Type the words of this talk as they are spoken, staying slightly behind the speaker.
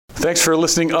Thanks for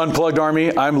listening, Unplugged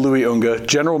Army. I'm Louis Unga,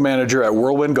 General Manager at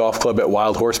Whirlwind Golf Club at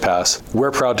Wild Horse Pass.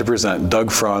 We're proud to present Doug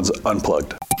Franz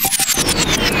Unplugged.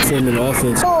 Form an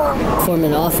offense. Form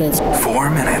an offense. 4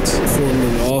 minutes. Form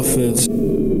an offense.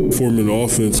 Form an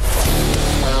offense.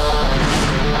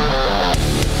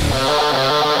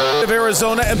 Of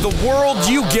Arizona and the world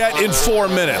you get in 4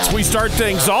 minutes. We start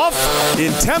things off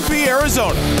in Tempe,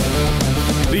 Arizona.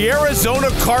 The Arizona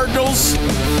Cardinals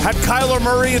had Kyler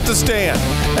Murray at the stand,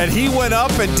 and he went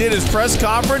up and did his press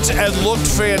conference and looked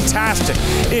fantastic.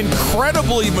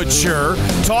 Incredibly mature,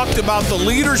 talked about the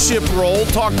leadership role,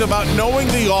 talked about knowing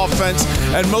the offense,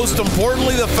 and most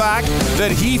importantly, the fact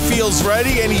that he feels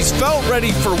ready, and he's felt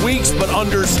ready for weeks, but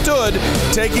understood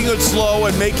taking it slow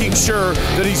and making sure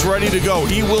that he's ready to go.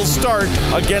 He will start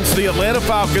against the Atlanta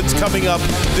Falcons coming up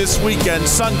this weekend,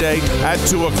 Sunday at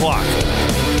 2 o'clock.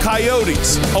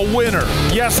 Coyotes, a winner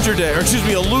yesterday,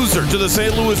 a loser to the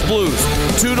St. Louis Blues,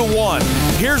 2-1.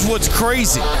 Here's what's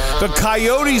crazy. The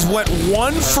Coyotes went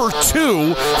 1 for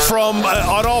 2 from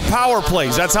on all power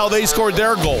plays. That's how they scored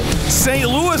their goal. St.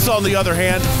 Louis, on the other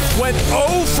hand, went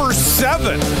 0 for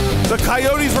 7. The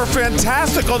Coyotes were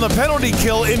fantastic on the penalty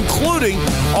kill, including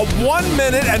a 1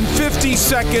 minute and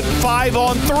 50-second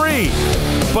 5-on-3.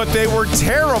 But they were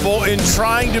terrible in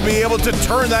trying to be able to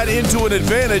turn that into an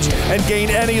advantage and gain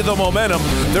any of the momentum.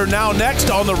 They're now next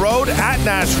on the road at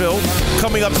Nashville,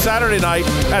 coming up Saturday night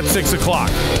at 6 o'clock.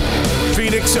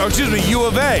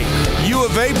 UofA.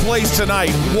 UofA plays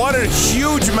tonight. What a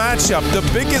huge matchup. The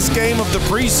biggest game of the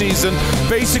preseason,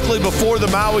 basically before the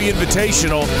Maui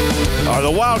Invitational, are the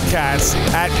Wildcats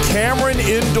at Cameron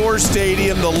Indoor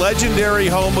Stadium, the legendary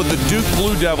home of the Duke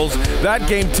Blue Devils. That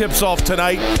game tips off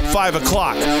tonight, 5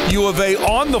 o'clock. UofA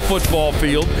on the football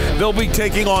field. They'll be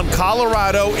taking on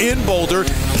Colorado in Boulder.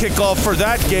 Kickoff for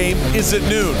that game is at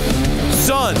noon.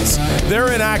 Suns,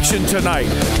 they're in action tonight.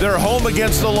 They're home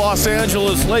against the Los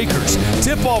Angeles Lakers.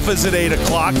 Tip-off is at 8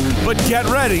 o'clock, but get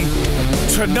ready.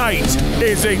 Tonight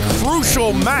is a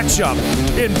crucial matchup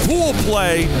in pool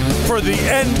play for the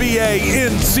NBA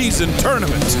in-season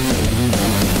tournament.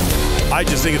 I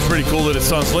just think it's pretty cool that it's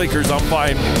Suns-Lakers. I'm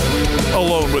fine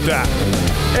alone with that.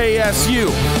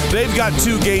 ASU, they've got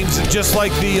 2 games just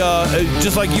like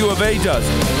UofA does.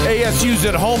 ASU's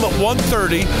at home at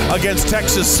 1:30 against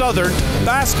Texas Southern,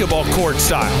 basketball court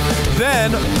style.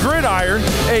 Then Gridiron,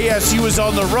 ASU is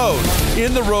on the road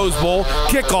in the Rose Bowl.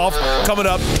 Kickoff coming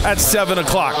up at 7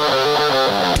 o'clock.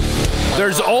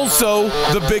 There's also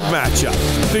the big matchup,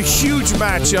 the huge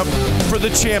matchup for the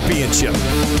championship.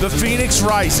 The Phoenix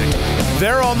Rising.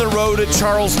 They're on the road at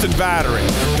Charleston Battery.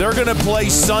 They're going to play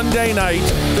Sunday night.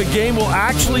 The game will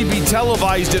actually be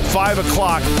televised at 5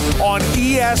 o'clock on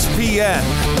ESPN.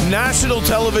 National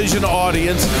television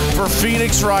audience for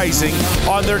Phoenix Rising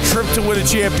on their trip to win a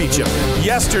championship.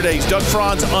 Yesterday's Doug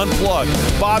Franz Unplugged.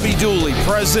 Bobby Dooley,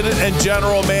 president and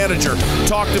general manager,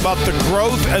 talked about the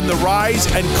growth and the rise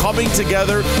and coming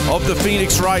together of the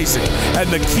Phoenix Rising. And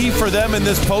the key for them in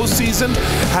this postseason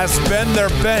has been their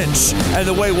bench and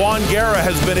the way Juan Guerra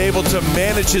has been able to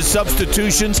manage his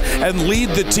substitutions and lead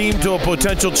the team to a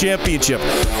potential championship.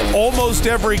 Almost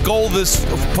every goal this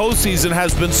postseason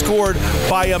has been scored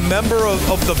by a member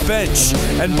of the bench,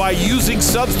 and by using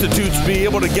substitutes be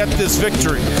able to get this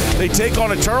victory. They take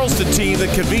on a Charleston team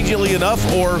that, conveniently enough,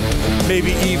 or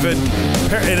maybe even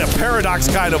in a paradox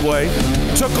kind of way,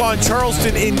 took on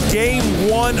Charleston in game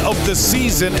 1 of the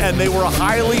season, and they were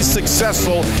highly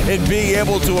successful in being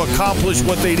able to accomplish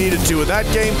what they needed to in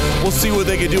that game. We'll see what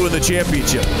they can do in the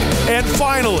championship. And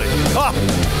finally,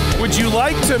 would you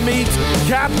like to meet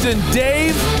Captain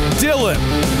Dave Dillon?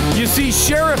 You see,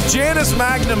 Sheriff Janice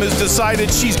Magnum has decided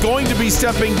she's going to be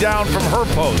stepping down from her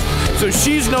post. So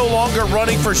she's no longer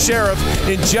running for sheriff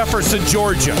in Jefferson,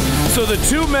 Georgia. So the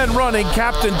 2 men running,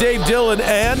 Captain Dave Dillon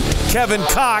and Kevin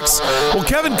Cox. Well,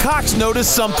 Kevin Cox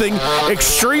noticed something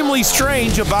extremely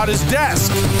strange about his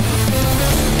desk.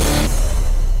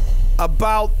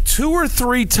 About 2 or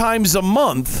 3 times a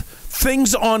month,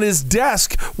 things on his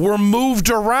desk were moved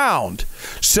around.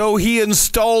 So he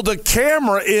installed a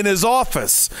camera in his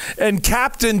office, and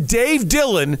Captain Dave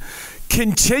Dillon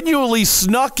continually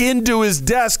snuck into his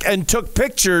desk and took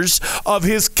pictures of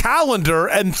his calendar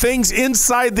and things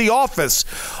inside the office,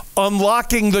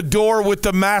 unlocking the door with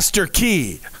the master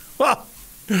key.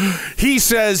 He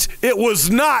says it was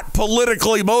not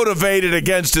politically motivated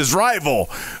against his rival.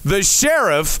 The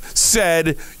sheriff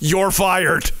said, "You're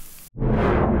fired."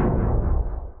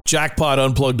 Jackpot,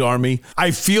 Unplugged Army.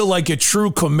 I feel like a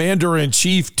true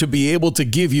commander-in-chief to be able to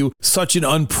give you such an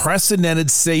unprecedented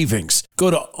savings. Go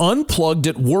to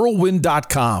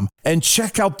unplugged@whirlwind.com and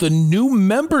check out the new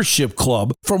membership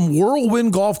club from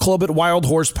Whirlwind Golf Club at Wild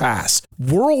Horse Pass,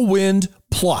 Whirlwind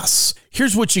Plus.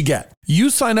 Here's what you get.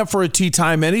 You sign up for a tee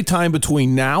time anytime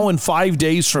between now and 5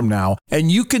 days from now,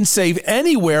 and you can save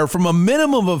anywhere from a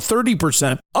minimum of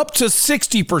 30% up to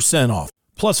 60% off.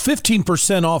 Plus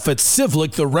 15% off at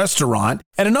Civlik, the restaurant,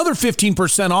 and another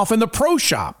 15% off in the pro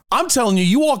shop. I'm telling you,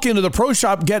 you walk into the pro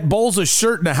shop, get Bowles a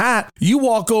shirt and a hat, you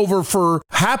walk over for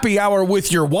happy hour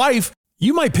with your wife,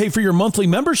 you might pay for your monthly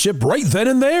membership right then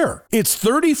and there. It's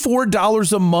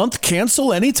 $34 a month,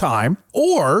 cancel anytime.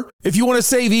 Or if you want to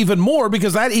save even more,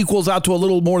 because that equals out to a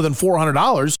little more than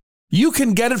 $400, you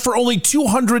can get it for only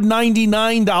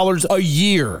 $299 a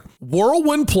year.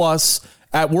 Whirlwind Plus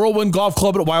at Whirlwind Golf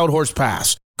Club at Wild Horse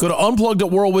Pass. Go to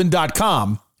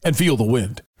unplugged@whirlwind.com and feel the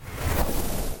wind.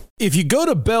 If you go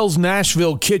to Bell's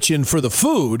Nashville Kitchen for the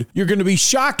food, you're going to be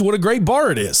shocked what a great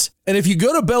bar it is. And if you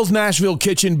go to Bell's Nashville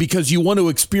Kitchen because you want to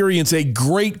experience a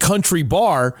great country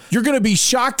bar, you're going to be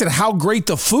shocked at how great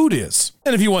the food is.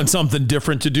 And if you want something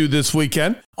different to do this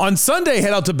weekend, on Sunday,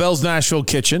 head out to Bell's Nashville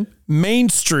Kitchen, Main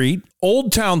Street,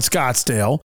 Old Town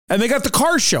Scottsdale, and they got the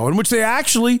car show in which they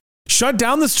actually shut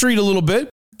down the street a little bit,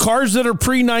 cars that are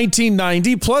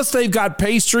pre-1990, plus they've got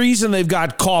pastries and they've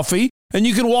got coffee, and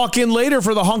you can walk in later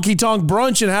for the honky-tonk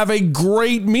brunch and have a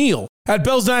great meal at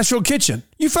Bell's Nashville Kitchen.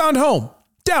 You found home,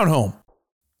 down home.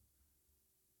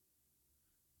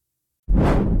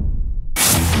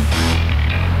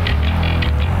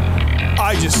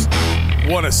 I just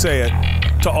want to say it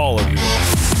to all of you.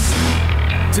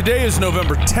 Today is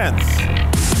November 10th.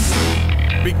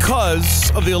 Because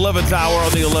of the 11th hour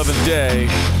on the 11th day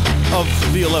of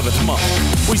the 11th month.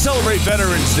 We celebrate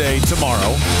Veterans Day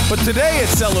tomorrow, but today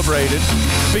it's celebrated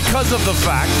because of the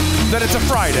fact that it's a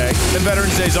Friday and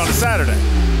Veterans Day is on a Saturday.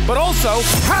 But also,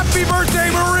 happy birthday,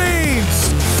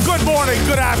 Marines! Good morning,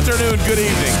 good afternoon, good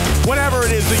evening. Whenever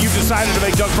it is that you've decided to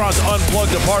make Doug Franz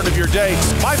Unplugged a part of your day,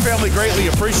 my family greatly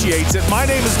appreciates it. My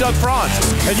name is Doug Franz,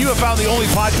 and you have found the only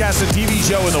podcast and TV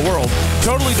show in the world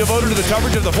totally devoted to the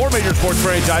coverage of the four major sports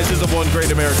franchises of one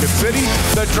great American city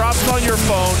that drops on your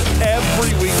phone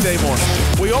every weekday morning.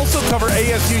 We also cover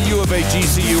ASU, UofA,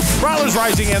 GCU, Rattlers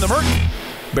Rising, and the Merc.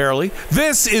 Barely.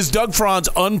 This is Doug Franz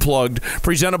Unplugged,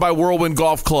 presented by Whirlwind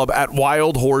Golf Club at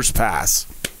Wild Horse Pass.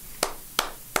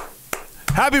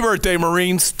 Happy birthday,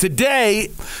 Marines. Today,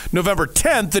 November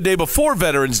 10th, the day before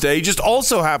Veterans Day, just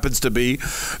also happens to be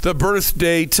the birth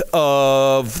date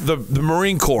of the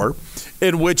Marine Corps,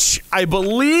 in which I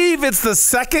believe it's the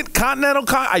second Continental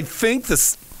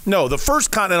Congress. The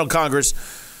first Continental Congress.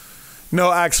 No,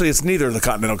 actually, it's neither of the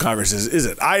Continental Congresses, is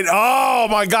it? Oh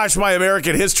my gosh, my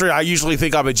American history. I usually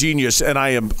think I'm a genius, and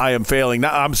I am failing.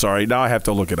 Now, I'm sorry. Now I have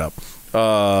to look it up.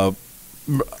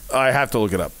 I have to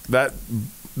look it up.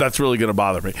 That's really going to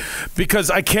bother me because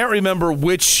I can't remember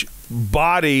which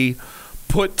body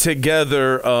put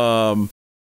together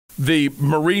the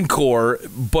Marine Corps,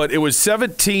 but it was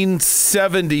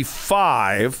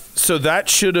 1775, so that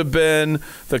should have been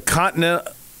the Continental.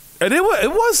 And it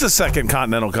was the Second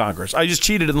Continental Congress. I just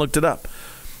cheated and looked it up.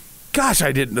 Gosh,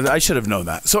 I should have known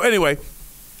that. So anyway,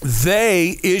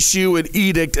 they issue an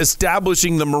edict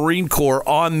establishing the Marine Corps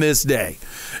on this day.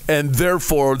 And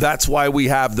therefore, that's why we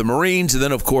have the Marines. And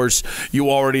then, of course,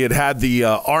 you already had the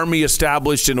Army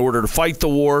established in order to fight the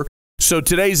war. So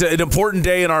today's an important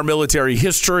day in our military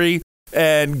history.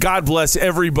 And God bless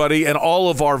everybody and all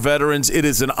of our veterans. It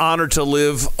is an honor to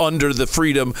live under the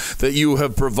freedom that you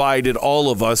have provided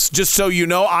all of us. Just so you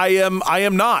know, I am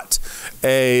not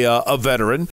a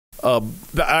veteran.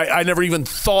 I never even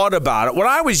thought about it. When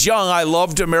I was young, I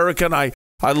loved America, and I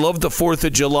loved the 4th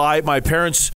of July. My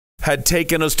parents had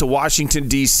taken us to Washington,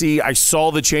 D.C. I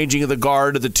saw the changing of the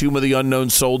guard at the Tomb of the Unknown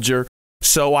Soldier.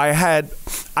 So I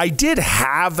did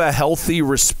have a healthy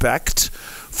respect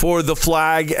for the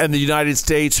flag and the United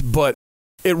States, but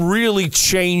it really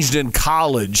changed in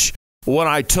college when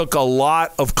I took a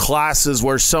lot of classes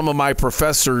where some of my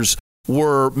professors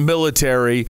were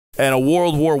military, and a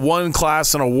World War I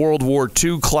class and a World War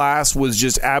II class was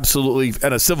just absolutely,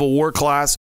 and a Civil War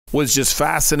class was just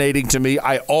fascinating to me.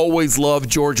 I always loved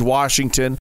George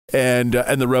Washington and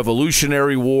the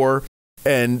Revolutionary War,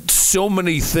 and so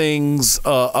many things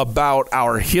about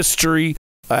our history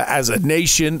as a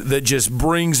nation that just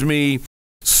brings me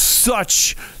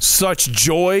such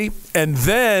joy. And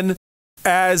then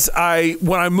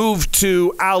when I moved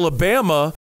to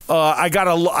Alabama, I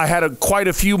had quite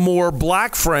a few more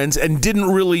black friends and didn't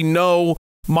really know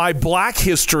my black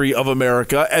history of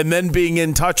America. And then being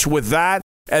in touch with that,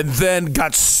 and then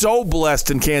got so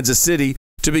blessed in Kansas City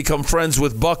to become friends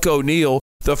with Buck O'Neil,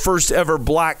 the first ever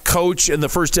black coach and the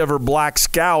first ever black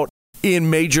scout in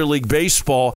Major League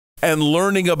Baseball, and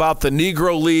learning about the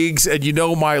Negro Leagues, and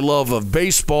my love of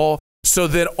baseball. So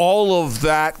then all of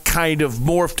that kind of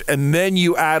morphed, and then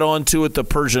you add on to it the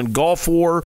Persian Gulf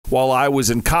War while I was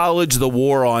in college, the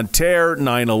War on Terror,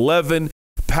 9/11,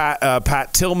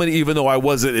 Pat Tillman, even though I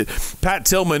wasn't. Pat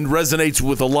Tillman resonates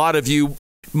with a lot of you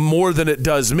more than it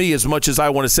does me, as much as I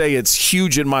want to say it's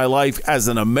huge in my life as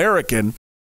an American.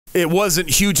 It wasn't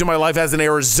huge in my life as an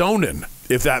Arizonan,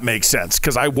 if that makes sense,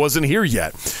 because I wasn't here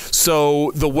yet.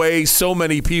 So the way so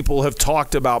many people have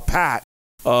talked about Pat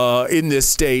in this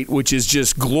state, which is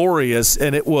just glorious,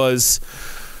 and it was,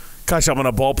 gosh, I'm going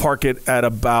to ballpark it at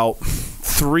about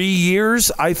 3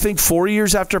 years, I think 4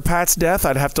 years after Pat's death.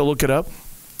 I'd have to look it up,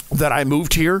 that I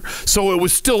moved here. So it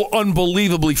was still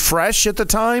unbelievably fresh at the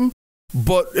time,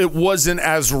 but it wasn't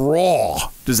as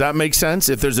raw. Does that make sense?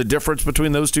 If there's a difference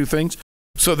between those two things?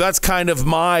 So that's kind of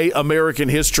my American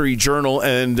history journal,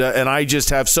 and I just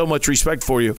have so much respect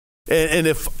for you. And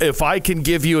if I can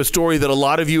give you a story that a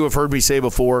lot of you have heard me say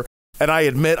before, and I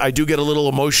admit I do get a little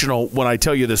emotional when I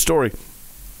tell you this story.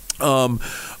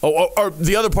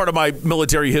 The other part of my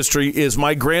military history is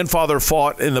my grandfather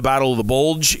fought in the Battle of the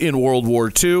Bulge in World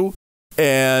War II.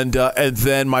 And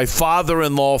then my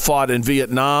father-in-law fought in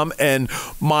Vietnam, and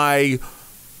my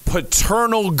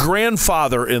paternal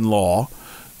grandfather-in-law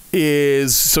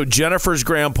so Jennifer's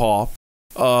grandpa.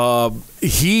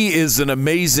 He is an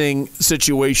amazing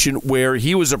situation where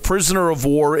he was a prisoner of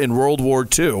war in World War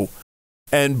II,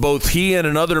 and both he and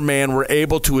another man were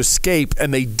able to escape,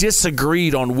 and they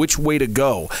disagreed on which way to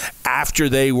go after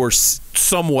they were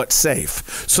somewhat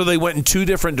safe. So they went in two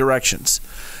different directions.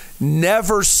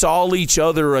 Never saw each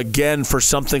other again for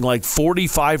something like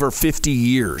 45 or 50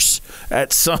 years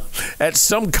at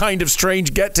some kind of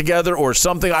strange get-together or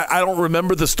something. I don't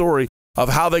remember the story of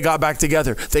how they got back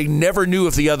together. They never knew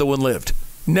if the other one lived.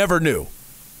 Never knew.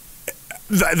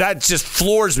 That just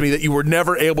floors me that you were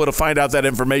never able to find out that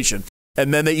information.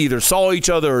 And then they either saw each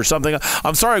other or something.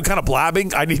 I'm sorry, I'm kind of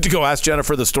blabbing. I need to go ask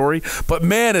Jennifer the story. But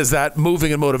man, is that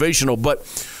moving and motivational. But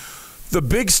the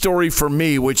big story for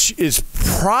me, which is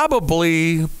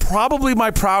probably my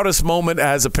proudest moment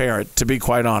as a parent, to be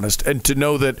quite honest, and to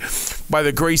know that by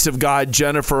the grace of God,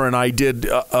 Jennifer and I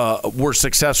were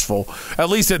successful. At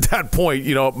least at that point,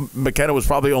 McKenna was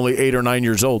probably only 8 or 9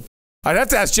 years old. I'd have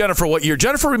to ask Jennifer what year.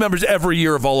 Jennifer remembers every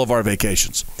year of all of our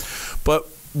vacations. But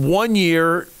one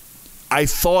year, I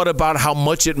thought about how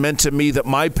much it meant to me that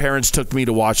my parents took me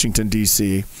to Washington,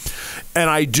 D.C., and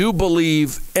I do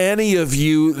believe any of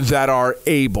you that are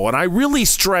able, and I really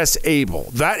stress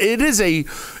able, that it is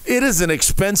an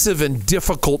expensive and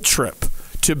difficult trip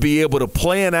to be able to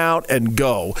plan out and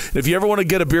go. If you ever want to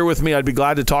get a beer with me, I'd be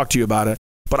glad to talk to you about it.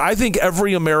 But I think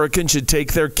every American should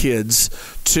take their kids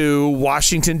to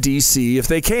Washington, D.C. if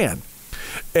they can.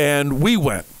 And we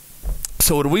went.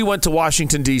 So when we went to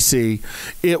Washington, D.C.,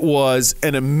 it was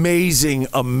an amazing,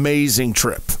 amazing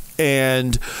trip.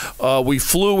 And we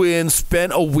flew in,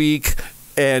 spent a week,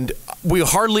 and we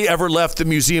hardly ever left the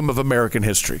Museum of American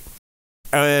History.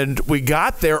 And we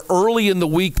got there early in the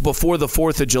week before the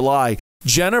 4th of July.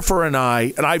 Jennifer and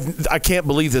I can't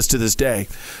believe this to this day,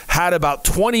 had about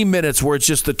 20 minutes where it's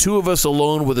just the two of us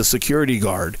alone with a security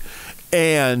guard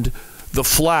and the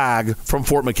flag from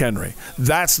Fort McHenry.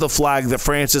 That's the flag that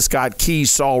Francis Scott Key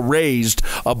saw raised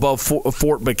above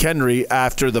Fort McHenry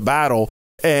after the battle,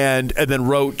 and then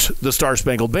wrote the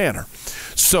Star-Spangled Banner.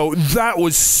 So that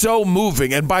was so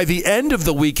moving. And by the end of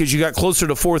the week, as you got closer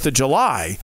to 4th of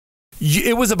July,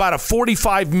 it was about a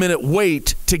 45-minute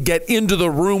wait to get into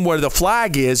the room where the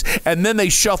flag is, and then they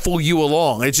shuffle you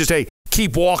along. It's just, hey,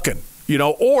 keep walking,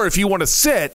 Or if you want to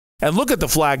sit and look at the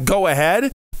flag, go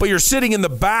ahead. But you're sitting in the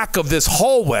back of this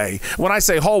hallway. When I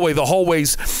say hallway, the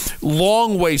hallway's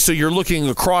long way, so you're looking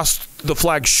across the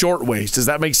flag short ways. Does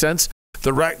that make sense?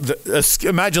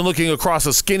 Imagine looking across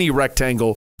a skinny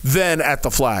rectangle, then at the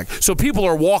flag. So people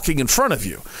are walking in front of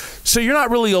you. So you're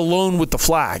not really alone with the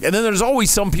flag. And then there's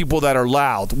always some people that are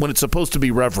loud when it's supposed to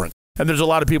be reverent. And there's a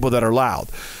lot of people that are loud.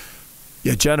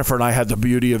 Yet Jennifer and I had the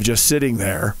beauty of just sitting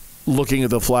there looking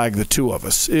at the flag, the two of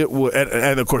us.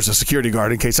 And of course, a security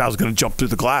guard in case I was going to jump through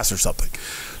the glass or something.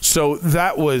 So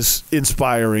that was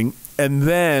inspiring. And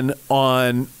then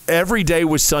on every day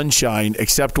was sunshine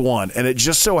except one. And it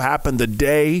just so happened the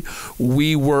day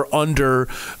we were under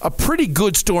a pretty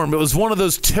good storm. It was one of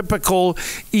those typical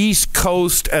East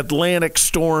Coast Atlantic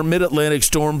storm, mid-Atlantic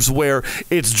storms where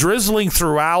it's drizzling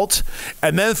throughout.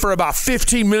 And then for about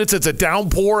 15 minutes, it's a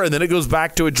downpour. And then it goes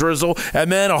back to a drizzle.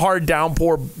 And then a hard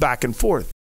downpour back and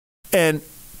forth. And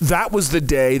that was the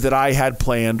day that I had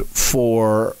planned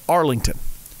for Arlington.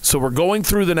 So we're going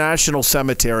through the National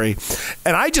Cemetery,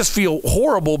 and I just feel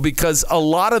horrible because a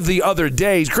lot of the other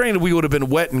days, granted we would have been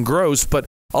wet and gross, but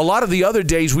a lot of the other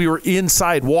days we were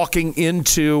inside walking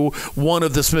into one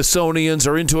of the Smithsonian's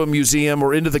or into a museum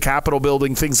or into the Capitol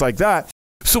building, things like that.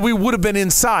 So we would have been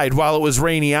inside while it was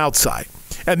rainy outside.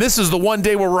 And this is the one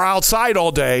day where we're outside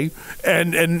all day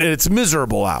and it's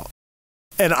miserable out.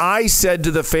 And I said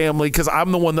to the family, because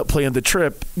I'm the one that planned the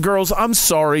trip, girls, I'm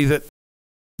sorry that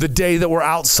the day that we're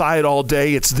outside all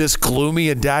day, it's this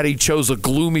gloomy, and Daddy chose a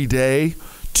gloomy day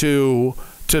to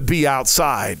be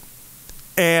outside.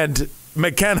 And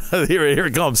McKenna, here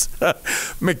it comes.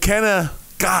 McKenna,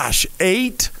 gosh,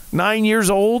 8, 9 years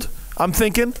old, I'm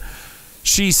thinking.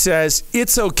 She says,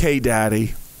 "It's okay,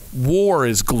 Daddy. War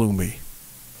is gloomy."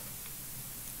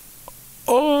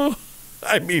 Oh,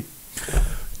 I mean,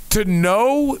 to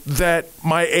know that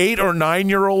my 8 or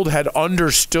 9-year-old had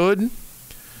understood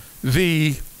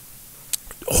the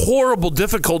horrible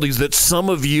difficulties that some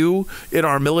of you in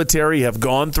our military have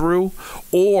gone through,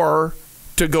 or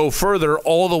to go further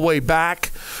all the way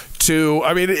back to,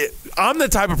 I mean, I'm the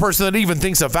type of person that even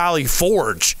thinks of Valley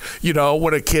Forge,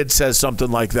 when a kid says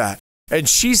something like that. And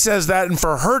she says that, and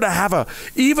for her to have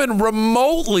even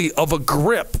remotely of a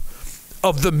grip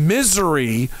of the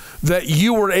misery that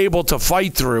you were able to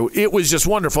fight through, it was just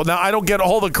wonderful. Now, I don't get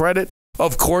all the credit,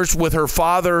 of course, with her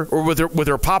father or with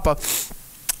her papa,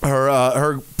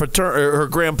 her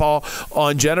grandpa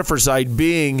on Jennifer's side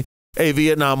being a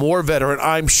Vietnam War veteran.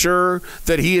 I'm sure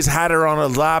that he has had her on a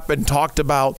lap and talked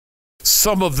about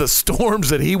some of the storms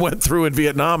that he went through in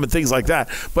Vietnam and things like that.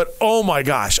 But oh my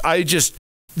gosh,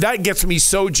 that gets me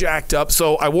so jacked up.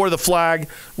 So I wore the flag,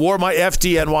 wore my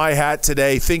FDNY hat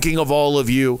today, thinking of all of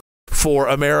you for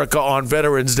America on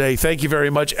Veterans Day. Thank you very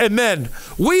much. And then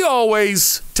we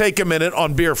always take a minute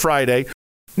on Beer Friday.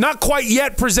 Not quite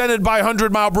yet presented by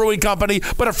 100 Mile Brewing Company,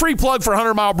 but a free plug for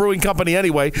 100 Mile Brewing Company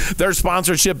anyway. Their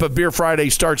sponsorship of Beer Friday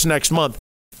starts next month.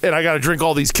 And I got to drink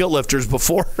all these kilt lifters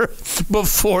before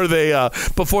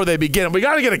they begin. And we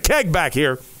got to get a keg back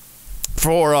here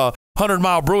for 100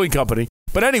 Mile Brewing Company.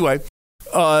 But anyway,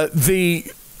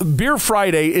 the Beer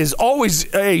Friday is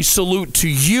always a salute to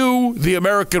you, the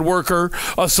American worker,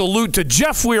 a salute to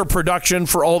Jeff Weir Production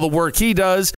for all the work he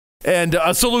does, and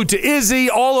a salute to Izzy,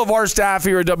 all of our staff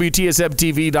here at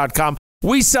WTSMTV.com.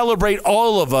 We celebrate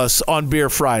all of us on Beer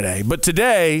Friday. But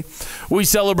today, we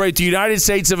celebrate the United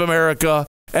States of America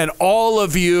and all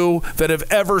of you that have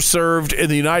ever served in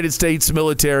the United States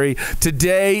military.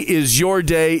 Today is your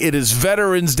day. It is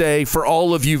Veterans Day for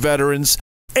all of you veterans.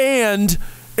 And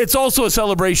it's also a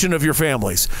celebration of your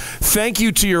families. Thank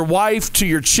you to your wife, to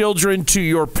your children, to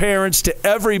your parents, to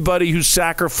everybody who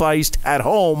sacrificed at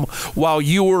home while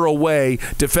you were away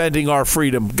defending our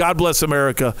freedom. God bless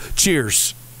America.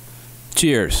 Cheers.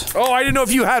 Cheers. Oh, I didn't know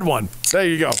if you had one. There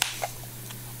you go.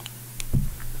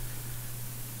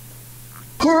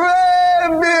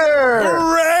 Hooray, beer!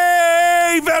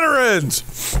 Hooray, veterans!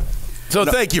 So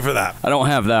thank you for that. I don't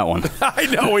have that one. I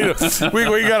know we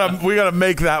gotta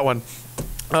make that one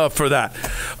for that.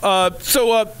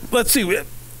 Let's see.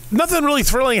 Nothing really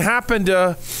thrilling happened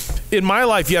in my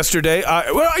life yesterday.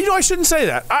 I shouldn't say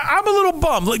that. I'm a little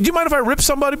bummed. Do you mind if I rip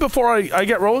somebody before I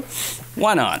get rolling?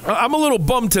 Why not? I'm a little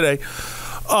bummed today.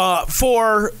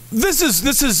 This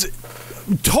is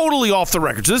totally off the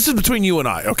record. So this is between you and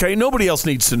I, okay? Nobody else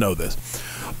needs to know this.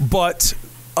 But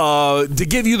to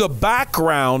give you the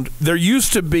background, there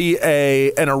used to be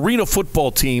an arena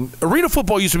football team. Arena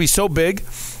football used to be so big,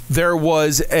 there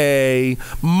was a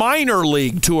minor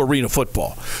league to arena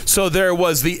football. So there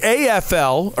was the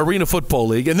AFL, Arena Football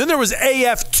League, and then there was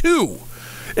AF2.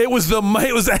 It was a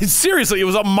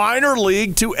minor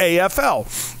league to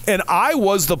AFL. And I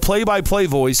was the play-by-play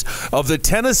voice of the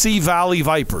Tennessee Valley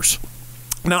Vipers.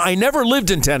 Now, I never lived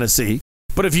in Tennessee,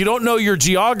 but if you don't know your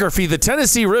geography, the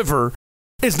Tennessee River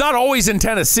is not always in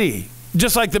Tennessee,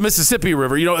 just like the Mississippi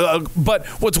River. But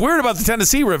what's weird about the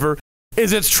Tennessee River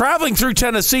is it's traveling through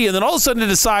Tennessee, and then all of a sudden it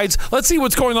decides, let's see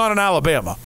what's going on in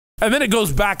Alabama. And then it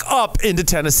goes back up into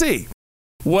Tennessee.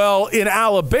 Well, in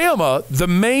Alabama, the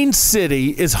main city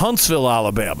is Huntsville,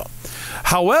 Alabama.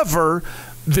 However,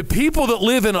 the people that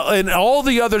live in all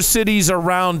the other cities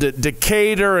around it,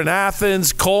 Decatur and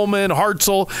Athens, Coleman,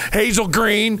 Hartselle, Hazel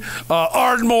Green,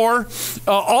 Ardmore,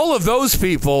 all of those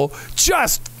people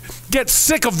just get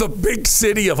sick of the big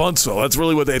city of Huntsville. That's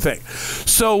really what they think.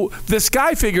 So this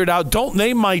guy figured out, don't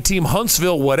name my team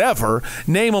Huntsville whatever,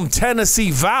 name them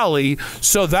Tennessee Valley,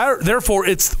 so that therefore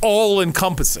it's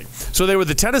all-encompassing. So they were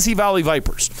the Tennessee Valley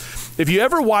Vipers. If you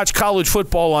ever watch college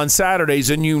football on Saturdays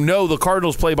and you know the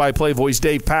Cardinals play-by-play voice,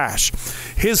 Dave Pasch,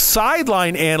 his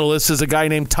sideline analyst is a guy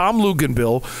named Tom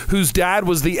Luganbill, whose dad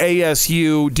was the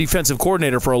ASU defensive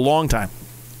coordinator for a long time.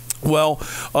 Well,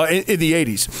 in the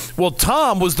 80s. Well,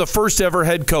 Tom was the first ever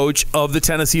head coach of the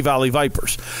Tennessee Valley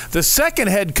Vipers. The second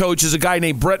head coach is a guy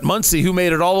named Brett Muncie, who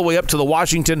made it all the way up to the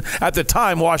Washington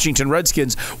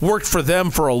Redskins, worked for them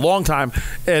for a long time.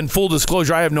 And full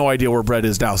disclosure, I have no idea where Brett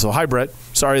is now. So, hi, Brett.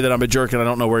 Sorry that I'm a jerk and I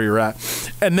don't know where you're at.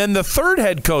 And then the third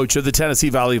head coach of the Tennessee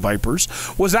Valley Vipers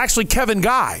was actually Kevin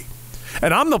Guy.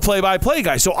 And I'm the play-by-play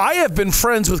guy. So I have been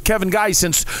friends with Kevin Guy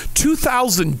since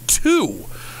 2002.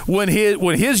 When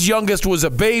his youngest was a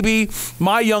baby,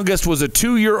 my oldest was a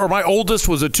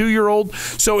 2-year-old.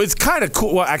 So it's kind of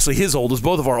cool. Well, actually, his oldest,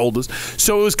 both of our oldest.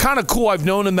 So it was kind of cool. I've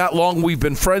known him that long. We've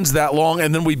been friends that long.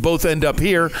 And then we both end up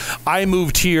here. I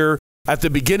moved here at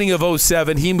the beginning of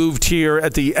 2007. He moved here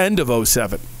at the end of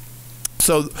 2007.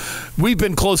 So we've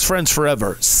been close friends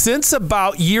forever. Since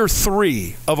about year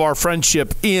 3 of our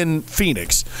friendship in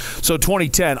Phoenix, so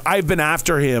 2010, I've been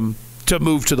after him to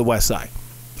move to the West Side.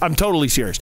 I'm totally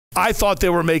serious. I thought they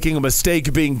were making a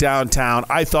mistake being downtown.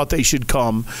 I thought they should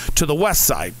come to the West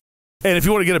Side. And if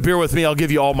you want to get a beer with me, I'll give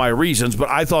you all my reasons, but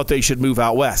I thought they should move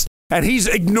out west. And he's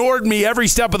ignored me every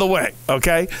step of the way,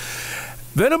 okay?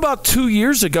 Then about 2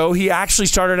 years ago, he actually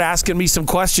started asking me some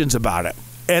questions about it.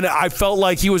 And I felt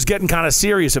like he was getting kind of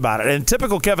serious about it. And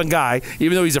typical Kevin Guy,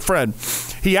 even though he's a friend,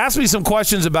 he asked me some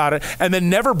questions about it and then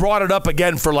never brought it up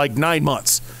again for like 9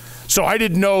 months. So I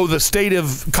didn't know the state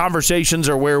of conversations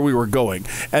or where we were going.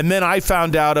 And then I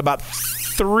found out about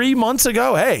 3 months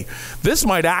ago, hey, this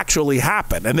might actually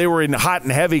happen. And they were in hot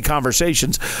and heavy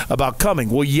conversations about coming.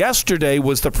 Well, yesterday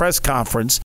was the press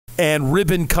conference and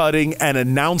ribbon cutting and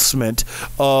announcement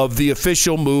of the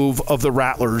official move of the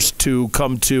Rattlers to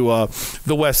come to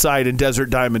the West Side and Desert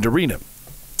Diamond Arena.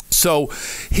 So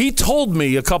he told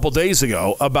me a couple days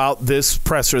ago about this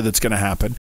presser that's going to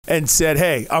happen. And said,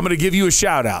 hey, I'm going to give you a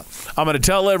shout out. I'm going to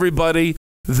tell everybody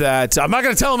that I'm not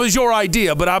going to tell them it's your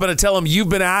idea, but I'm going to tell them you've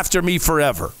been after me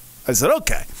forever. I said,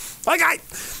 okay. Like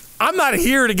I'm not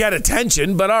here to get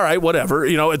attention, but all right, whatever.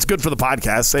 You know, it's good for the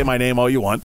podcast. Say my name all you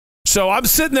want. So I'm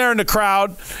sitting there in the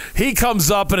crowd. He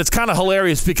comes up, and it's kind of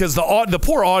hilarious because the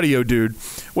poor audio dude,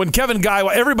 when Kevin Guy,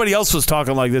 everybody else was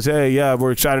talking like this, hey, yeah,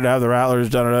 we're excited to have the Rattlers,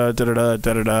 da-da-da, da-da-da,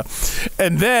 da-da-da.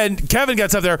 And then Kevin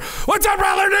gets up there, what's up,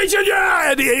 Rattler Nation,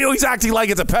 yeah! And he's acting like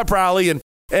it's a pep rally, and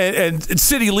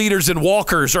city leaders and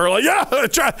walkers are like, yeah,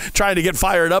 trying to get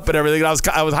fired up and everything. And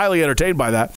I was highly entertained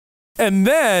by that. And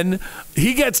then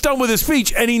he gets done with his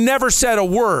speech, and he never said a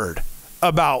word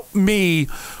about me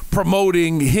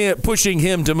promoting him, pushing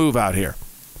him to move out here.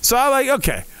 So I'm like,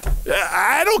 okay,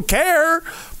 I don't care.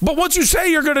 But once you say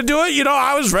you're going to do it, you know,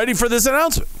 I was ready for this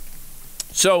announcement.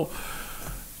 So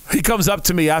he comes up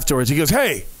to me afterwards. He goes,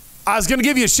 hey, I was going to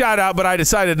give you a shout out, but I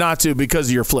decided not to because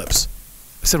of your flips.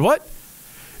 I said, what?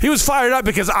 He was fired up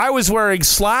because I was wearing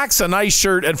slacks, a nice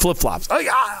shirt, and flip-flops.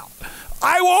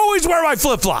 I always wear my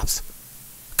flip-flops.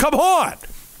 Come on.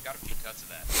 Got a few cuts of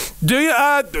that. Do you?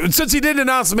 Since he didn't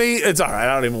announce me, it's all right.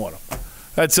 I don't even want him.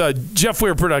 That's Jeff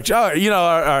Weir production. All right,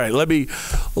 all right.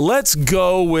 Let's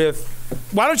go with.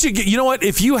 Why don't you get? You know what?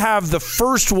 If you have the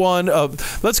first one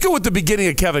of, let's go with the beginning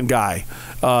of Kevin Guy,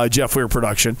 Jeff Weir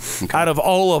production, okay, out of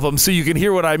all of them, so you can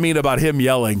hear what I mean about him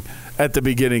yelling at the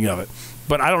beginning of it.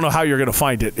 But I don't know how you're going to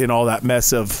find it in all that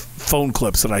mess of phone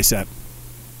clips that I sent.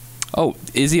 Oh,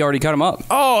 Izzy already cut him up.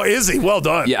 Oh, Izzy, well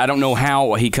done. Yeah, I don't know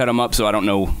how he cut him up, so I don't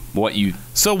know what you.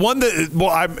 So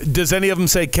does any of them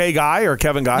say K Guy or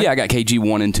Kevin Guy? Yeah, I got KG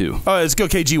 1 and 2. Oh, let's go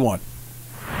KG 1.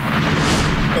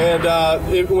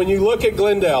 And when you look at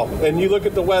Glendale and you look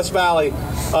at the West Valley,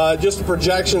 just the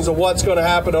projections of what's going to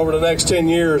happen over the next 10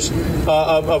 years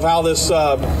of how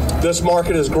this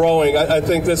market is growing, I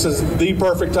think this is the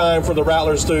perfect time for the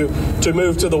Rattlers to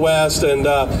move to the West. And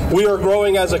we are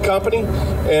growing as a company,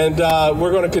 and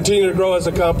we're going to continue to grow as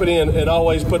a company and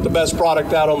always put the best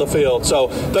product out on the field. So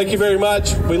thank you very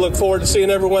much. We look forward to seeing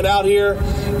everyone out here.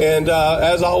 And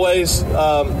as always,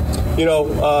 let's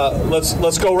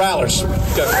go Rattlers.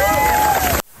 Okay.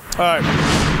 All right.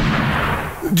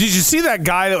 Did you see that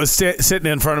guy that was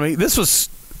sitting in front of me? This was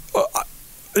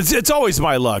it's always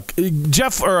my luck.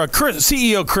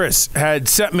 CEO Chris had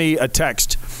sent me a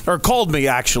text, or called me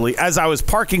actually, as I was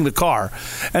parking the car,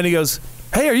 and he goes,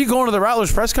 hey, are you going to the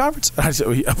Rattlers press conference? And I said,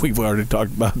 we've already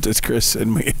talked about this, Chris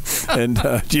and me. And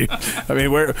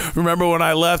remember when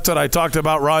I left and I talked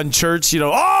about Ron Church?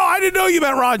 I didn't know you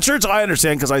meant Ron Church. I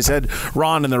understand because I said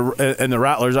Ron and the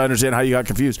Rattlers. I understand how you got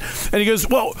confused. And he goes,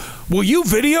 well, will you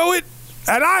video it?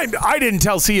 And I didn't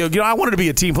tell CEO, I wanted to be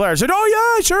a team player. I said,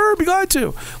 oh, yeah, sure, be glad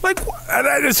to.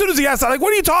 And as soon as he asked, I'm like,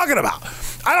 what are you talking about?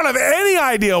 I don't have any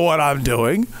idea what I'm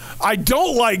doing. I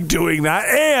don't like doing that.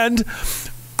 And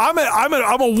I'm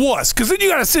a wuss, because then you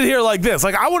got to sit here like this.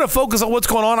 I want to focus on what's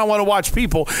going on. I want to watch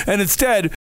people. And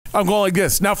instead, I'm going like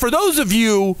this. Now, for those of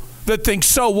you that think,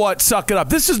 so what, suck it up.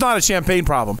 This is not a champagne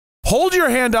problem. Hold your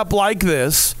hand up like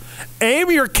this. Aim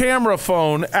your camera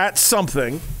phone at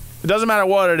something. It doesn't matter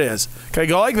what it is. Okay,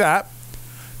 go like that.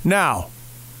 Now,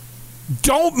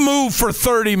 don't move for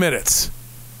 30 minutes.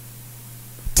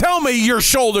 Tell me your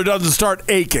shoulder doesn't start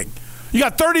aching. You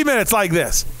got 30 minutes like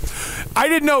this. I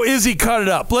didn't know Izzy cut it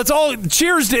up. Let's all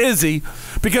cheers to Izzy,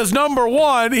 because number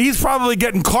one, he's probably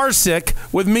getting car sick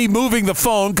with me moving the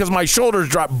phone because my shoulders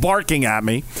dropped barking at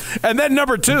me. And then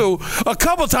number two, a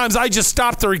couple times I just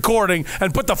stopped the recording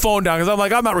and put the phone down because I'm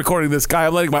like, I'm not recording this guy.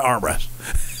 I'm letting my arm rest.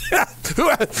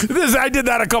 I did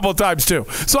that a couple of times too.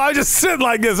 So I just sit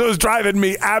like this. It was driving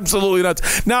me absolutely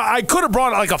nuts. Now, I could have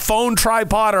brought a phone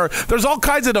tripod, or there's all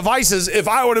kinds of devices if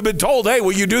I would have been told, hey,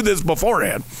 will you do this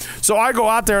beforehand? So I go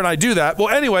out there and I do that. Well,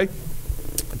 anyway,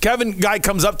 Kevin guy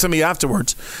comes up to me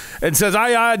afterwards and says,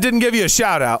 I didn't give you a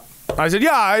shout out. I said,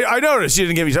 yeah, I noticed you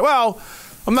didn't give me a shout out. Well,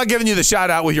 I'm not giving you the shout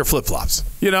out with your flip-flops.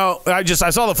 I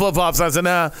saw the flip-flops and I said,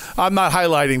 nah, I'm not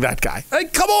highlighting that guy. Hey,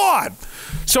 come on.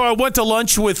 So I went to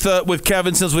lunch with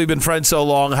Kevin since we've been friends so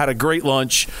long. Had a great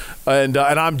lunch, and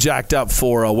I'm jacked up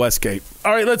for Westgate.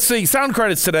 All right, let's see. Sound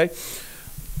credits today.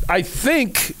 I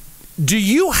think, do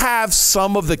you have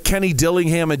some of the Kenny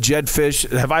Dillingham and Jed Fish?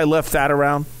 Have I left that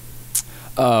around?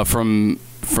 From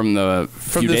the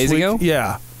few days ago?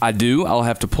 Yeah. I do. I'll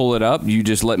have to pull it up. You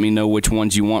just let me know which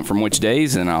ones you want from which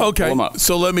days, and I'll pull them up.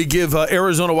 So let me give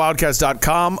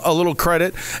ArizonaWildcats.com a little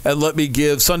credit, and let me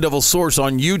give Sun Devil Source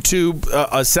on YouTube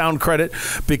a sound credit,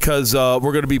 because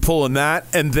we're going to be pulling that.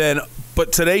 And then,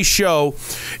 but today's show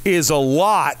is a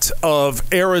lot of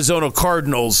Arizona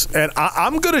Cardinals, and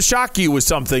I'm going to shock you with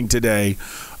something today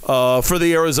for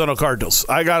the Arizona Cardinals.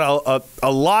 I got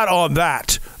a lot on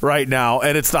that right now,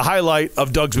 and it's the highlight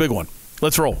of Doug's big one.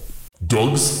 Let's roll.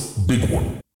 Doug's big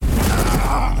one.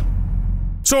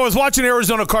 So I was watching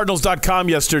ArizonaCardinals.com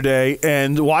yesterday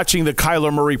and watching the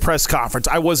Kyler Murray press conference.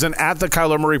 I wasn't at the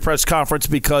Kyler Murray press conference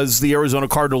because the Arizona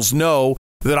Cardinals know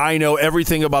that I know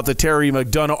everything about the Terry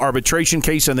McDonough arbitration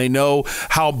case, and they know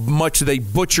how much they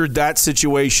butchered that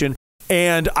situation.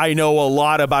 And I know a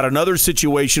lot about another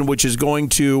situation, which is going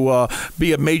to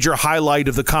be a major highlight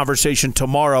of the conversation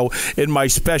tomorrow in my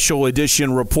special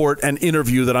edition report and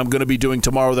interview that I'm going to be doing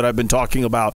tomorrow that I've been talking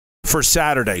about for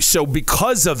Saturday. So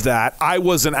because of that, I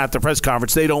wasn't at the press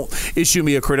conference. They don't issue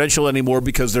me a credential anymore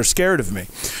because they're scared of me.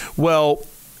 Well,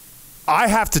 I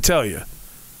have to tell you,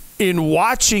 in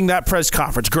watching that press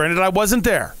conference, granted I wasn't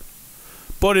there,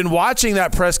 but in watching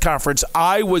that press conference,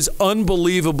 I was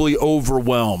unbelievably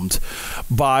overwhelmed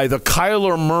by the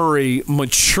Kyler Murray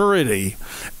maturity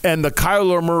and the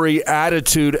Kyler Murray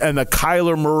attitude and the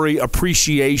Kyler Murray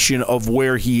appreciation of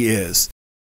where he is.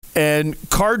 And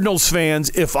Cardinals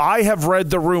fans, if I have read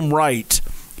the room right,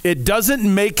 it doesn't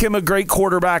make him a great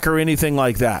quarterback or anything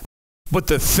like that. But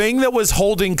the thing that was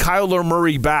holding Kyler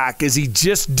Murray back is he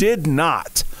just did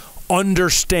not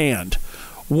understand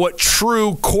what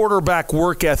true quarterback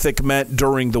work ethic meant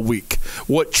during the week,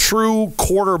 what true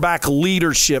quarterback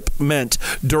leadership meant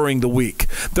during the week.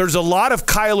 There's a lot of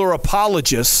Kyler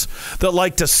apologists that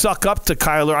like to suck up to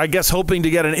Kyler, I guess hoping to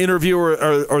get an interview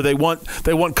or they want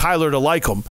Kyler to like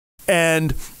him.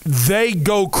 And they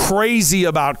go crazy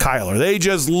about Kyler. They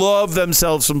just love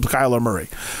themselves some Kyler Murray.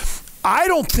 I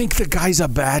don't think the guy's a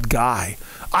bad guy.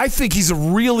 I think he's a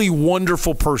really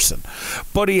wonderful person,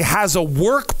 but he has a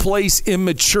workplace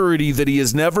immaturity that he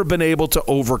has never been able to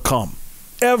overcome,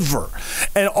 ever.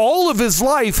 And all of his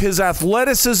life, his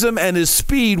athleticism and his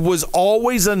speed was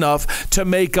always enough to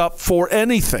make up for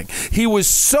anything. He was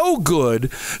so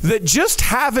good that just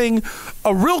having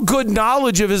a real good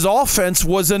knowledge of his offense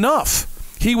was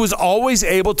enough. He was always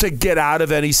able to get out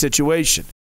of any situation.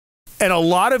 And a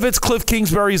lot of it's Cliff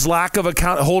Kingsbury's lack of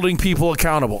holding people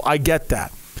accountable. I get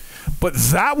that. But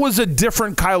that was a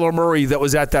different Kyler Murray that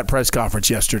was at that press conference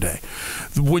yesterday.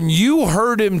 When you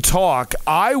heard him talk,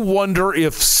 I wonder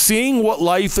if seeing what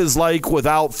life is like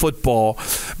without football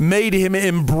made him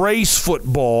embrace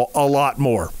football a lot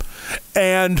more.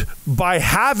 And by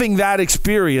having that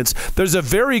experience, there's a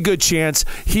very good chance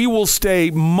he will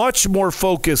stay much more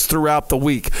focused throughout the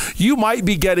week. You might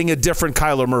be getting a different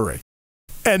Kyler Murray.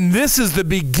 And this is the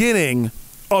beginning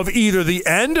of either the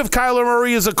end of Kyler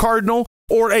Murray as a Cardinal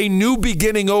or a new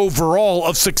beginning overall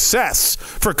of success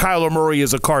for Kyler Murray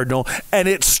as a Cardinal. And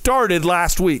it started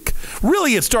last week.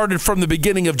 Really, it started from the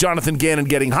beginning of Jonathan Gannon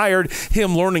getting hired,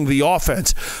 him learning the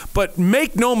offense. But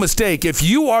make no mistake, if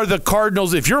you are the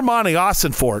Cardinals, if you're Monty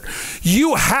Ossenfort,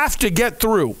 you have to get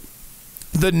through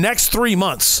the next 3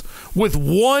 months with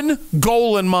one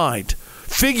goal in mind,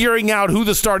 figuring out who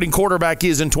the starting quarterback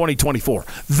is in 2024.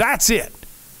 That's it.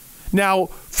 Now,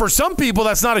 for some people,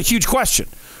 that's not a huge question.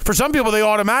 For some people, they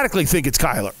automatically think it's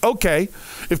Kyler. Okay,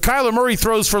 if Kyler Murray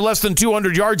throws for less than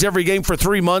 200 yards every game for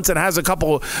 3 months and has a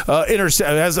couple,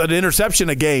 has an interception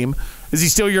a game, is he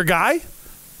still your guy?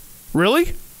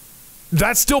 Really?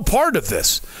 That's still part of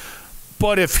this.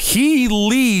 But if he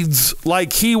leads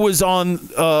like he was on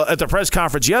at the press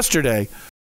conference yesterday,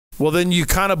 well, then you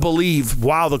kind of believe,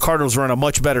 wow, the Cardinals are in a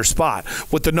much better spot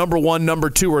with the number 1, number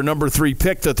 2, or number 3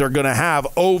 pick that they're going to have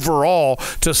overall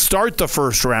to start the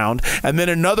first round, and then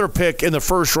another pick in the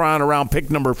first round around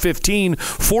pick number 15,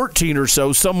 14 or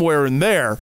so, somewhere in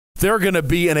there. They're going to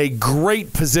be in a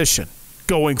great position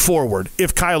going forward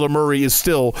if Kyler Murray is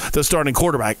still the starting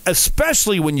quarterback,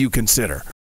 especially when you consider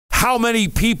how many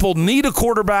people need a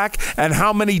quarterback and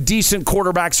how many decent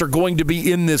quarterbacks are going to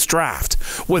be in this draft.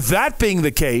 With that being the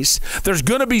case, there's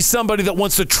going to be somebody that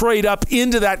wants to trade up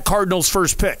into that Cardinals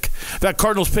first pick, that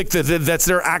Cardinals pick that's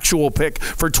their actual pick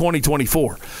for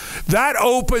 2024. That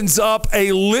opens up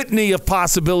a litany of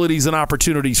possibilities and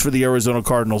opportunities for the Arizona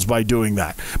Cardinals by doing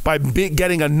that, by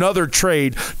getting another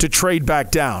trade to trade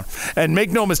back down. And make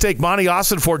no mistake, Monty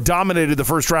Ossenfort dominated the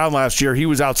first round last year. He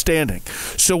was outstanding.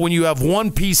 So when you have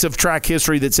one piece of track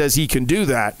history that says he can do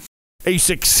that, a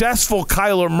successful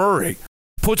Kyler Murray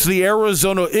puts the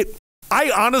Arizona, I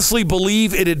honestly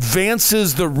believe it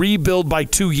advances the rebuild by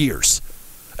 2 years.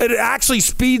 It actually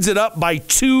speeds it up by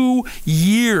 2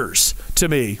 years to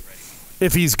me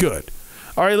if he's good.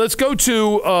 All right, let's go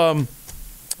to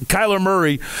Kyler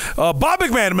Murray. Bob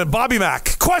McMahon and Bobby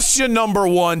Mack. Question number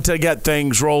 1 to get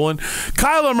things rolling.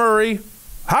 Kyler Murray,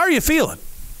 how are you feeling?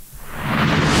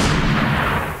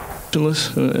 In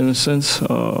a sense, not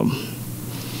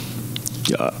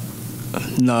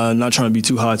trying to be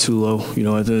too high, too low. You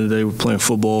know, at the end of the day, we're playing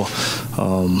football.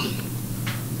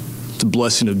 It's a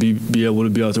blessing to be able to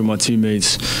be out there with my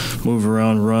teammates, move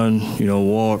around, run,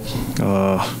 walk.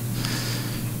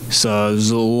 So it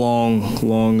was a long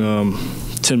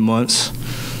 10 months.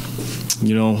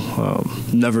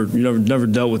 Never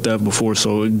dealt with that before.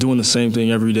 So doing the same thing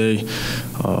every day,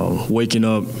 waking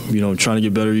up, trying to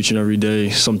get better each and every day.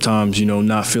 Sometimes,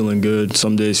 not feeling good.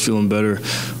 Some days feeling better.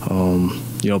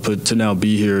 But to now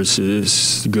be here, it's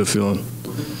a good feeling.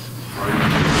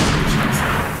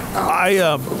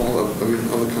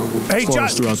 Hey,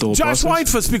 Josh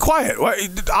Weinfuss, be quiet.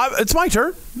 It's my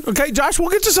turn. Okay, Josh, we'll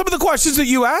get to some of the questions that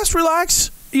you asked. Relax.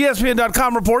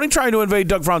 ESPN.com reporting, trying to invade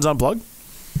Doug Franz Unplugged.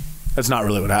 That's not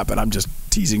really what happened. I'm just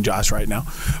teasing Josh right now.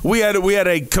 We had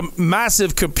a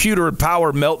massive computer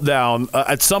power meltdown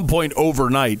at some point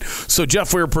overnight. So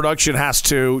Jeff Weir Production has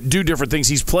to do different things.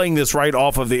 He's playing this right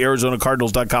off of the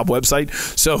ArizonaCardinals.com website.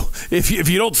 So if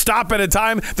you don't stop at a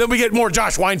time, then we get more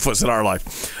Josh Weinfuss in our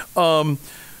life.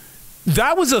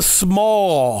 That was a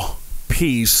small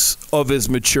piece of his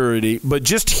maturity, but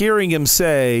just hearing him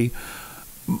say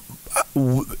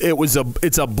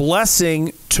it's a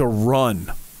blessing to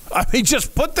run. I mean,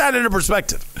 just put that into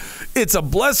perspective. It's a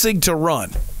blessing to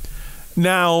run.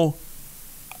 Now,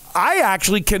 I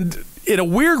actually can, in a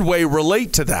weird way,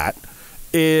 relate to that.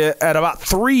 At about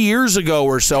 3 years ago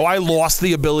or so, I lost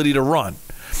the ability to run.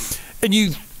 And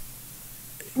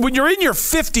when you're in your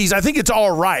 50s, I think it's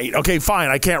all right. Okay, fine,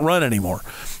 I can't run anymore.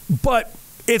 But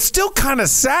it's still kind of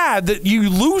sad that you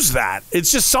lose that.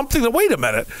 It's just something that, wait a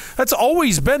minute, that's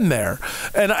always been there.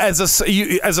 And as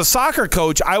a soccer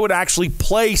coach, I would actually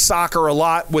play soccer a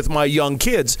lot with my young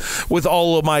kids, with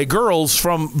all of my girls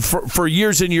for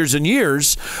years and years and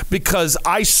years, because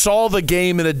I saw the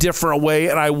game in a different way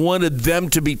and I wanted them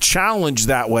to be challenged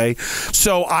that way.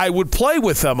 So I would play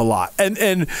with them a lot.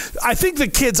 And I think the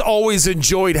kids always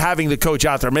enjoyed having the coach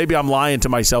out there. Maybe I'm lying to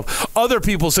myself. Other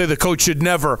people say the coach should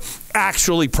never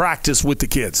actually practice with the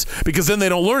kids because then they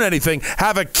don't learn anything.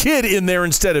 Have a kid in there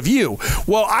instead of you.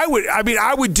 Well, I would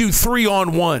do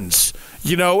 3-on-1s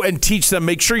and teach them,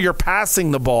 make sure you're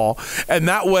passing the ball. And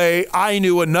that way I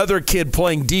knew another kid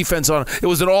playing defense it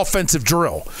was an offensive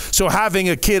drill. So having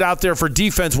a kid out there for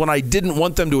defense when I didn't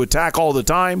want them to attack all the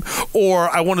time, or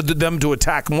I wanted them to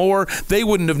attack more, they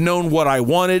wouldn't have known what I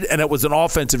wanted, and it was an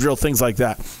offensive drill, things like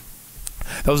that.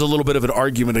 That was a little bit of an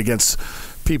argument against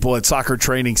people at soccer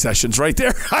training sessions right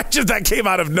there. That came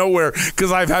out of nowhere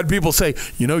because I've had people say,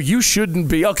 you shouldn't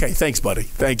be. Okay, thanks, buddy.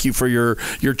 Thank you for your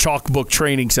chalkbook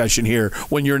training session here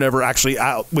when you're never actually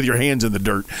out with your hands in the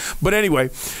dirt. But anyway,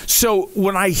 so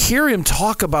when I hear him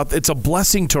talk about it's a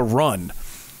blessing to run,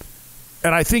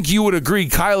 and I think you would agree,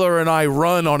 Kyler and I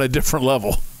run on a different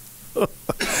level.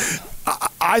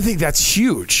 I think that's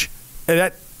huge.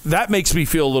 And that makes me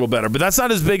feel a little better, but that's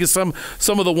not as big as some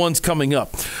of the ones coming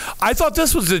up. I thought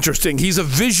this was interesting. He's a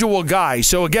visual guy.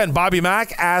 So again, Bobby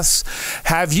Mack asks,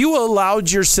 have you allowed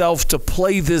yourself to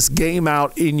play this game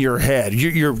out in your head?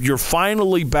 You're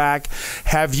finally back.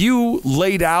 Have you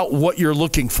laid out what you're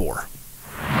looking for?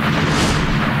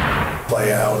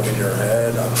 Play out in your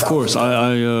head? Of course.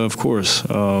 Of course.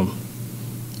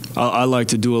 I like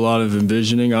to do a lot of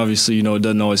envisioning. Obviously, it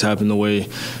doesn't always happen the way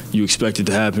you expect it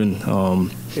to happen.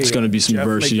 It's going to be some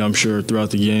adversity, I'm sure,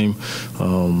 throughout the game.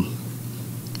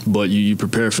 But you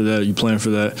prepare for that, you plan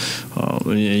for that,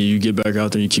 and you get back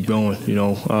out there and you keep going.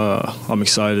 I'm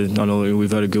excited. I know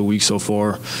we've had a good week so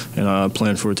far, and I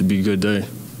plan for it to be a good day.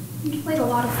 You played a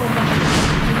lot of football.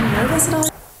 Are you nervous at all?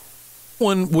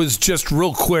 One was just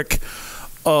real quick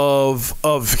of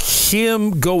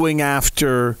him going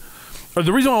after. Or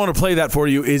the reason I want to play that for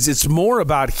you is it's more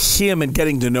about him and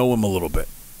getting to know him a little bit.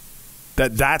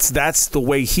 That's the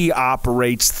way he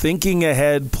operates, thinking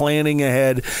ahead, planning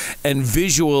ahead, and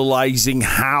visualizing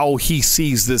how he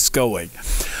sees this going.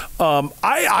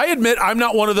 I admit I'm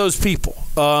not one of those people.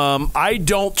 I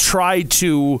don't try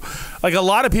to, like a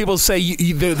lot of people say,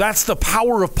 that's the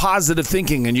power of positive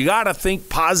thinking, and you got to think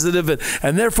positive,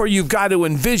 and therefore you've got to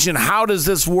envision, how does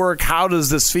this work? How does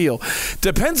this feel?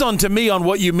 Depends to me on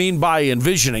what you mean by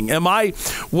envisioning.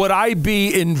 Would I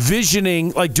be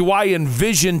envisioning, like, do I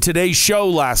envision today's show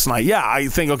last night? Yeah, I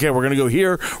think, okay, we're going to go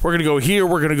here, we're going to go here,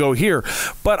 we're going to go here.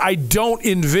 But I don't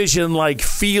envision like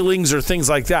feelings or things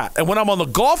like that. And when I'm on the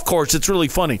golf course, it's really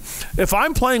funny. If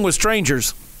I'm playing with strangers,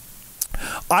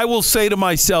 I will say to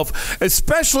myself,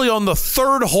 especially on the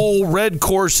third hole red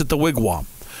course at the Wigwam,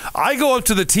 I go up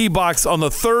to the tee box on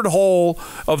the third hole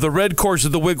of the red course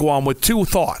of the Wigwam with two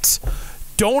thoughts.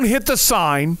 Don't hit the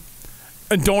sign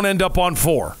and don't end up on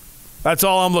 4. That's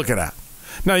all I'm looking at.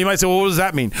 Now, you might say, well, what does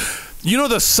that mean? You know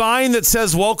the sign that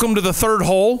says welcome to the third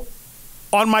hole?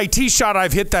 On my tee shot,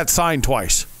 I've hit that sign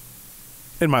twice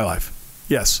in my life.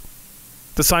 Yes.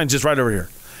 The sign's just right over here.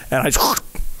 And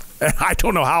I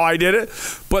don't know how I did it,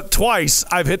 but twice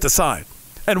I've hit the sign.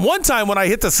 And one time when I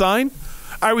hit the sign,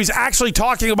 I was actually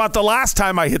talking about the last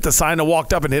time I hit the sign and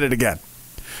walked up and hit it again.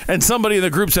 And somebody in the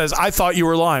group says, I thought you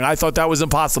were lying. I thought that was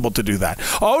impossible to do that.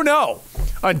 Oh, no.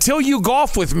 Until you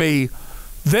golf with me,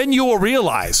 then you will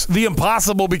realize the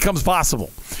impossible becomes possible.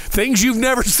 Things you've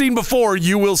never seen before,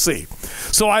 you will see.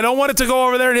 So I don't want it to go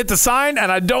over there and hit the sign,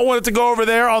 and I don't want it to go over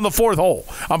there on the 4th hole.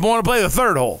 I want to play the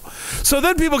 3rd hole. So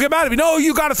then people get mad at me. No,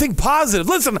 you got to think positive.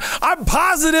 Listen, I'm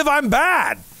positive I'm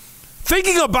bad.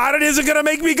 Thinking about it isn't going to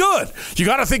make me good. You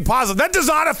got to think positive. That does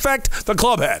not affect the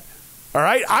club head. All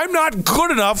right? I'm not good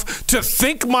enough to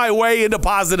think my way into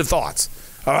positive thoughts.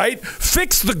 All right?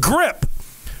 Fix the grip.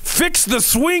 Fix the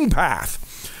swing path.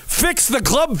 Fix the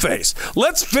club face.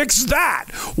 Let's fix that.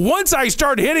 Once I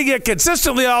start hitting it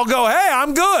consistently, I'll go, hey,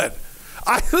 I'm good.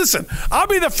 Listen, I'll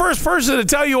be the first person to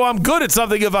tell you I'm good at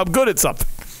something if I'm good at something.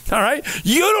 All right?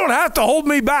 You don't have to hold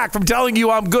me back from telling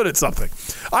you I'm good at something.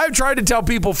 I've tried to tell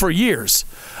people for years,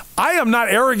 I am not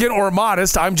arrogant or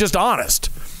modest. I'm just honest.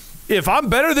 If I'm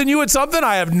better than you at something,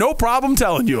 I have no problem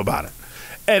telling you about it.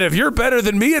 And if you're better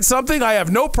than me at something, I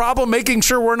have no problem making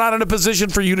sure we're not in a position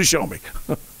for you to show me.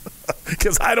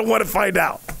 Because I don't want to find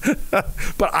out.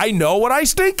 But I know what I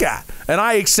stink at, and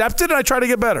I accept it, and I try to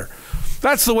get better.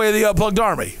 That's the way of the Unplugged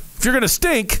Army. If you're going to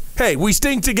stink, hey, we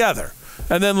stink together,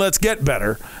 and then let's get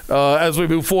better as we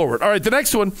move forward. All right, the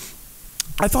next one,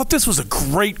 I thought this was a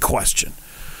great question.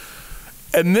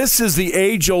 And this is the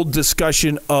age-old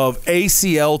discussion of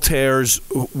ACL tears.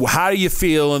 How do you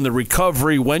feel in the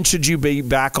recovery? When should you be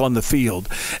back on the field?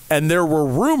 And there were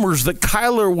rumors that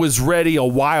Kyler was ready a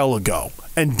while ago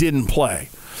and didn't play.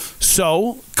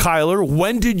 So, Kyler,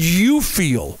 when did you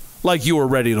feel like you were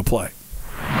ready to play?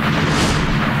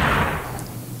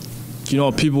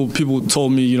 People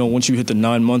told me, once you hit the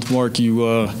 9-month mark,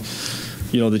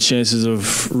 the chances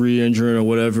of re-injuring or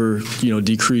whatever,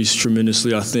 decreased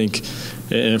tremendously, I think.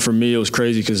 And for me, it was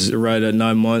crazy because right at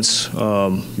 9 months,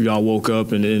 I woke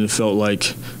up and it felt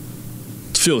like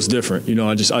it feels different.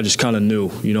 I just kind of knew.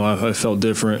 I felt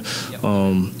different.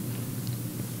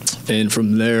 And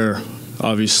from there,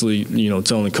 obviously,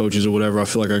 telling the coaches or whatever, I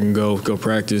feel like I can go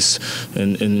practice,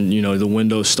 and the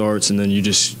window starts, and then you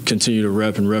just continue to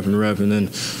rep, and then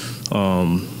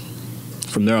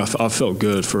from there, I felt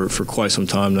good for quite some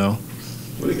time now.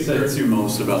 What excites you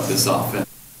most about this offense?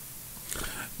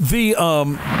 The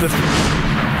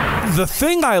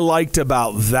thing I liked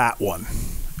about that one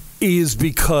is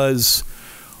because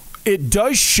it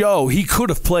does show he could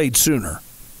have played sooner.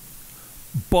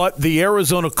 But the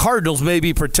Arizona Cardinals,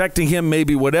 maybe protecting him,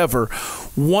 maybe whatever,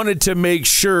 wanted to make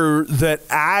sure that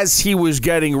as he was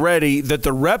getting ready that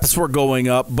the reps were going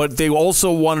up, but they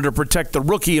also wanted to protect the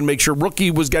rookie and make sure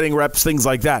rookie was getting reps, things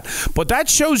like that. But that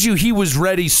shows you he was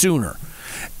ready sooner.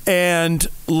 And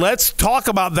let's talk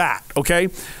about that, okay?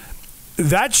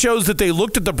 That shows that they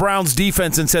looked at the Browns'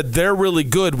 defense and said, they're really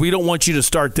good. We don't want you to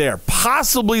start there.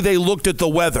 Possibly they looked at the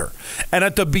weather. And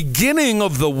at the beginning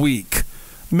of the week,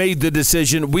 made the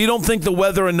decision, we don't think the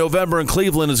weather in November in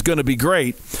Cleveland is going to be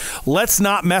great. Let's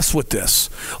not mess with this.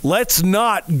 Let's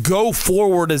not go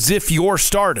forward as if you're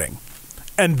starting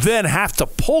and then have to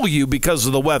pull you because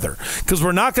of the weather. Because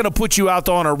we're not going to put you out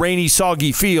on a rainy,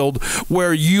 soggy field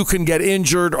where you can get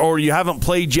injured or you haven't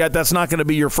played yet. That's not going to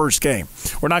be your first game.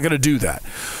 We're not going to do that.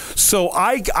 So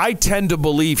I tend to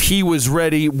believe he was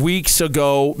ready weeks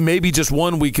ago, maybe just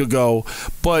 1 week ago,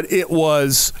 but it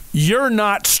was, you're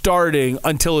not starting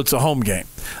until it's a home game.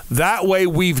 That way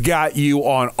we've got you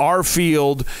on our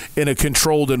field in a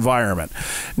controlled environment.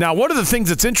 Now, one of the things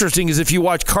that's interesting is if you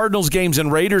watch Cardinals games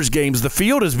and Raiders games, the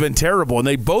field has been terrible, and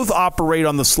they both operate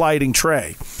on the sliding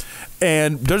tray.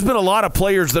 And there's been a lot of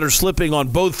players that are slipping on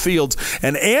both fields.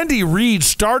 And Andy Reid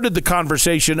started the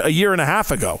conversation a year and a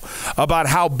half ago about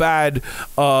how bad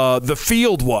the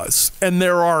field was. And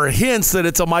there are hints that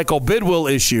it's a Michael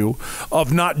Bidwill issue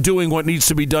of not doing what needs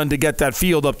to be done to get that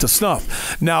field up to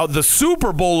snuff. Now, the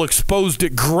Super Bowl exposed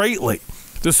it greatly.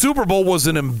 The Super Bowl was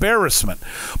an embarrassment.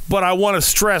 But I want to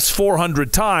stress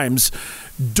 400 times,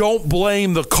 don't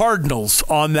blame the Cardinals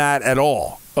on that at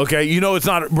all. Okay, it's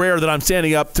not rare that I'm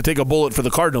standing up to take a bullet for the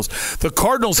Cardinals. The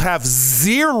Cardinals have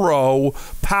zero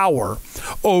power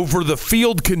over the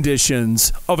field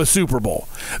conditions of a Super Bowl.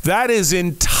 That is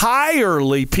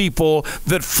entirely people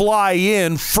that fly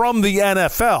in from the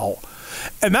NFL.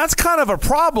 And that's kind of a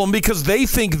problem because they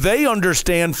think they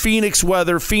understand Phoenix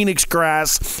weather, Phoenix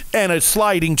grass, and a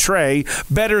sliding tray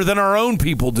better than our own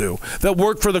people do that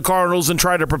work for the Cardinals and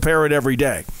try to prepare it every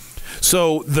day.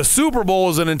 So the Super Bowl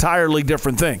is an entirely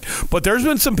different thing. But there's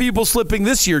been some people slipping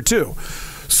this year too.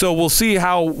 So we'll see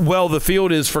how well the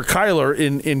field is for Kyler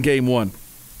in Game 1.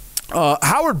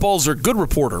 Howard Balzer, good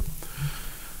reporter.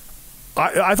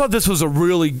 I thought this was a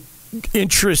really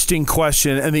interesting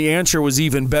question, and the answer was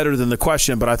even better than the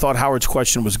question, but I thought Howard's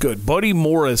question was good. Buddy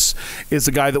Morris is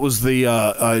the guy that was the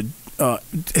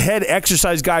head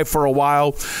exercise guy for a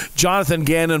while. Jonathan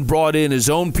Gannon brought in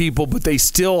his own people, but they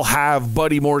still have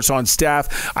Buddy Morris on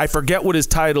staff. I forget what his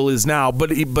title is now, but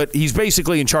he's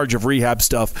basically in charge of rehab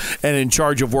stuff and in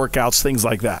charge of workouts, things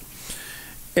like that.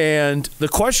 And the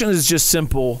question is just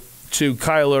simple to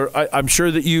Kyler. I'm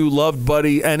sure that you loved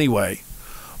Buddy anyway,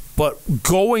 but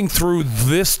going through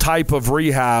this type of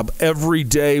rehab every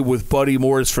day with Buddy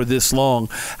Morris for this long,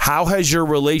 how has your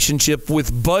relationship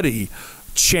with Buddy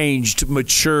changed,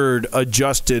 matured,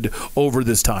 adjusted over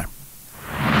this time?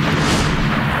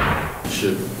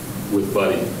 With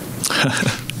Buddy.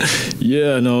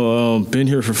 Yeah, no, been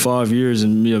here for 5 years,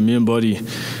 and me and Buddy,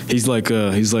 he's like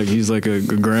a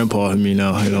grandpa to me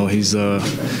now. He's I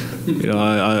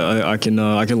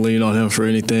can lean on him for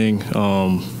anything.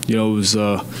 It was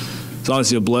it's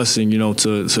honestly a blessing.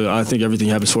 To I think everything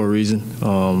happens for a reason.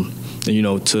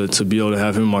 And, to be able to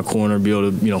have him in my corner, be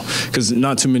able to, because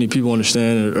not too many people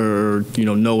understand or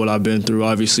know what I've been through.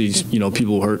 Obviously,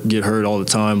 people get hurt all the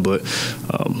time, but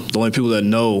the only people that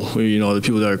know, the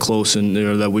people that are close and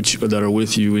that are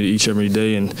with you each every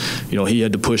day. And, he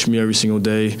had to push me every single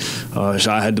day.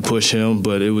 I had to push him,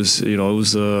 but it was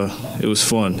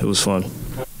fun. It was fun.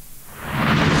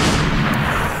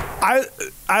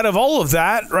 Out of all of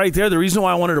that right there, the reason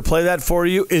why I wanted to play that for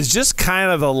you is just kind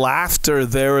of the laughter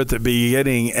there at the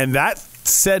beginning, and that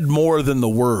said more than the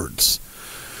words,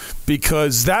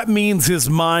 because that means his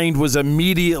mind was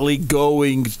immediately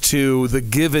going to the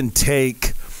give and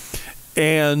take,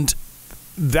 and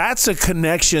that's a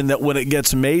connection that when it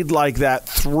gets made like that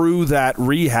through that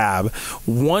rehab,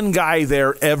 one guy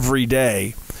there every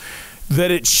day, that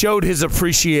it showed his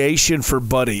appreciation for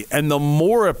Buddy. And the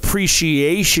more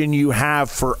appreciation you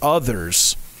have for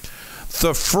others,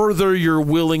 the further you're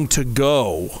willing to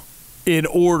go in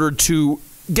order to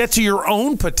get to your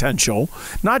own potential,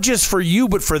 not just for you,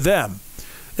 but for them.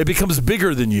 It becomes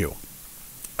bigger than you.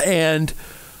 And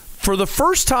for the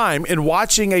first time in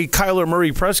watching a Kyler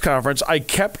Murray press conference, I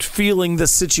kept feeling the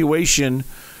situation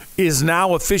is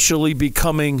now officially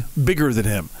becoming bigger than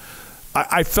him.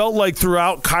 I felt like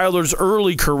throughout Kyler's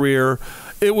early career,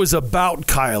 it was about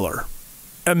Kyler.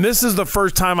 And this is the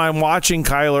first time I'm watching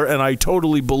Kyler, and I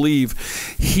totally believe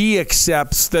he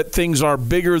accepts that things are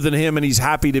bigger than him, and he's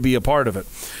happy to be a part of it.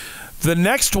 The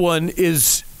next one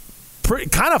is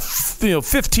kind of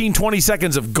 15, 20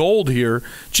 seconds of gold here.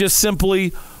 Just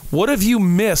simply, what have you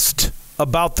missed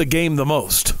about the game the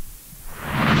most?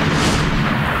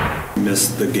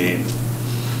 Missed the game.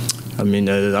 I mean,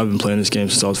 I've been playing this game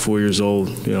since I was 4 years old,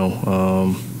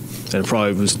 and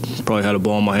probably had a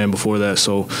ball in my hand before that.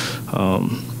 So,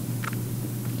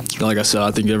 like I said, I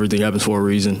think everything happens for a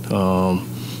reason.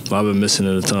 I've been missing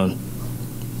it a ton.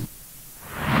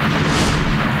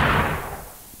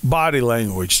 Body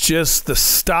language, just the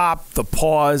stop, the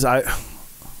pause.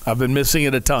 I've been missing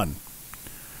it a ton.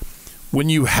 When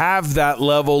you have that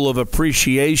level of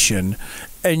appreciation,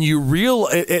 and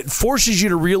it forces you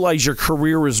to realize your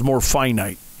career is more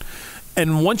finite.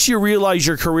 And once you realize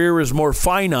your career is more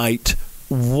finite,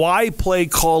 why play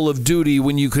Call of Duty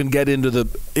when you can get into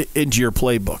your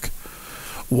playbook?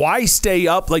 Why stay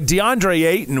up? Like DeAndre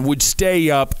Ayton would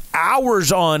stay up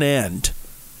hours on end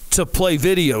to play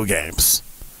video games.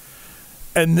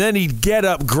 And then he'd get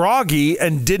up groggy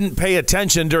and didn't pay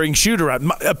attention during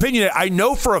shoot-around. I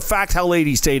know for a fact how late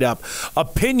he stayed up.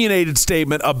 Opinionated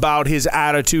statement about his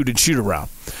attitude in shoot-around.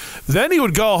 Then he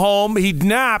would go home, he'd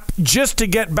nap just to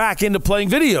get back into playing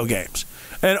video games.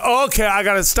 And, okay, I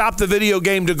got to stop the video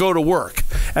game to go to work.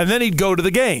 And then he'd go to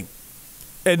the game.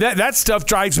 And that stuff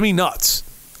drives me nuts,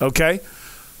 okay?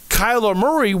 Kyler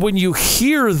Murray, when you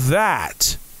hear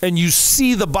that and you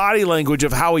see the body language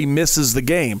of how he misses the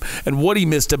game and what he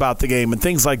missed about the game and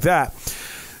things like that,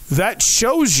 that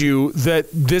shows you that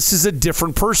this is a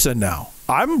different person now.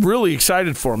 I'm really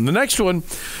excited for him. The next one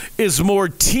is more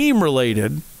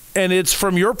team-related, and it's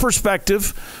from your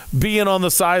perspective, being on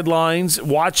the sidelines,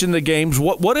 watching the games.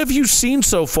 What have you seen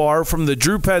so far from the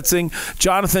Drew Petzing,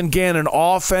 Jonathan Gannon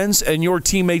offense and your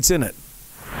teammates in it?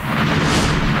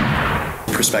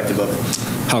 Perspective of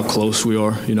how close we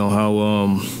are, I'd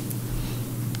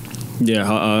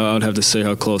have to say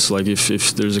how close. Like if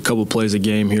there's a couple plays a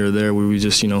game here or there where we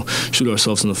just shoot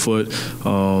ourselves in the foot,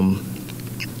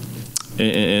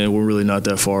 and we're really not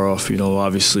that far off.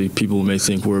 Obviously people may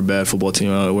think we're a bad football team.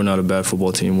 We're not a bad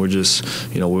football team. We're just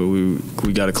we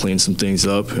got to clean some things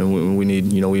up, and we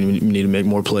need to make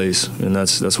more plays, and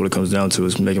that's what it comes down to,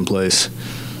 is making plays.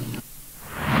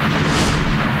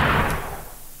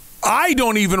 I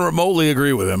don't even remotely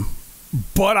agree with him,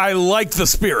 but I like the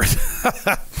spirit.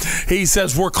 He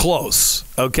says we're close,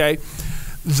 okay?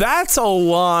 That's a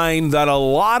line that a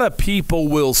lot of people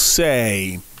will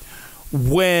say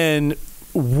when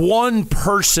one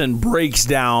person breaks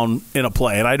down in a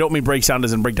play. And I don't mean breaks down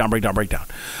as in breakdown.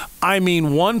 I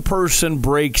mean one person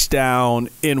breaks down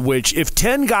in which if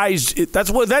 10 guys,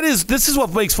 this is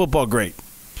what makes football great.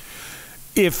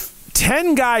 If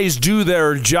 10 guys do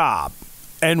their job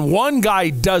and one guy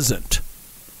doesn't,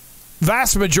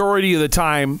 vast majority of the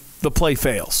time, the play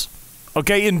fails.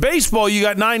 Okay, in baseball, you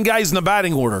got 9 guys in the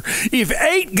batting order. If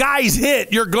 8 guys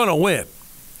hit, you're going to win.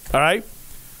 All right?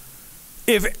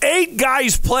 If 8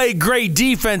 guys play great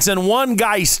defense and 1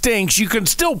 guy stinks, you can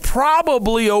still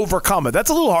probably overcome it. That's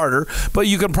a little harder, but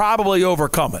you can probably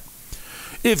overcome it.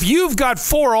 If you've got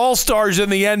 4 All-Stars in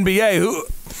the NBA,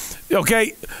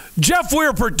 Jeff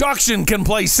Weir Production can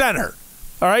play center.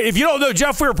 All right, if you don't know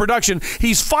Jeff Weir Production,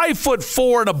 he's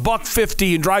 5'4" and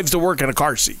 $150 and drives to work in a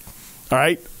car seat. All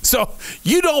right, so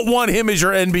you don't want him as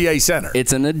your NBA center.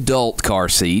 It's an adult car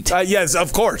seat. Yes,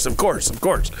 of course.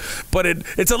 But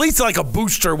it's at least like a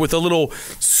booster with a little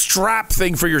strap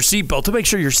thing for your seatbelt to make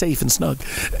sure you're safe and snug.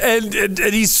 And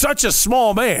he's such a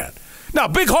small man. Now,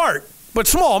 big heart, but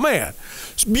small man.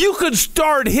 You could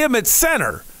start him at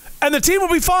center, and the team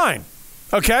will be fine.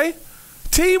 Okay.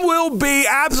 Team will be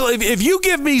absolutely. If you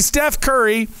give me Steph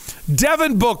Curry,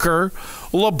 Devin Booker,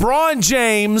 LeBron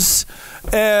James,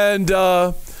 and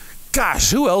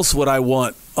who else would I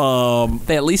want?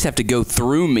 They at least have to go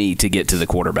through me to get to the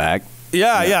quarterback.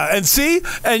 Yeah. And see,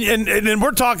 and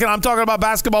I'm talking about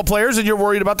basketball players, and you're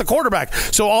worried about the quarterback.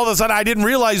 So all of a sudden, I didn't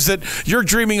realize that you're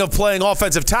dreaming of playing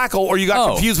offensive tackle, or you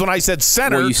got confused when I said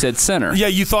center. Well, you said center. Yeah,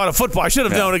 you thought of football. I should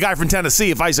have known a guy from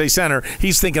Tennessee. If I say center,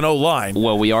 he's thinking O-line.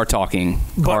 Well, we are talking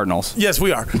Cardinals. Yes,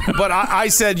 we are. But I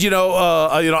said,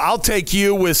 I'll take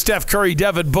you with Steph Curry,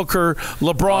 Devin Booker,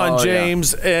 LeBron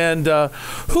James, and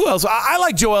who else? I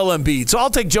like Joel Embiid, so I'll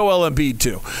take Joel Embiid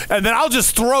too. And then I'll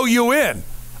just throw you in.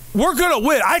 We're going to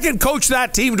win. I can coach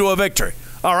that team to a victory.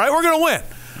 All right? We're going to win.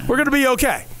 We're going to be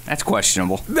okay. That's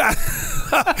questionable.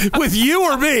 With you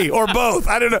or me or both.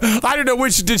 I don't know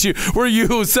which did you. Were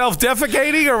you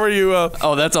self-defecating or were you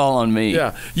that's all on me.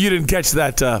 Yeah. You didn't catch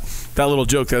that little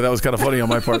joke there. That was kind of funny on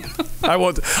my part. I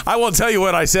won't tell you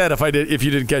what I said if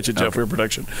you didn't catch it, Jeff, for your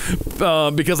production.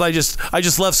 Because I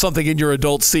just left something in your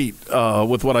adult seat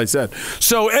with what I said.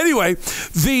 So anyway,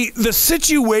 the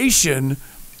situation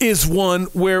is one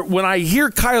where when I hear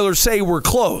Kyler say we're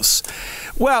close,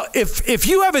 well, if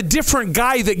you have a different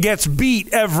guy that gets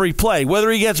beat every play, whether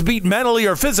he gets beat mentally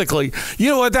or physically, you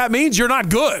know what that means? You're not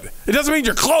good. It doesn't mean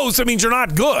you're close. It means you're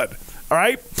not good. All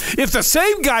right? If the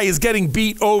same guy is getting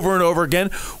beat over and over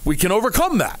again, we can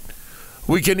overcome that.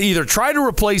 We can either try to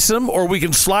replace him, or we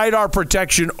can slide our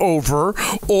protection over,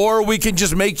 or we can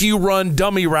just make you run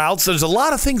dummy routes. There's a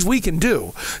lot of things we can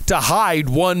do to hide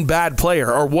one bad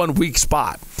player or one weak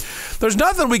spot. There's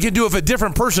nothing we can do if a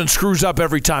different person screws up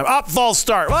every time. False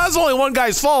start. Well, that's only one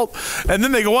guy's fault. And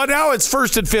then they go, well, now it's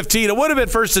 1st and 15. It would have been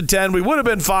 1st and 10. We would have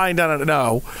been fine.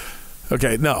 No.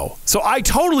 Okay, no. So I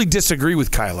totally disagree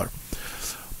with Kyler.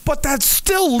 But that's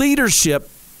still leadership.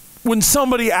 When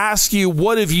somebody asks you,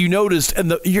 what have you noticed,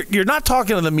 and you're not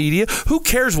talking to the media, who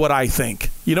cares what I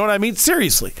think? You know what I mean?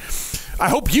 Seriously. I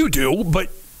hope you do, but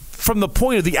from the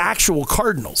point of the actual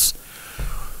Cardinals,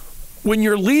 when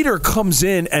your leader comes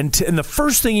in and the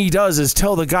first thing he does is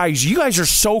tell the guys, you guys are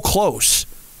so close.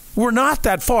 We're not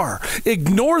that far.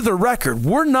 Ignore the record.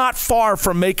 We're not far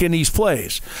from making these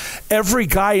plays. Every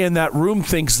guy in that room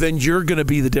thinks then you're going to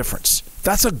be the difference.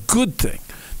 That's a good thing.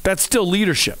 That's still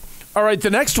leadership. All right, the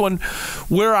next one,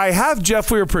 where I have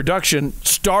Jeff Weir Production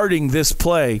starting this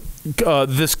play,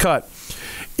 this cut,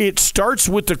 it starts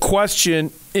with the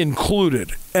question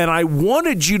included. And I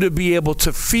wanted you to be able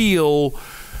to feel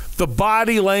the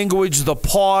body language, the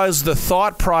pause, the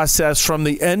thought process from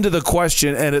the end of the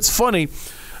question. And it's funny,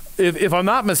 if I'm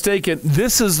not mistaken,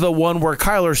 this is the one where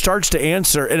Kyler starts to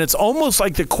answer, and it's almost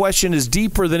like the question is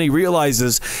deeper than he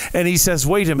realizes, and he says,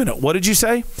 wait a minute, what did you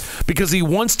say? Because he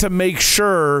wants to make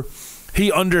sure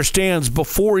he understands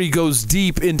before he goes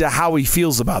deep into how he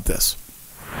feels about this.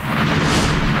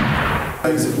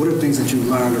 What are things that you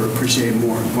learned or appreciate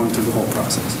more going through the whole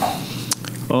process?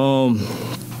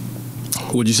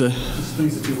 What'd you say?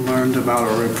 Things that you've learned about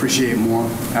or appreciate more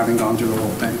having gone through the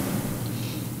whole thing.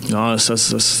 No, that's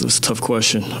a tough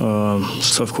question.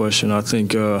 It's a tough question. I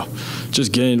think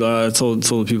just gained. I told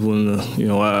the people in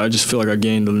the, I just feel like I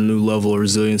gained a new level of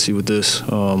resiliency with this.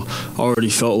 I already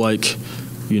felt like,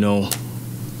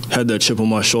 had that chip on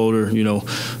my shoulder.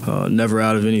 Never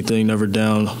out of anything, never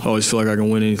down. I always feel like I can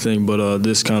win anything. But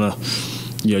this kind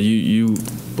of, you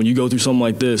when you go through something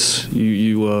like this,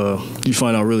 you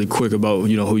find out really quick about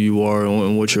who you are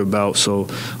and what you're about. So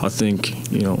I think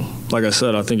like I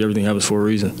said, I think everything happens for a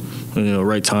reason,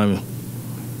 right timing.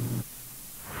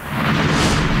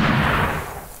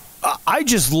 I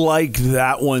just like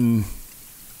that one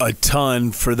a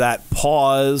ton for that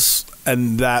pause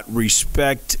and that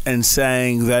respect and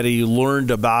saying that he learned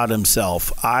about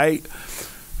himself.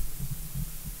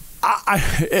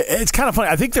 It's kind of funny.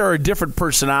 I think there are different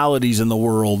personalities in the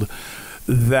world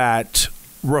that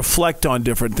reflect on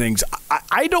different things.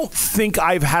 I don't think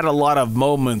I've had a lot of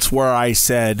moments where I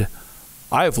said,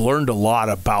 I've learned a lot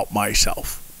about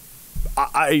myself.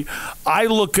 I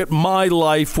look at my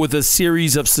life with a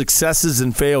series of successes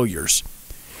and failures.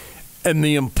 And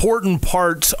the important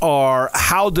parts are,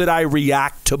 how did I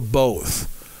react to both?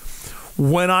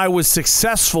 When I was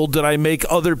successful, did I make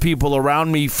other people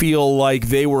around me feel like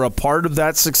they were a part of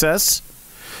that success?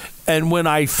 And when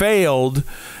I failed,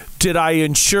 did I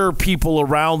ensure people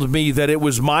around me that it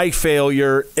was my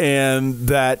failure and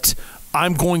that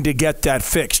I'm going to get that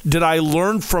fixed? Did I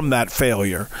learn from that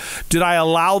failure? Did I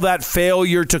allow that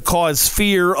failure to cause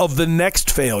fear of the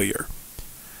next failure?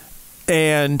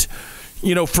 And,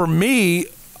 for me,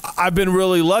 I've been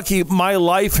really lucky. My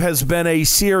life has been a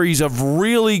series of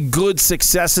really good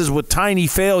successes with tiny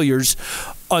failures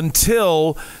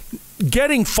until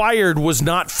getting fired was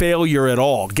not failure at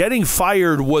all. Getting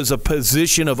fired was a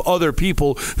position of other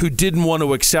people who didn't want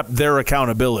to accept their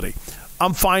accountability.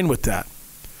 I'm fine with that.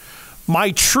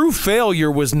 My true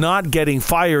failure was not getting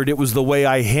fired. It was the way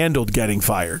I handled getting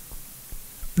fired.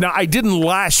 Now, I didn't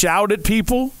lash out at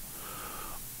people,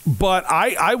 but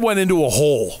I went into a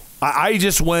hole. I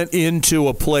just went into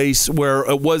a place where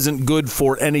it wasn't good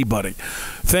for anybody.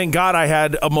 Thank God I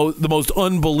had the most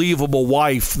unbelievable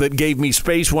wife that gave me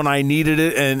space when I needed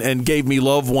it and gave me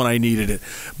love when I needed it.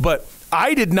 But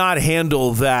I did not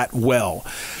handle that well.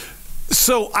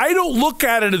 So I don't look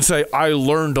at it and say, I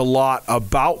learned a lot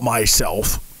about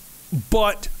myself,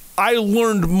 but I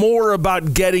learned more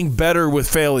about getting better with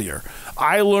failure.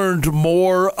 I learned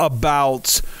more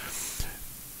about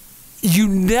you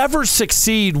never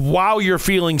succeed while you're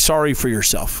feeling sorry for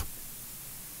yourself.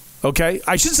 Okay?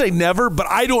 I should say never, but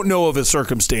I don't know of a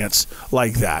circumstance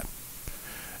like that.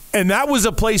 And that was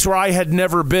a place where I had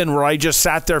never been, where I just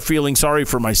sat there feeling sorry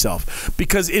for myself.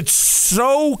 Because it's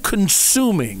so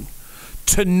consuming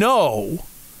to know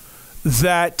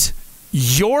that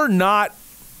you're not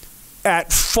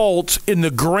at fault in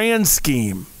the grand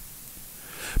scheme,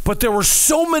 but there were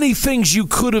so many things you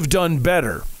could have done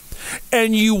better,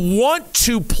 and you want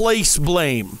to place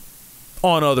blame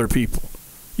on other people.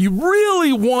 You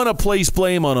really want to place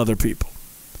blame on other people.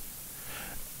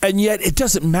 And yet it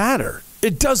doesn't matter.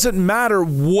 It doesn't matter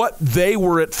what they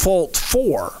were at fault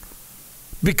for,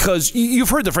 because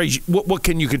you've heard the phrase, what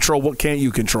can you control, what can't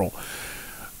you control?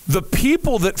 The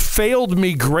people that failed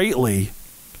me greatly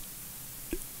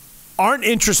aren't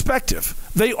introspective.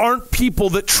 They aren't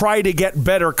people that try to get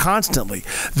better constantly.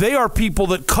 They are people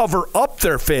that cover up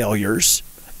their failures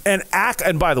and act.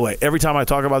 And by the way, every time I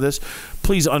talk about this,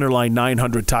 please underline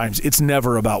 900 times, it's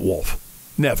never about Wolf.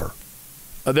 Never.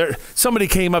 Somebody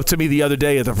came up to me the other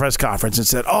day at the press conference and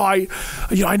said, I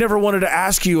never wanted to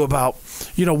ask you about,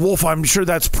 Wolf, I'm sure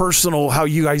that's personal how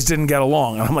you guys didn't get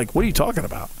along. And I'm like, what are you talking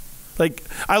about? Like,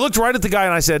 I looked right at the guy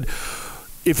and I said,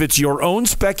 if it's your own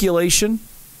speculation,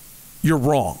 you're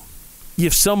wrong.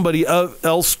 If somebody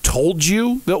else told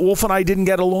you that Wolf and I didn't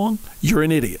get along, you're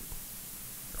an idiot.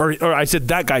 Or I said,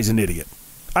 that guy's an idiot.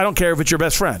 I don't care if it's your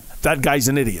best friend. That guy's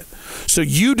an idiot. So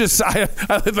you decide.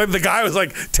 The guy was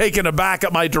like taken aback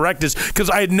at my directness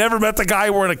because I had never met the guy.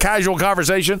 We're in a casual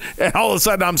conversation, and all of a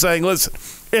sudden I'm saying, listen,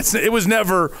 it was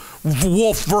never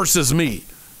Wolf versus me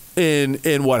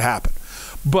in what happened.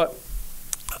 But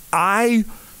I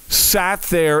sat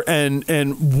there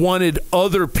and wanted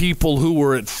other people who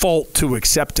were at fault to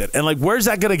accept it. And where's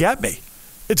that going to get me?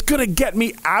 It's going to get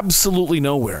me absolutely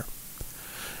nowhere.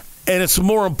 And it's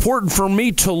more important for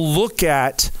me to look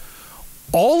at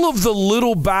all of the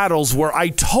little battles where I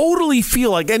totally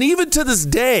feel like, and even to this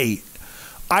day,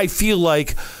 I feel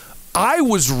like I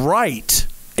was right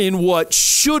in what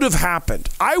should have happened.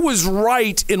 I was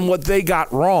right in what they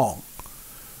got wrong.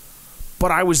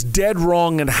 But I was dead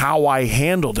wrong in how I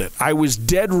handled it. I was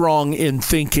dead wrong in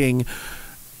thinking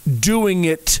doing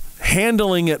it,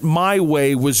 handling it my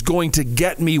way was going to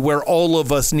get me where all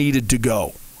of us needed to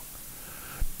go.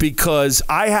 Because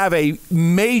I have a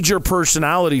major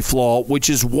personality flaw, which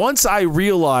is once I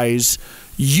realize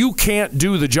you can't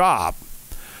do the job,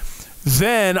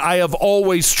 then I have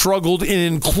always struggled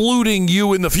in including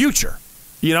you in the future.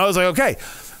 I was like, okay,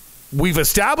 we've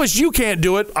established you can't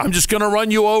do it. I'm just going to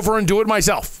run you over and do it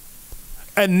myself.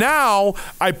 And now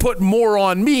I put more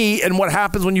on me, and what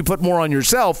happens when you put more on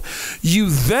yourself? You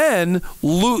then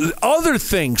lose. Other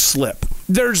things slip.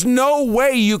 There's no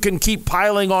way you can keep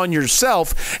piling on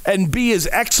yourself and be as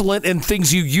excellent in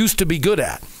things you used to be good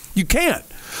at. You can't,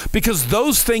 because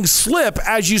those things slip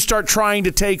as you start trying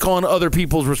to take on other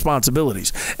people's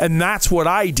responsibilities. And that's what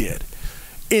I did.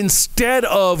 Instead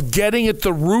of getting at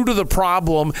the root of the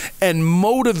problem and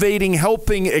motivating,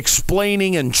 helping,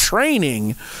 explaining, and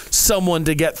training someone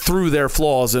to get through their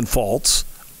flaws and faults,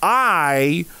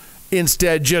 I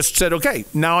instead just said, okay,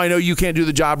 now I know you can't do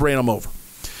the job, ran them over.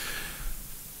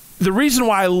 The reason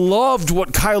why I loved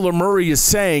what Kyler Murray is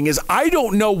saying is I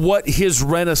don't know what his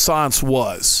renaissance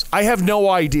was. I have no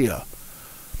idea.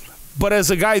 But as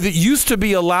a guy that used to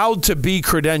be allowed to be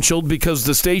credentialed because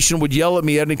the station would yell at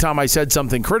me anytime I said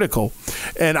something critical,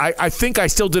 and I think I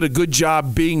still did a good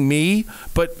job being me,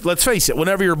 but let's face it,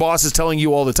 whenever your boss is telling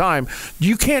you all the time,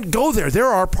 you can't go there. They're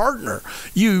our partner.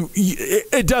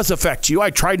 It does affect you. I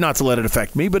tried not to let it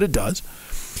affect me, but it does.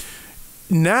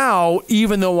 Now,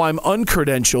 even though I'm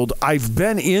uncredentialed, I've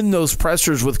been in those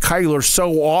pressers with Kyler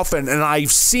so often, and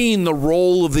I've seen the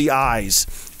roll of the eyes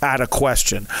at a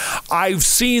question. I've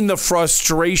seen the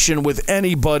frustration with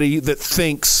anybody that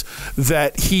thinks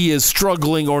that he is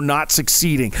struggling or not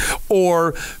succeeding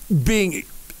or being,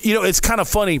 it's kind of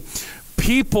funny.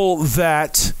 People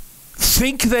that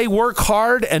think they work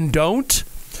hard and don't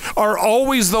are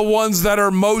always the ones that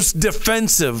are most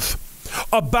defensive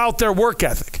about their work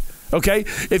ethic. Okay?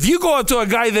 If you go up to a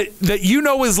guy that you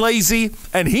know is lazy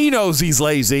and he knows he's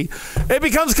lazy, it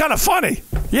becomes kind of funny.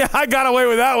 Yeah, I got away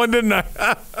with that one, didn't I?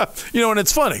 And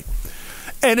it's funny.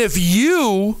 And if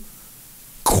you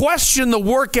question the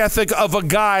work ethic of a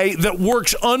guy that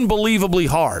works unbelievably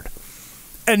hard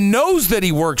and knows that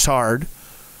he works hard,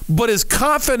 but is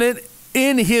confident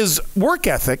in his work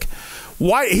ethic,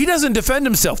 why he doesn't defend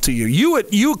himself to you.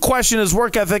 You question his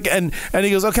work ethic and he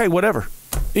goes, okay, whatever.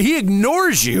 He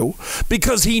ignores you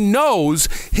because he knows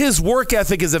his work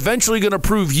ethic is eventually going to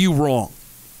prove you wrong.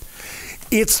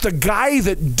 It's the guy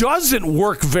that doesn't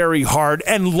work very hard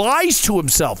and lies to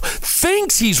himself,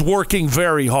 thinks he's working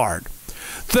very hard,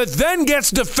 that then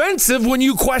gets defensive when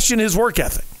you question his work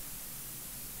ethic.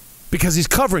 Because he's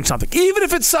covering something. Even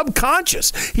if it's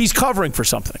subconscious, he's covering for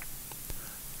something.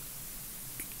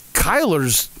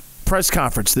 Kyler's press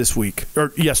conference this week,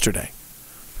 or yesterday,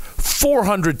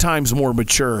 400 times more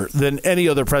mature than any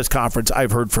other press conference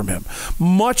I've heard from him.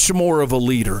 Much more of a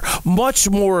leader, much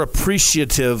more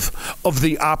appreciative of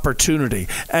the opportunity.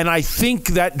 And I think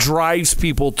that drives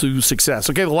people to success.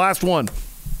 Okay, the last one.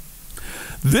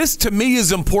 This, to me,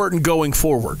 is important going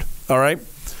forward, all right?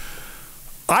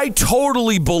 I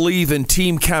totally believe in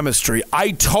team chemistry.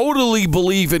 I totally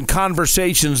believe in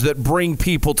conversations that bring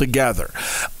people together.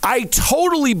 I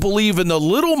totally believe in the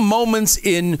little moments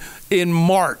in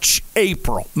March,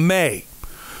 April, May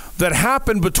that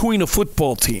happen between a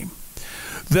football team.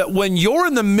 That when you're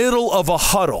in the middle of a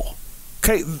huddle,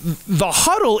 okay, the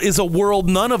huddle is a world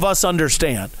none of us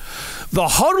understand. The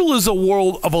huddle is a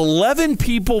world of 11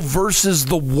 people versus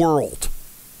the world.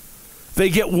 They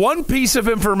get one piece of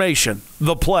information,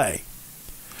 the play,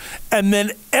 and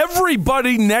then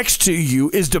everybody next to you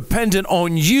is dependent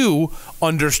on you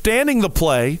understanding the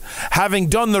play, having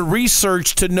done the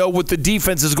research to know what the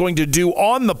defense is going to do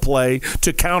on the play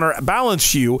to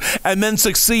counterbalance you, and then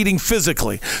succeeding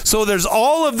physically. So there's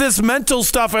all of this mental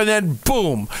stuff, and then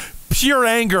boom, pure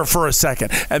anger for a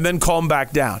second, and then calm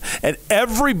back down. And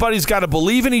everybody's got to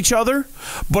believe in each other,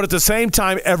 but at the same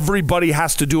time, everybody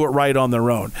has to do it right on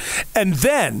their own. And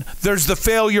then there's the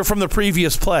failure from the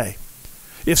previous play.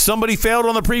 If somebody failed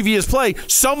on the previous play,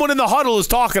 someone in the huddle is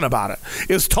talking about it,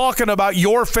 is talking about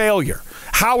your failure.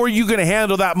 How are you going to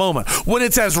handle that moment? When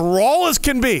it's as raw as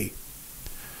can be,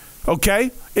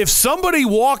 okay? If somebody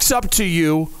walks up to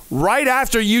you right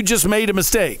after you just made a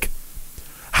mistake,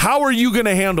 how are you going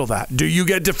to handle that? Do you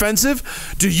get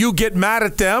defensive? Do you get mad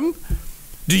at them?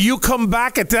 Do you come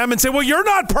back at them and say, well, you're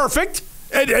not perfect,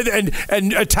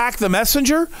 and attack the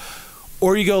messenger?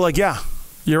 Or you go like, yeah,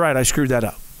 you're right, I screwed that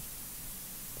up.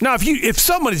 Now, if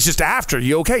somebody's just after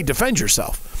you, okay, defend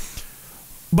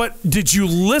yourself. But did you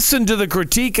listen to the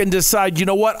critique and decide, you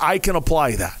know what, I can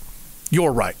apply that?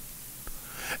 You're right.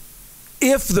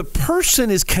 If the person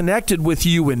is connected with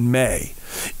you in May,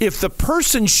 if the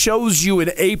person shows you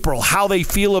in April how they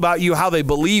feel about you, how they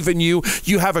believe in you,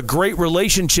 you have a great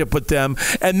relationship with them,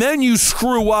 and then you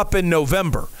screw up in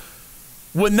November,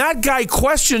 when that guy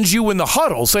questions you in the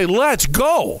huddle, say, let's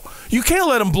go. You can't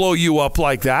let him blow you up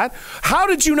like that. How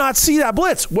did you not see that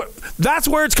blitz? That's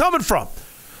where it's coming from.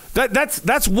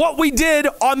 That's what we did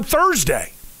on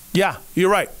Thursday. Yeah, you're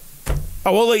right.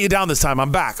 I won't let you down this time.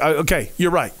 I'm back. Okay,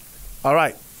 you're right. All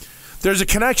right. There's a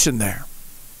connection there.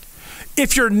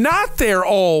 If you're not there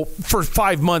all for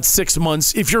 5 months, 6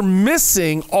 months, if you're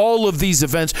missing all of these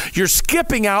events, you're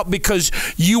skipping out because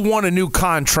you want a new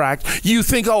contract, you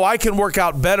think, oh, I can work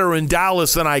out better in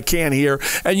Dallas than I can here,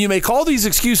 and you make all these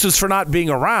excuses for not being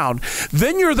around,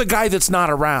 then you're the guy that's not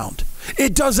around.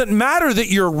 It doesn't matter that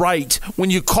you're right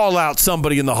when you call out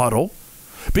somebody in the huddle,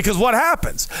 because what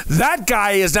happens? That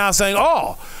guy is now saying,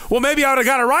 oh, well, maybe I would have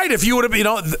got it right if you would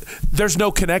have, there's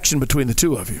no connection between the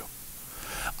two of you.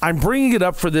 I'm bringing it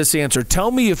up for this answer. Tell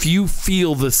me if you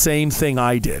feel the same thing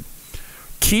I did.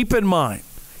 Keep in mind,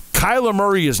 Kyler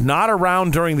Murray is not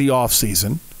around during the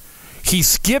offseason. He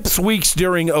skips weeks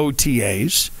during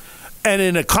OTAs. And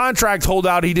in a contract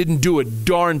holdout, he didn't do a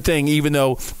darn thing, even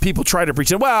though people try to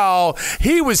preach, well,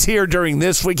 he was here during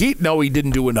this week. No, he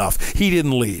didn't do enough. He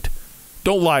didn't lead.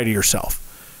 Don't lie to yourself.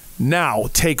 Now,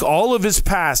 take all of his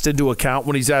past into account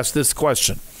when he's asked this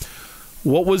question.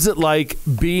 What was it like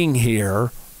being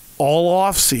here all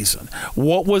off season?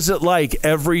 What was it like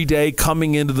every day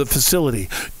coming into the facility?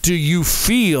 Do you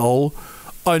feel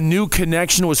a new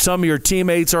connection with some of your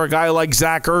teammates or a guy like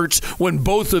Zach Ertz when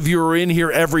both of you are in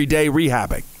here every day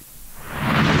rehabbing?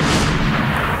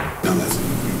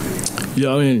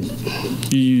 Yeah, I mean,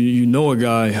 you know a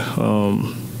guy.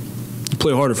 You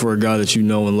play harder for a guy that you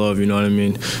know and love, you know what I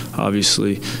mean?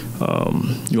 Obviously, you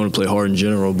want to play hard in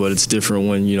general, but it's different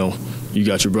when, you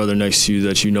got your brother next to you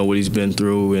that you know what he's been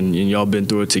through, and y'all been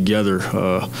through it together.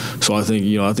 So I think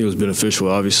it was beneficial.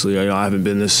 Obviously, I haven't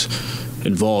been this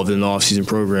involved in the off-season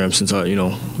program since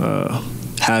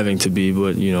having to be,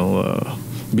 but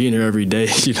being here every day,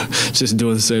 just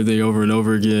doing the same thing over and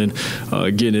over again,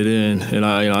 getting it in, and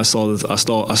I saw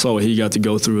what he got to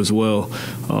go through as well.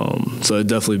 So it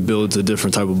definitely builds a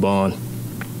different type of bond.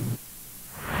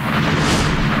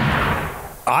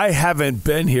 I haven't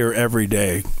been here every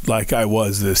day like I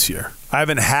was this year. I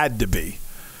haven't had to be.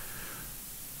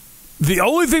 The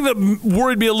only thing that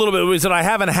worried me a little bit was that I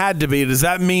haven't had to be. Does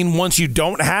that mean once you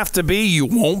don't have to be, you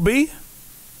won't be?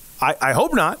 I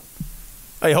hope not.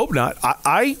 I hope not.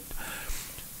 I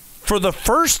for the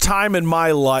first time in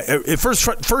my life,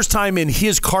 first time in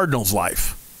his Cardinals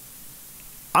life,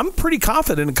 I'm pretty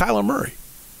confident in Kyler Murray.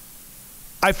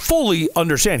 I fully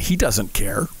understand he doesn't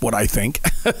care what I think.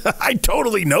 I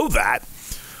totally know that.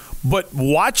 But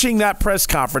watching that press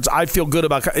conference, I feel good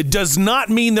about it. It does not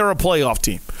mean they're a playoff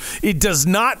team. It does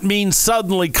not mean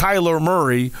suddenly Kyler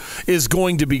Murray is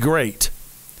going to be great.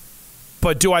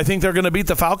 But do I think they're going to beat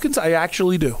the Falcons? I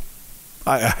actually do.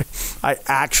 I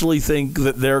actually think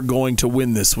that they're going to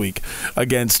win this week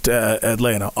against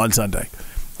Atlanta on Sunday.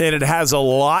 And it has a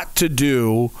lot to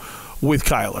do with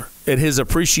Kyler and his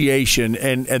appreciation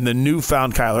and the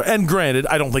newfound Kyler. And granted,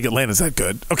 I don't think Atlanta's that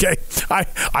good, okay?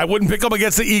 I wouldn't pick them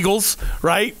against the Eagles,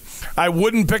 right? I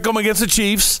wouldn't pick them against the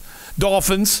Chiefs,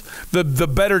 Dolphins, the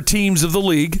better teams of the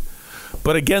league.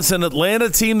 But against an Atlanta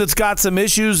team that's got some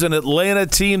issues, an Atlanta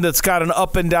team that's got an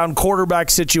up-and-down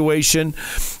quarterback situation,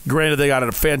 granted they got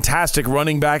a fantastic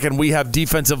running back, and we have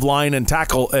defensive line and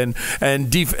tackle, and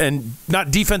not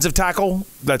defensive tackle,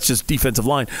 that's just defensive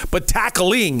line, but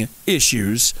tackling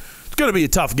issues. It's going to be a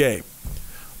tough game.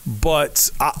 But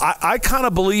I kind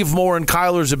of believe more in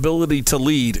Kyler's ability to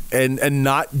lead and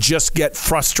not just get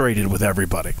frustrated with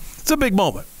everybody. It's a big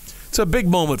moment. It's a big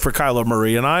moment for Kyler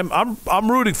Murray, and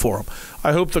I'm rooting for him.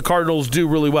 I hope the Cardinals do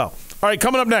really well. All right,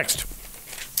 coming up next,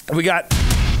 we got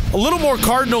a little more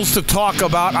Cardinals to talk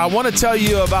about. I want to tell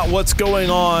you about what's going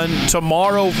on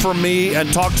tomorrow for me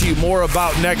and talk to you more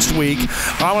about next week.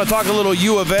 I want to talk a little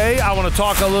UofA. I want to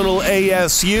talk a little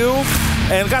ASU,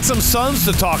 and got some Suns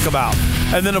to talk about.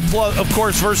 And then, of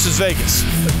course, versus Vegas.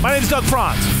 My name is Doug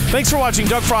Franz. Thanks for watching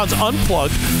Doug Franz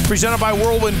Unplugged, presented by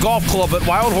Whirlwind Golf Club at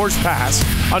Wild Horse Pass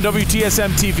on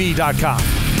WTSMTV.com.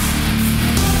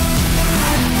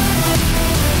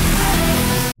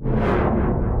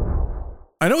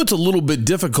 I know it's a little bit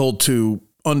difficult to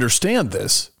understand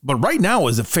this, but right now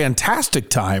is a fantastic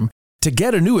time to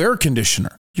get a new air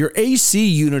conditioner. Your AC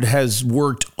unit has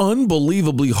worked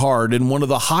unbelievably hard in one of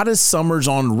the hottest summers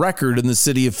on record in the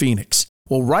city of Phoenix.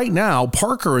 Well, right now,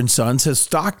 Parker & Sons has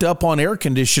stocked up on air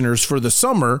conditioners for the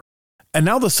summer, and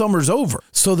now the summer's over.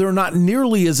 So they're not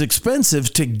nearly as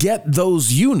expensive to get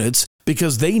those units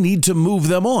because they need to move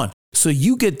them on. So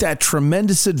you get that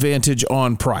tremendous advantage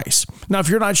on price. Now, if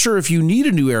you're not sure if you need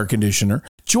a new air conditioner,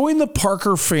 join the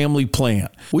Parker Family Plan.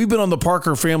 We've been on the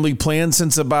Parker Family Plan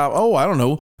since about,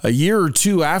 a year or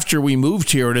two after we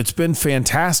moved here, and it's been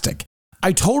fantastic.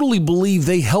 I totally believe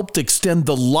they helped extend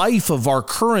the life of our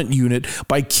current unit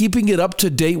by keeping it up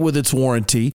to date with its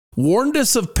warranty, warned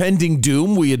us of pending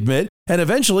doom, we admit, and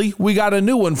eventually we got a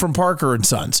new one from Parker &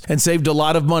 Sons and saved a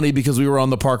lot of money because we were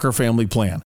on the Parker Family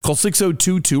Plan. Call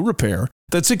 602-2-REPAIR.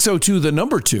 That's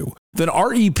 602-2, then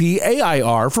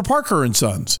REPAIR for Parker &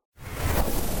 Sons.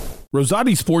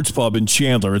 Rosati Sports Pub in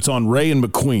Chandler. It's on Ray and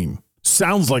McQueen.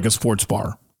 Sounds like a sports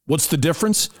bar. What's the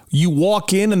difference? You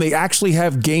walk in and they actually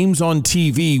have games on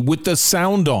TV with the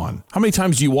sound on. How many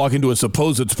times do you walk into a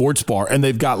supposed sports bar and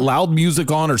they've got loud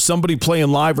music on or somebody playing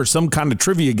live or some kind of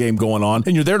trivia game going on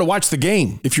and you're there to watch the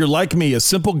game? If you're like me, a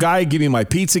simple guy, give me my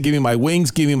pizza, give me my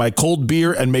wings, give me my cold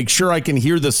beer, and make sure I can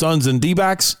hear the Suns and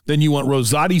D-backs, then you want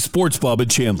Rosati Sports Pub in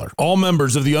Chandler. All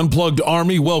members of the Unplugged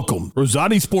Army, welcome.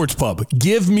 Rosati Sports Pub.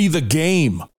 Give me the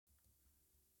game.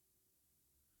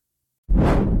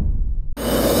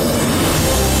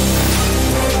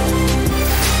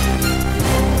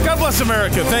 Bless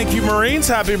America. Thank you, Marines.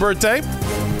 Happy birthday.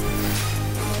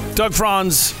 Doug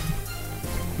Franz,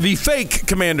 the fake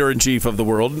commander-in-chief of the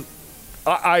world.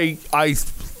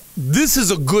 This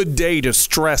is a good day to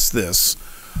stress this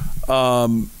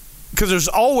because there's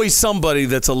always somebody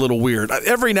that's a little weird.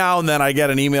 Every now and then I get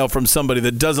an email from somebody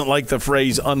that doesn't like the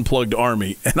phrase Unplugged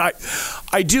Army, and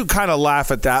I do kind of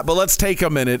laugh at that, but let's take a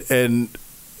minute and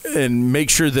make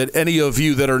sure that any of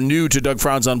you that are new to Doug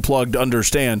Franz Unplugged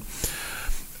understand.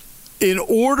 In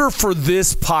order for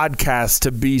this podcast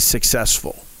to be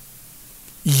successful,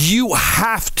 you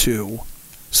have to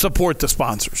support the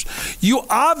sponsors. You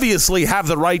obviously have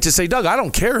the right to say, Doug, I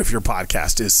don't care if your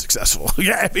podcast is successful.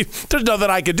 Yeah, I mean, there's nothing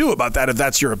I can do about that if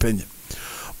that's your opinion.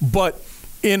 But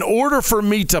in order for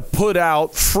me to put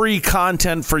out free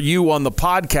content for you on the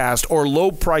podcast or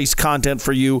low-price content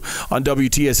for you on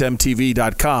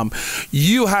WTSMTV.com,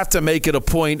 you have to make it a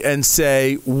point and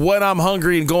say, when I'm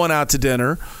hungry and going out to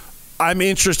dinner, I'm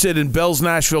interested in Bell's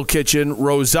Nashville Kitchen,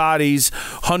 Rosati's,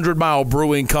 100 Mile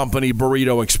Brewing Company,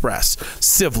 Burrito Express,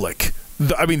 Civlik.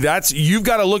 I mean, you've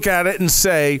got to look at it and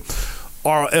say,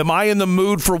 am I in the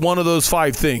mood for one of those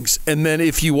 5 things? And then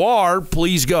if you are,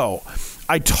 please go.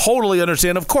 I totally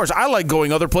understand. Of course, I like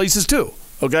going other places too.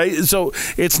 Okay? So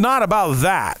it's not about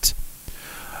that.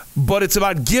 But it's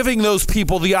about giving those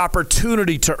people the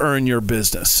opportunity to earn your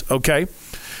business. Okay?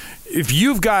 If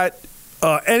you've got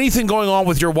anything going on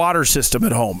with your water system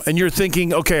at home and you're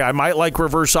thinking, okay, I might like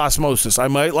reverse osmosis. I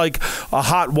might like a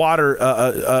hot water,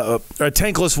 a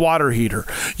tankless water heater.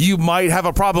 You might have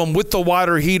a problem with the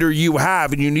water heater you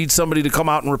have and you need somebody to come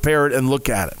out and repair it and look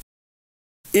at it.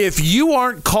 If you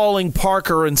aren't calling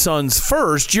Parker and Sons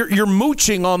first, you're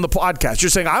mooching on the podcast. You're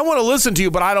saying, I want to listen to you,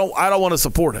 but I don't want to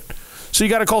support it. So you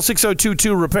got to call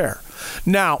 6022-REPAIR.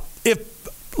 Now,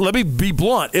 let me be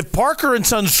blunt. If Parker and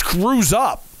Sons screws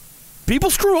up, people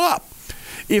screw up.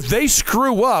 If they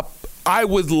screw up, I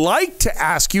would like to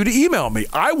ask you to email me.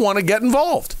 I want to get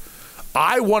involved.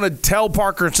 I want to tell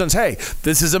Parker and Sons, hey,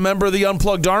 this is a member of the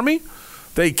Unplugged Army.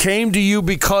 They came to you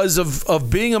because of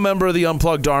being a member of the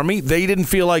Unplugged Army. They didn't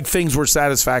feel like things were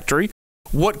satisfactory.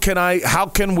 How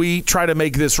can we try to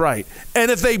make this right? And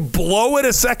if they blow it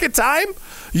a second time,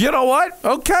 you know what?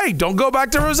 Okay, don't go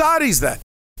back to Rosati's then.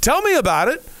 Tell me about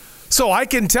it so I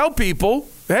can tell people,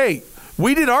 hey,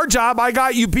 we did our job. I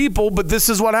got you people, but this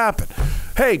is what happened.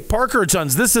 Hey, Parker and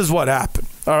Sons, this is what happened.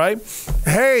 All right.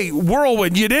 Hey,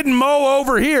 Whirlwind, you didn't mow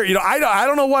over here. You know, I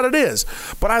don't know what it is,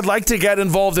 but I'd like to get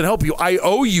involved and help you. I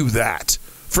owe you that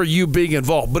for you being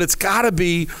involved, but it's got to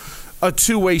be a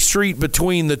two-way street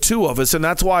between the two of us. And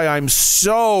that's why I'm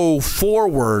so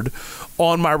forward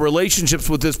on my relationships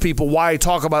with this people, why I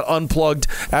talk about Unplugged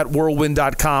at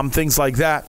whirlwind.com, things like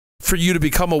that, for you to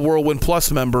become a Whirlwind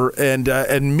Plus member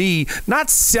and me not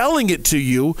selling it to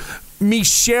you, me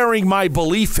sharing my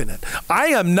belief in it. I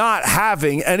am not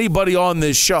having anybody on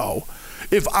this show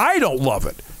if I don't love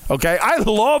it. Okay, I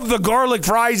love the garlic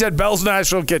fries at Bell's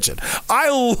Nashville Kitchen. I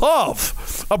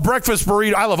love a breakfast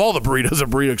burrito. I love all the burritos at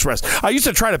Burrito Express. I used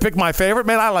to try to pick my favorite.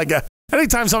 Man, I like it.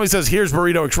 Anytime somebody says, here's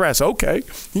Burrito Express, okay.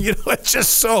 You know, it's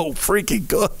just so freaking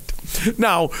good.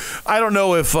 Now, I don't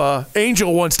know if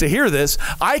Angel wants to hear this.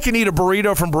 I can eat a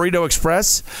burrito from Burrito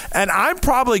Express, and I'm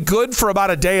probably good for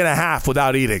about a day and a half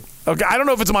without eating. Okay, I don't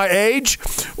know if it's my age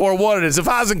or what it is. If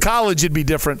I was in college, it'd be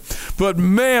different. But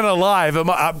man alive,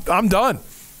 I'm done.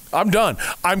 I'm done.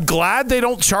 I'm glad they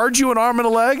don't charge you an arm and a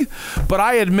leg, but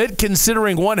I admit,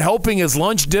 considering one helping is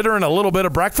lunch, dinner, and a little bit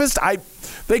of breakfast,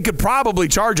 they could probably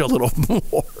charge a little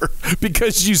more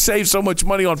because you save so much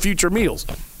money on future meals.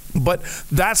 But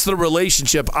that's the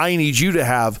relationship I need you to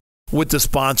have with the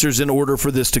sponsors in order for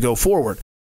this to go forward.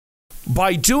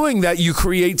 By doing that, you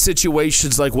create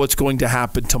situations like what's going to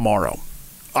happen tomorrow.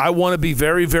 I want to be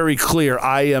very, very clear.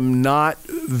 I am not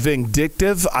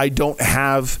vindictive. I don't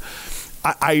have...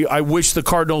 I wish the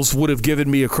Cardinals would have given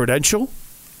me a credential.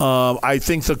 I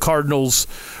think the Cardinals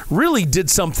really did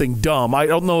something dumb. I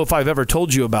don't know if I've ever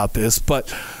told you about this,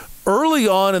 but early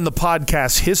on in the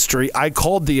podcast history, I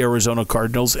called the Arizona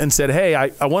Cardinals and said, hey,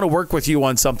 I want to work with you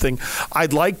on something.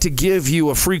 I'd like to give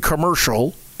you a free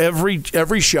commercial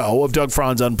every show of Doug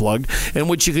Franz Unplugged, in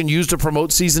which you can use to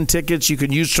promote season tickets, you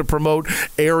can use to promote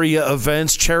area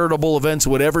events, charitable events,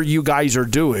 whatever you guys are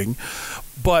doing.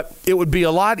 But it would be a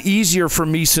lot easier for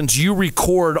me, since you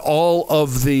record all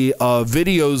of the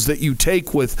videos that you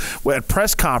take at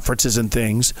press conferences and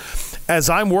things, as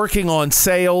I'm working on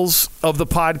sales of the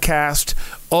podcast,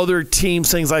 other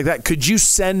teams, things like that. Could you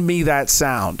send me that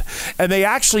sound? And they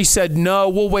actually said, no,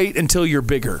 we'll wait until you're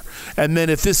bigger. And then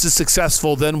if this is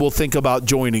successful, then we'll think about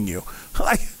joining you.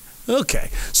 Okay.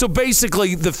 So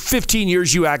basically, the 15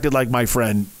 years you acted like my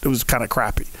friend, it was kind of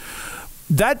crappy.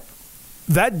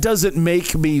 That doesn't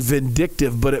make me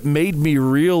vindictive, but it made me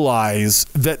realize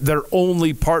that they're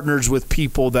only partners with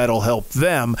people that'll help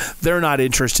them. They're not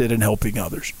interested in helping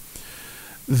others.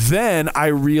 Then I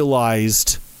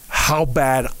realized how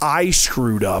bad I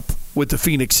screwed up with the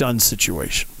Phoenix Suns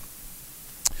situation.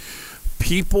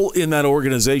 People in that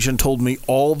organization told me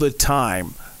all the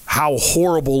time how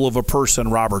horrible of a person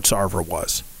Robert Sarver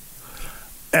was.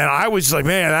 And I was like,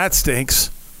 man, that stinks.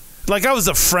 Like I was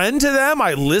a friend to them.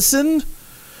 I listened.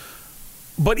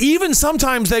 But even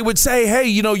sometimes they would say, hey,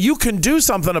 you can do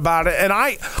something about it. And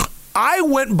I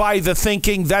went by the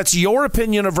thinking, that's your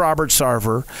opinion of Robert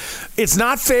Sarver. It's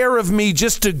not fair of me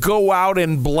just to go out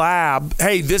and blab,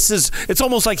 hey, it's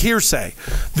almost like hearsay.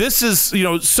 This is,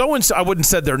 so-and-so, I wouldn't have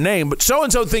said their name, but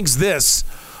so-and-so thinks this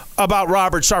about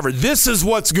Robert Sarver. This is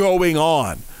what's going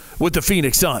on with the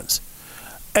Phoenix Suns.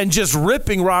 And just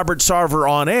ripping Robert Sarver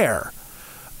on air.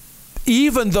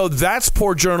 Even though that's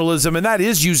poor journalism and that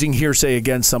is using hearsay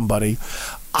against somebody,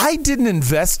 I didn't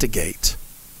investigate.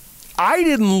 I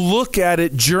didn't look at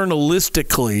it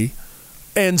journalistically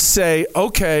and say,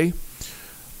 okay,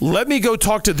 let me go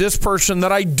talk to this person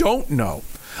that I don't know.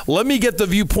 Let me get the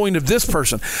viewpoint of this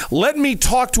person. Let me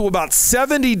talk to about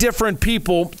 70 different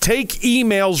people, take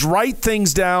emails, write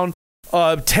things down,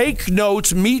 take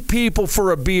notes, meet people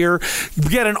for a beer,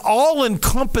 get an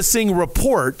all-encompassing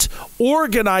report,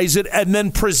 organize it, and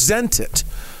then present it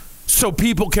so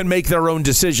people can make their own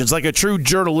decisions, like a true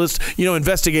journalist,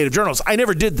 investigative journalist. I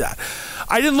never did that.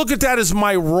 I didn't look at that as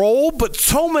my role, but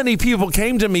so many people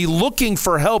came to me looking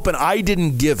for help, and I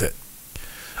didn't give it.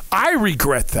 I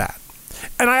regret that.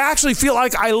 And I actually feel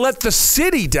like I let the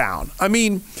city down. I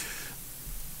mean,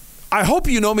 I hope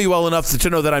you know me well enough to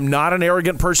know that I'm not an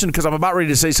arrogant person, because I'm about ready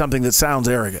to say something that sounds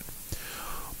arrogant.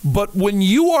 But when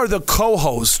you are the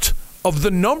co-host of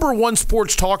the number one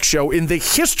sports talk show in the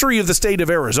history of the state of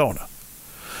Arizona,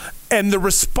 and the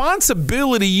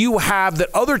responsibility you have that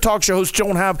other talk show hosts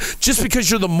don't have just because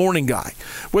you're the morning guy,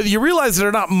 whether you realize that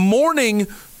they're not morning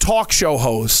talk show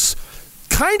hosts,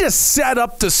 kind of set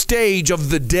up the stage of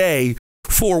the day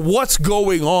for what's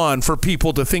going on for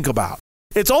people to think about.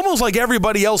 It's almost like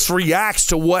everybody else reacts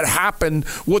to what happened,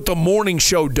 what the morning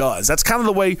show does. That's kind of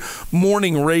the way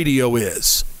morning radio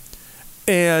is.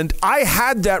 And I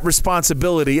had that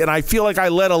responsibility, and I feel like I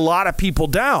let a lot of people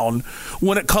down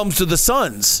when it comes to the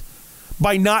Suns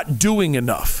by not doing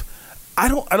enough. I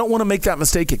don't want to make that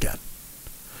mistake again.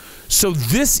 So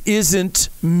this isn't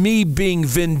me being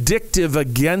vindictive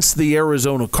against the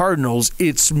Arizona Cardinals.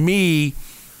 It's me,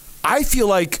 I feel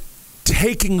like,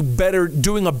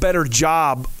 doing a better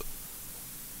job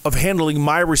of handling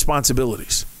my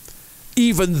responsibilities,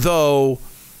 even though,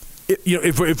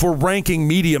 if we're ranking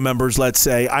media members, let's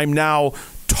say, I'm now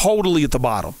totally at the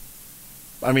bottom.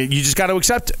 I mean, you just got to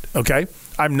accept it, okay?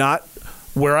 I'm not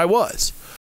where I was.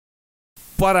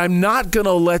 But I'm not going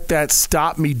to let that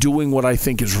stop me doing what I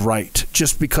think is right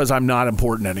just because I'm not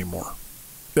important anymore.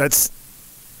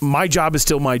 My job is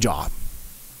still my job.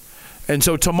 And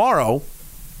so tomorrow,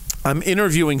 I'm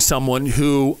interviewing someone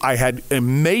who I had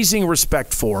amazing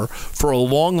respect for a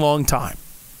long, long time,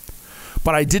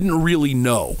 but I didn't really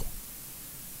know.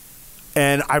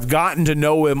 And I've gotten to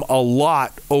know him a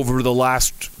lot over the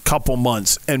last couple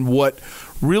months. And what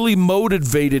really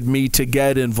motivated me to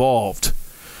get involved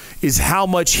is how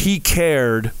much he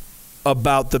cared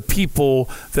about the people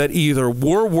that either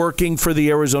were working for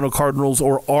the Arizona Cardinals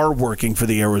or are working for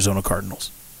the Arizona Cardinals.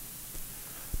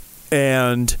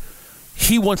 And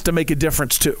he wants to make a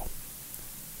difference too.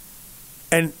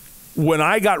 And when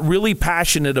I got really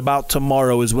passionate about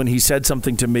tomorrow is when he said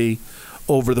something to me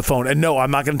over the phone. And no,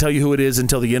 I'm not going to tell you who it is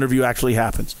until the interview actually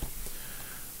happens.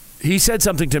 He said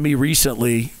something to me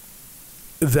recently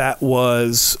that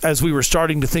was, as we were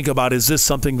starting to think about, is this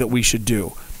something that we should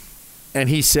do? And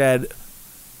he said,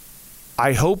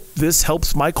 I hope this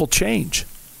helps Michael change.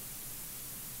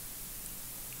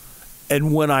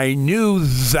 And when I knew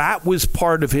that was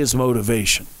part of his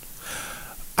motivation,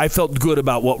 I felt good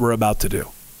about what we're about to do.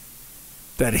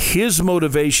 That his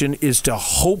motivation is to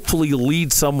hopefully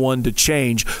lead someone to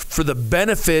change for the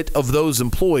benefit of those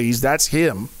employees. That's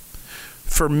him.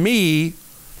 For me,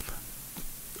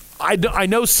 I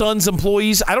know Suns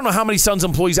employees. I don't know how many Suns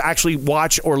employees actually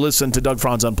watch or listen to Doug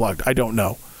Franz Unplugged. I don't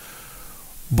know.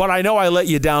 But I know I let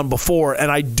you down before, and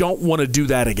I don't want to do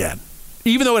that again.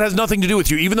 Even though it has nothing to do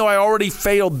with you, even though I already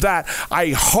failed that, I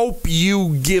hope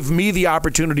you give me the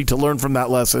opportunity to learn from that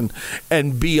lesson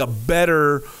and be a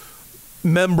better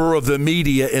member of the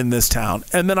media in this town.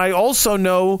 And then I also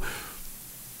know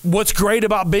what's great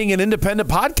about being an independent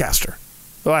podcaster.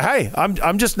 Like, hey,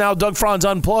 I'm just now Doug Franz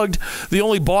Unplugged. The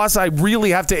only boss I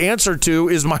really have to answer to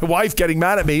is my wife getting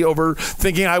mad at me over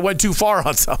thinking I went too far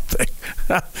on something.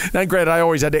 And granted, I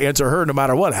always had to answer her no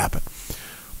matter what happened.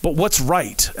 But what's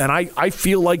right? And I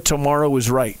feel like tomorrow is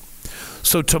right.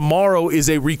 So tomorrow is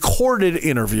a recorded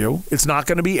interview. It's not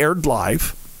going to be aired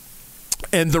live.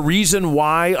 And the reason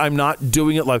why I'm not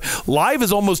doing it live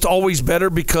is almost always better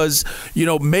because,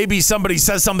 maybe somebody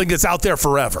says something that's out there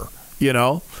forever,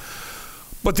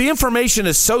 But the information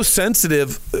is so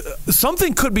sensitive,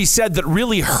 something could be said that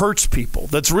really hurts people,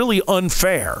 that's really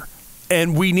unfair.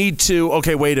 And we need to,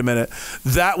 okay, wait a minute.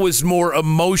 That was more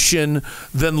emotion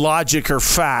than logic or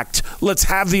fact. Let's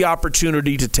have the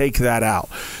opportunity to take that out,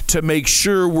 to make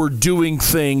sure we're doing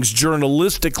things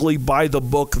journalistically by the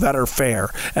book that are fair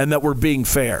and that we're being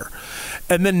fair.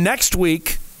 And then next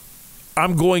week,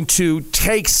 I'm going to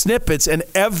take snippets, and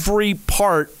every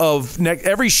part of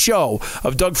every show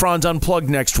of Doug Franz Unplugged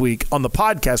next week on the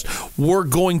podcast, we're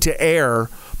going to air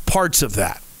parts of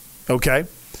that, okay?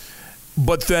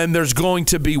 But then there's going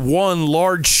to be one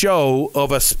large show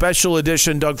of a special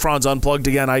edition Doug Franz Unplugged.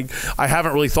 Again, I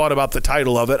haven't really thought about the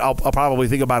title of it. I'll probably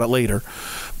think about it later.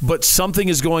 But something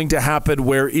is going to happen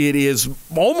where it is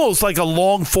almost like a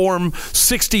long-form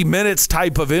 60 minutes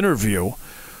type of interview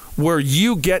where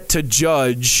you get to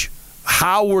judge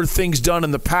how were things done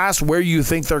in the past, where you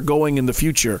think they're going in the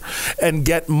future, and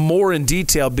get more in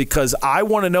detail because I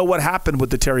want to know what happened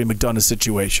with the Terry McDonough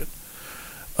situation.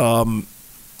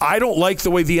 I don't like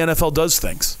the way the NFL does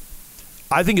things.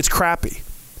 I think it's crappy.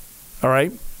 All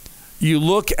right? You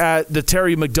look at the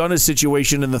Terry McDonough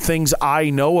situation and the things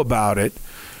I know about it,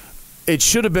 it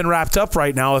should have been wrapped up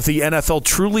right now if the NFL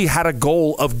truly had a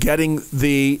goal of getting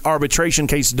the arbitration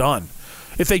case done.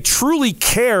 If they truly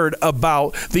cared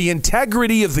about the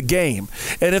integrity of the game,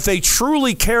 and if they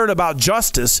truly cared about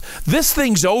justice, this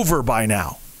thing's over by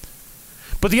now.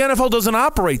 But the NFL doesn't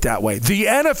operate that way. The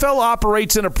NFL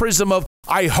operates in a prism of,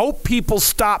 I hope people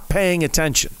stop paying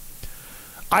attention.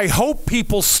 I hope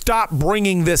people stop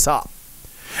bringing this up.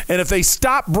 And if they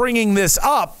stop bringing this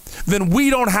up, then we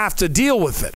don't have to deal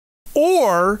with it.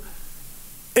 Or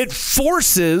it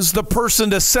forces the person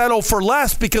to settle for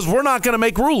less because we're not going to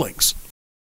make rulings.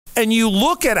 And you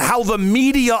look at how the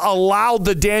media allowed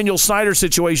the Daniel Snyder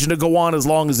situation to go on as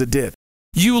long as it did.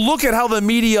 You look at how the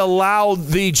media allowed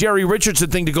the Jerry Richardson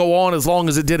thing to go on as long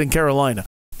as it did in Carolina.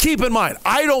 Keep in mind,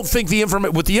 I don't think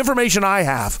with the information I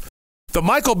have, the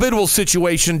Michael Bidwill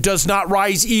situation does not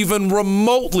rise even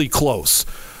remotely close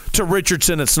to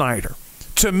Richardson and Snyder.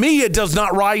 To me, it does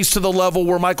not rise to the level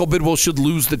where Michael Bidwill should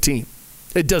lose the team.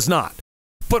 It does not.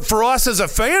 But for us as a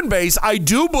fan base, I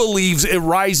do believe it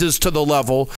rises to the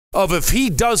level of if he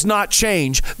does not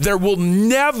change, there will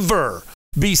never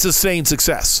be sustained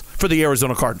success for the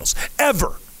Arizona Cardinals.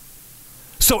 Ever.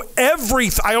 So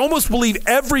I almost believe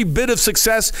every bit of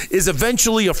success is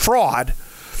eventually a fraud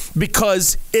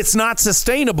because it's not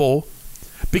sustainable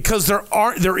because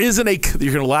there isn't a,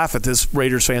 you're going to laugh at this,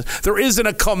 Raiders fans, there isn't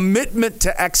a commitment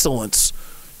to excellence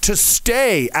to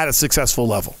stay at a successful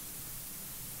level.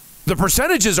 The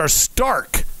percentages are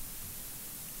stark.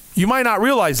 You might not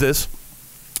realize this,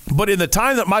 but in the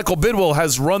time that Michael Bidwill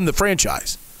has run the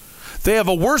franchise, they have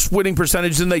a worse winning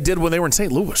percentage than they did when they were in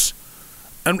St. Louis.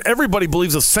 And everybody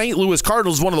believes the St. Louis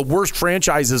Cardinals is one of the worst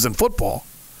franchises in football.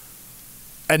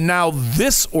 And now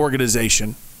this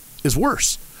organization is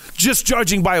worse, just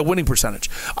judging by a winning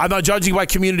percentage. I'm not judging by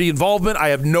community involvement. I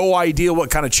have no idea what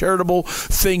kind of charitable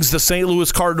things the St.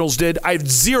 Louis Cardinals did. I have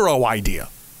zero idea.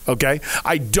 Okay?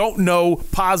 I don't know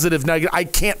positive, negative. I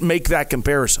can't make that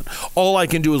comparison. All I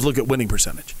can do is look at winning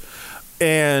percentage.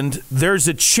 And there's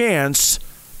a chance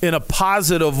in a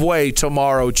positive way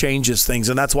tomorrow changes things,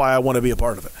 and that's why I want to be a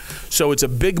part of it. So it's a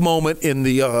big moment in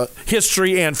the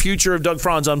history and future of Doug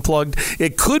Franz Unplugged.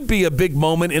 It could be a big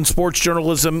moment in sports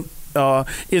journalism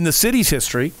in the city's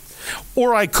history,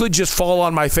 or I could just fall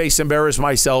on my face, embarrass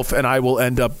myself, and I will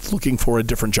end up looking for a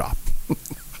different job.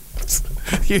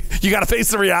 You got to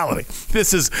face the reality.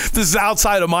 This is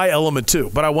outside of my element too.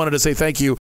 But I wanted to say thank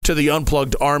you to the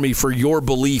Unplugged Army for your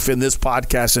belief in this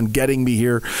podcast and getting me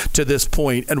here to this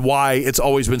point, and why it's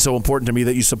always been so important to me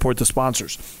that you support the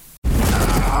sponsors.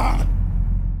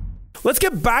 Let's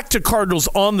get back to Cardinals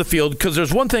on the field, because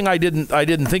there's one thing I didn't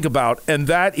think about, and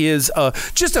that is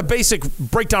just a basic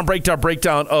breakdown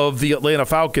of the Atlanta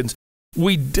Falcons.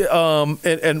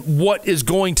 And what is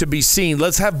going to be seen.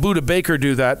 Let's have Buda Baker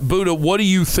do that. Buda, what do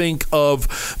you think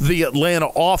of the Atlanta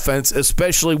offense,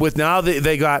 especially with now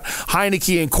they got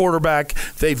Heineke in quarterback.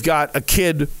 They've got a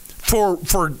kid for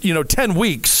 10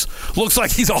 weeks. Looks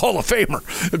like he's a Hall of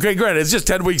Famer. Okay, granted, it's just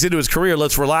 10 weeks into his career.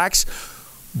 Let's relax.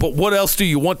 But what else do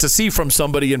you want to see from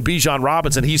somebody in Bijan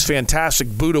Robinson? He's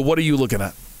fantastic. Buda, what are you looking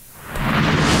at?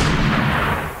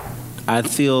 I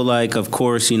feel like, of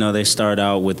course, they start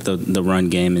out with the run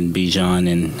game in Bijan,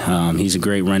 and he's a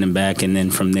great running back. And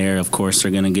then from there, of course,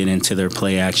 they're going to get into their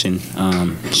play action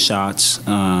shots.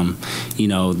 I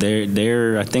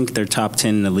think they're top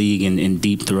 10 in the league in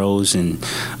deep throws and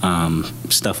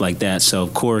stuff like that. So,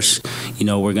 of course,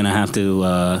 we're going to have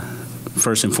to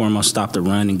first and foremost, stop the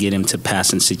run and get him to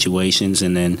passing situations,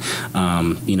 and then,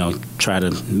 try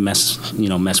to mess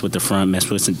with the front, mess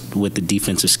with the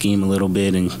defensive scheme a little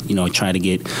bit, and, try to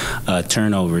get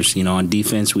turnovers. On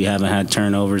defense, we haven't had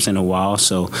turnovers in a while,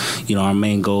 so, our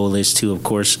main goal is to, of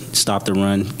course, stop the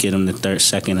run, get them the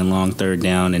second and long third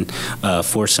down, and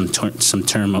force some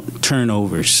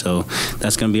turnovers. So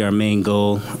that's going to be our main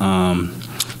goal.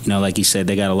 Like you said,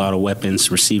 they got a lot of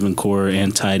weapons, receiving core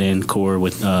and tight end core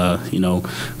with,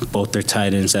 both their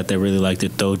tight ends that they really like to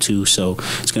throw to. So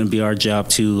it's going to be our job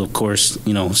to, of course,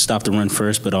 stop the run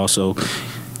first, but also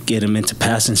get them into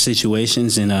passing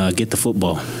situations and get the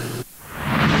football.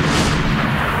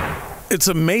 It's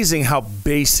amazing how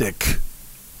basic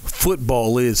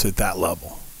football is at that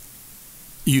level.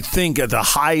 You think at the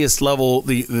highest level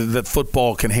that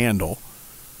football can handle.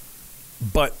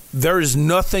 But there is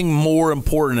nothing more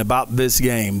important about this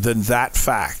game than that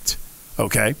fact,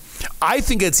 okay? I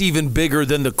think it's even bigger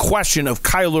than the question of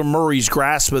Kyler Murray's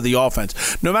grasp of the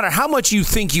offense. No matter how much you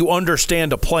think you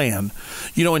understand a plan,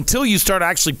 until you start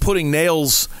actually putting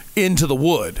nails into the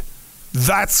wood,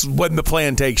 that's when the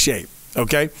plan takes shape,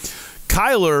 okay?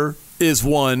 Kyler is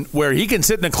one where he can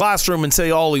sit in a classroom and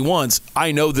say all he wants,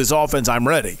 I know this offense, I'm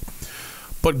ready.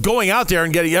 But going out there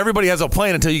and getting everybody has a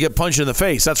plan until you get punched in the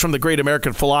face. That's from the great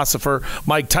American philosopher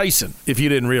Mike Tyson, if you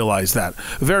didn't realize that.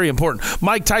 Very important.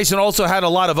 Mike Tyson also had a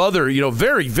lot of other,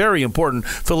 very, very important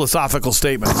philosophical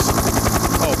statements.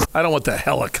 Oh, I don't want the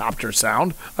helicopter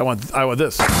sound. I want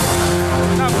this.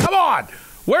 Now, come on.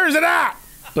 Where is it at?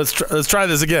 Let's try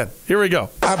this again. Here we go.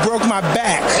 I broke my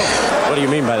back. What do you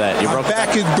mean by that? My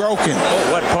back is broken.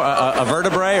 What, a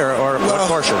vertebrae or what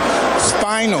portion?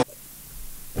 Spinal.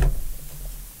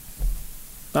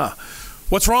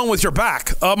 What's wrong with your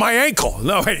back? My ankle.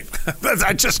 No, wait.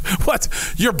 What?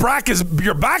 Your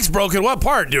back's broken. What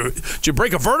part? Did you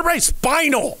break a vertebrae?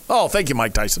 Spinal. Oh, thank you,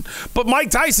 Mike Tyson. But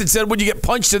Mike Tyson said when you get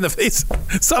punched in the face,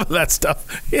 some of that stuff,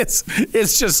 it's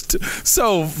just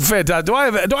so fantastic. Do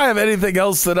I have anything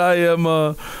else that I am?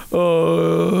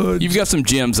 You've got some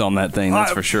gems on that thing,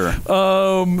 that's for sure.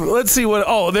 Let's see what.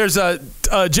 Oh, there's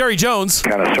Jerry Jones.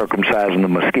 Kind of circumcising the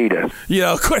mosquito.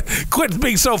 Quit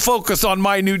being so focused on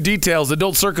minute details and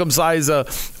don't circumcise a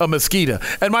mosquito.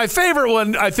 And my favorite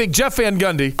one, I think, Jeff Van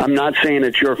Gundy. I'm not saying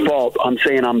it's your fault. I'm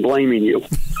saying I'm blaming you.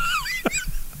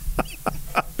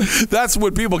 That's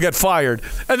when people get fired.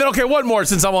 And then, okay, one more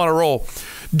since I'm on a roll.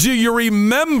 Do you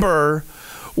remember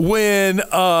when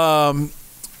Braun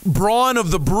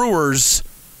of the Brewers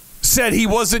said he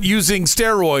wasn't using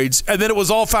steroids, and then it was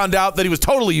all found out that he was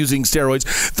totally using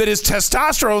steroids, that his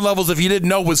testosterone levels, if you didn't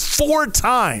know, was 4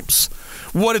 times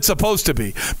what it's supposed to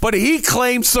be. But he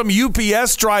claimed some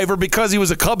UPS driver, because he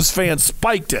was a Cubs fan,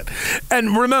 spiked it.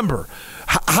 And remember,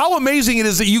 how amazing it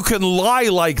is that you can lie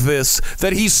like this,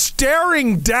 that he's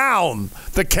staring down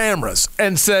the cameras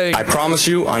and saying, I promise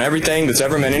you on everything that's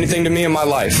ever meant anything to me in my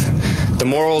life, the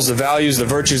morals, the values, the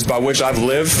virtues by which I've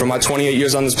lived for my 28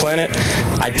 years on this planet,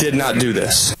 I did not do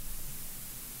this.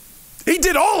 He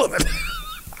did all of it.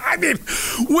 I mean,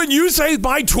 when you say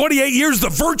my 28 years, the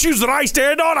virtues that I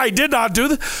stand on, I did not do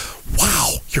this.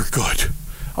 Wow, you're good.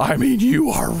 I mean, you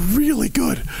are really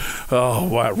good. Oh,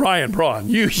 wow. Ryan Braun,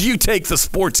 you take the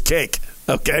sports cake.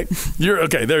 Okay, you're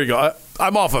okay. There you go.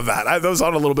 I'm off of that. I was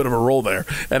on a little bit of a roll there,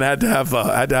 and had to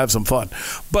have some fun.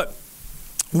 But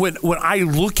when I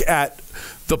look at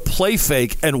the play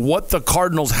fake and what the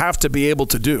Cardinals have to be able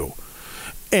to do,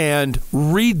 and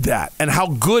read that, and how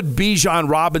good Bijan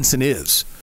Robinson is,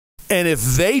 and if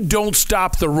they don't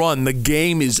stop the run, the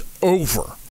game is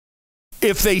over.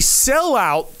 If they sell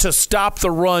out to stop the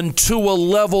run to a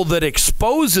level that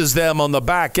exposes them on the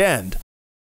back end,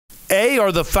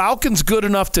 are the Falcons good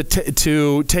enough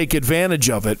to take advantage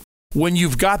of it when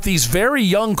you've got these very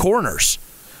young corners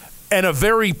and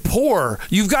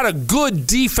you've got a good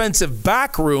defensive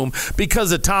back room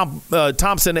because of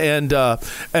Thompson and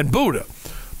Buddha.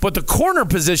 But the corner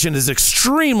position is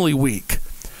extremely weak.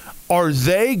 Are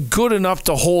they good enough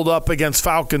to hold up against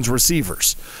Falcons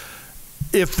receivers?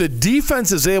 If the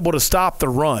defense is able to stop the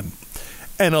run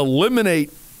and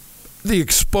eliminate the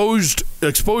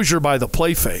exposure by the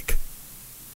play fake,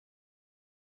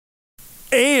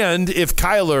 and if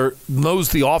Kyler knows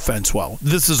the offense well,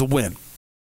 this is a win.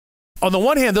 On the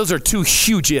one hand, those are two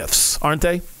huge ifs, aren't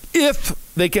they? If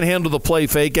they can handle the play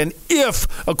fake, and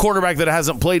if a quarterback that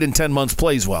hasn't played in 10 months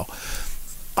plays well.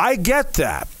 I get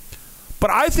that. But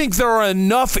I think there are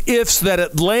enough ifs that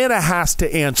Atlanta has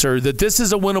to answer that this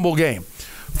is a winnable game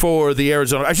for the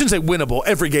Arizona. I shouldn't say winnable.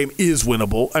 Every game is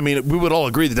winnable. I mean, we would all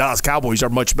agree the Dallas Cowboys are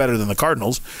much better than the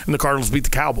Cardinals, and the Cardinals beat the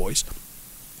Cowboys.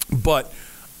 But,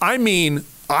 I mean,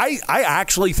 I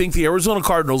actually think the Arizona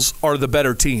Cardinals are the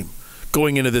better team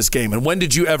going into this game. And when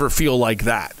did you ever feel like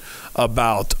that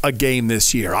about a game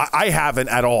this year? I haven't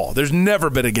at all. There's never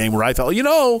been a game where I felt,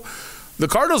 the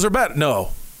Cardinals are better.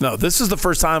 No, this is the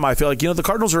first time I feel like, the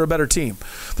Cardinals are a better team.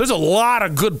 There's a lot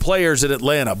of good players in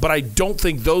Atlanta, but I don't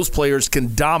think those players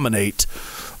can dominate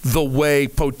the way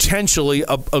potentially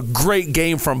a great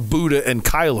game from Buddha and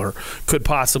Kyler could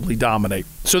possibly dominate.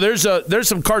 So there's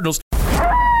some Cardinals.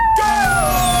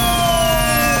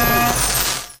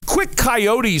 Quick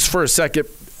Coyotes for a second.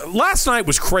 Last night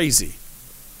was crazy.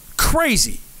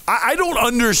 I don't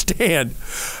understand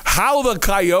how the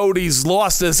Coyotes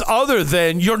lost this other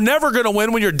than you're never going to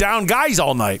win when you're down guys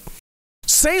all night.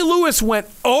 St. Louis went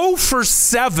 0 for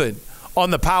 7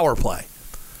 on the power play.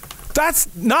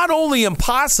 That's not only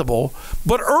impossible,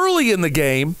 but early in the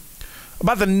game,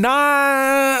 about the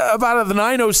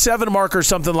 9:07 mark or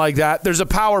something like that, there's a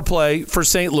power play for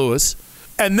St. Louis.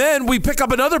 And then we pick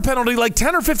up another penalty like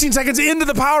 10 or 15 seconds into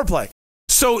the power play.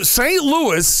 So St.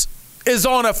 Louis is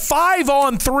on a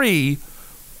 5-on-3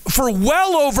 for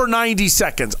well over 90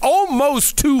 seconds,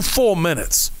 almost 2 full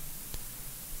minutes.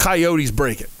 Coyotes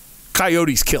break it.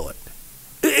 Coyotes kill it.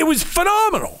 It was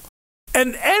phenomenal.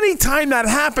 And anytime that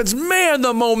happens, man,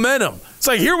 the momentum. It's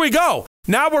like, here we go.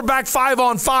 Now we're back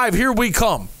 5-on-5. Here we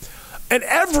come. And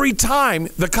every time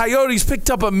the Coyotes picked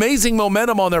up amazing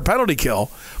momentum on their penalty kill,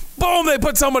 boom, they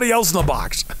put somebody else in the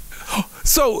box.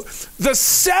 So the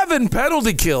 7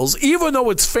 penalty kills, even though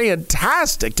it's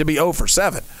fantastic to be 0 for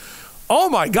 7, oh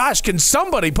my gosh, can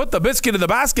somebody put the biscuit in the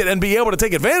basket and be able to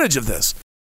take advantage of this?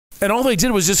 And all they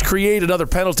did was just create another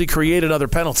penalty.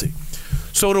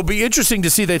 So it'll be interesting to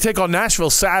see. They take on Nashville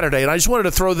Saturday, and I just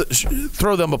wanted to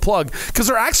throw them a plug because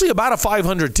they're actually about a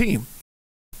 500 team.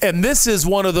 And this is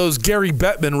one of those Gary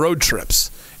Bettman road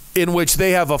trips in which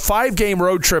they have a 5-game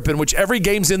road trip in which every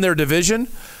game's in their division,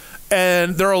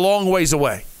 and they're a long ways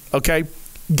away, okay?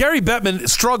 Gary Bettman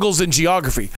struggles in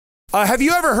geography. Have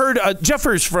you ever heard, Jeff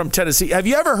is from Tennessee, have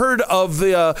you ever heard of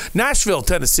the Nashville,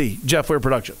 Tennessee, Jeff Weir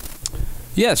production?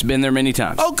 Yes, been there many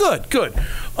times. Oh, good.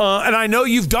 And I know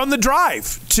you've done the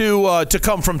drive to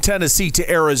come from Tennessee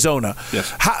to Arizona.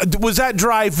 Yes. Was that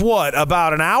drive what,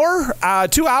 about an hour,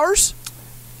 2 hours?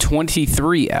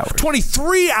 23 hours.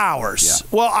 23 hours. Yeah.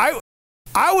 Well,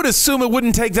 I would assume it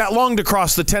wouldn't take that long to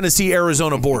cross the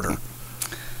Tennessee-Arizona border.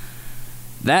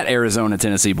 That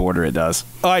Arizona-Tennessee border, it does.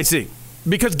 Oh, I see.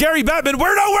 Because Gary Bettman,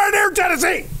 we're nowhere near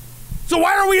Tennessee. So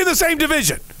why are we in the same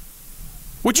division?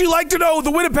 Would you like to know the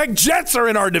Winnipeg Jets are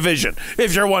in our division,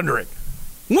 if you're wondering?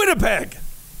 Winnipeg.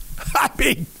 I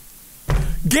mean,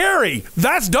 Gary,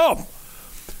 that's dumb.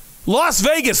 Las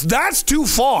Vegas, that's too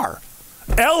far.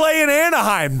 L.A. and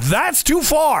Anaheim, that's too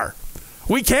far.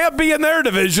 We can't be in their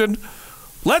division.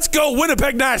 Let's go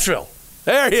Winnipeg, Nashville.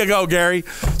 There you go, Gary.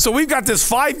 So we've got this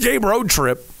 5-game road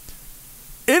trip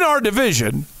in our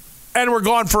division, and we're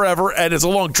gone forever, and it's a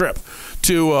long trip,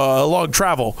 a long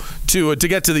travel to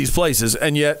get to these places.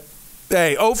 And yet,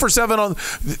 hey, 0 for 7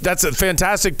 that's a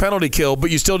fantastic penalty kill,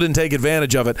 but you still didn't take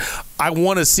advantage of it. I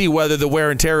want to see whether the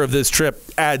wear and tear of this trip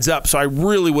adds up. So I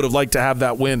really would have liked to have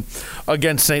that win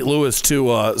against St. Louis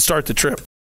to start the trip.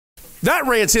 That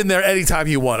rant's in there anytime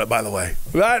you want it, by the way.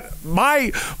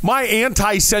 My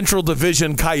anti-Central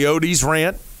Division Coyotes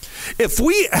rant, if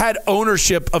we had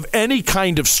ownership of any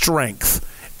kind of strength,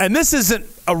 and this isn't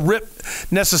a rip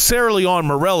necessarily on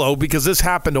Morello because this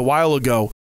happened a while ago,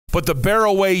 but the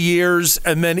Barroway years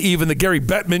and then even the Gary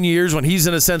Bettman years when he's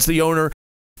in a sense the owner,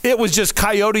 it was just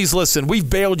Coyotes, listen, we've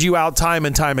bailed you out time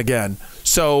and time again.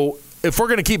 So if we're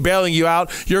going to keep bailing you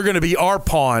out, you're going to be our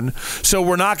pawn. So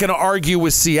we're not going to argue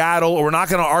with Seattle or we're not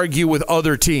going to argue with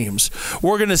other teams.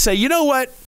 We're going to say, you know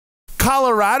what?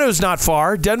 Colorado's not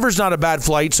far. Denver's not a bad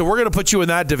flight, so we're going to put you in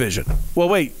that division. Well,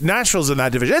 wait, Nashville's in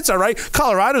that division. It's all right.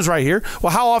 Colorado's right here.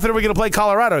 Well, how often are we going to play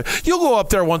Colorado? You'll go up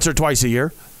there once or twice a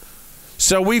year.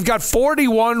 So we've got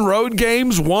 41 road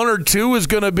games. 1 or 2 is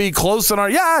going to be close in our.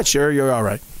 Yeah, sure, you're all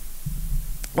right.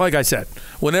 Like I said,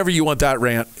 whenever you want that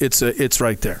rant, it's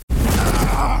right there.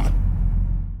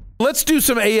 Let's do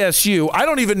some ASU. I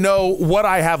don't even know what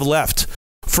I have left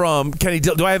from Kenny.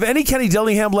 Do I have any Kenny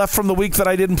Dillingham left from the week that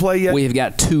I didn't play yet? We have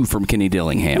got 2 from Kenny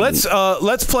Dillingham.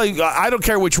 Let's play. I don't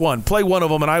care which one. Play one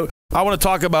of them, and I want to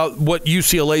talk about what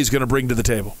UCLA is going to bring to the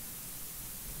table.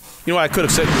 You know, I could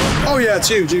have said. Oh yeah, it's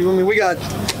huge. I mean, we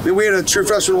had a true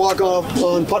freshman walk off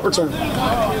on punt return.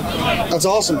 That's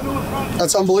awesome.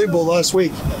 That's unbelievable. Last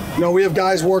week, you know, we have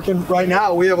guys working right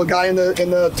now. We have a guy in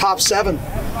the top 7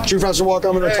 True freshman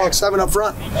walk-on, I'm going to talk 7 up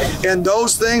front. And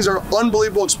those things are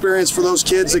unbelievable experience for those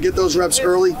kids to get those reps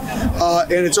early,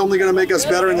 and it's only going to make us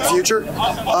better in the future.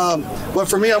 But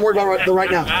for me, I'm worried about the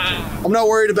right now. I'm not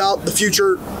worried about the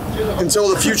future until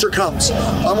the future comes.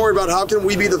 I'm worried about how can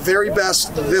we be the very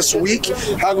best this week?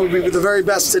 How can we be the very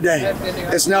best today?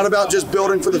 It's not about just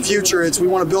building for the future. We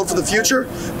want to build for the future,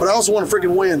 but I also want to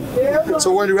freaking win.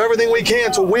 So we're going to do everything we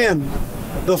can to win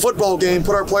the football game,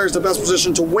 put our players in the best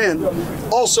position to win.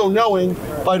 Also knowing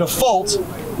by default,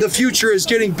 the future is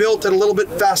getting built at a little bit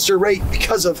faster rate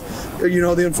because of,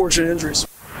 the unfortunate injuries.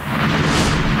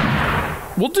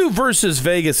 We'll do versus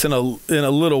Vegas in a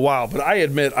little while, but I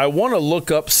admit I want to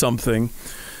look up something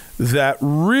that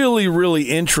really, really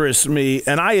interests me,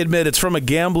 and I admit it's from a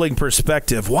gambling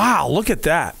perspective. Wow, look at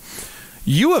that.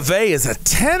 UofA is a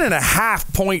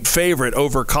 10.5-point favorite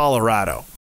over Colorado.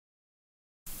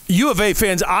 UofA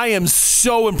fans, I am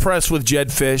so impressed with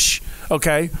Jed Fish,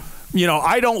 okay?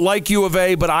 I don't like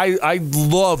UofA, but I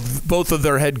love both of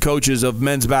their head coaches of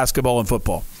men's basketball and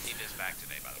football.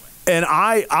 And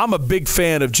I'm a big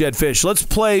fan of Jed Fish. Let's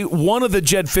play one of the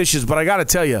Jed Fishes, but I got to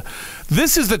tell you,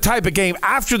 this is the type of game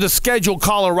after the schedule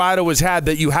Colorado has had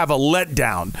that you have a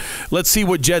letdown. Let's see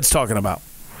what Jed's talking about.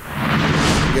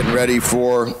 Getting ready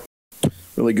for a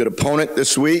really good opponent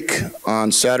this week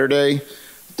on Saturday.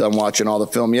 Done watching all the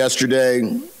film yesterday.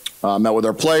 Met with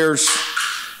our players.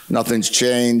 Nothing's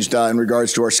changed in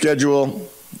regards to our schedule.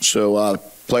 So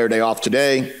player day off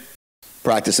today.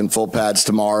 Practice in full pads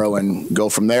tomorrow and go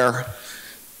from there.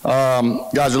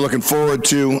 Guys are looking forward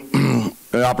to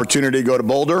an opportunity to go to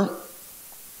Boulder,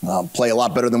 play a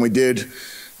lot better than we did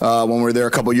when we were there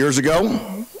a couple years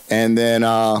ago, and then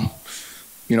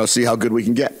see how good we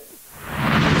can get.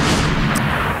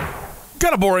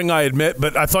 Kind of boring, I admit,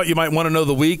 but I thought you might want to know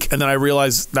the week, and then I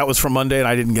realized that was from Monday, and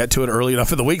I didn't get to it early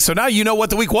enough in the week. So now you know what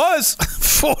the week was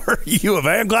for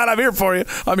UofA. I'm glad I'm here for you.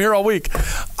 I'm here all week.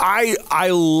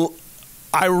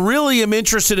 I really am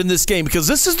interested in this game because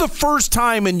this is the first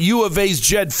time in U of A's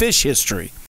Jed Fish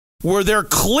history where they're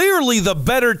clearly the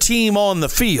better team on the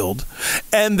field,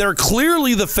 and they're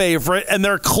clearly the favorite, and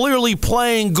they're clearly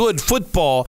playing good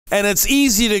football, and it's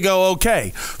easy to go,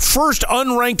 okay, first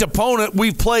unranked opponent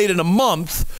we've played in a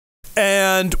month,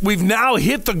 and we've now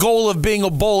hit the goal of being a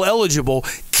bowl eligible.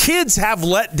 Kids have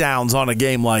letdowns on a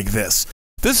game like this.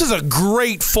 This is a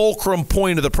great fulcrum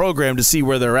point of the program to see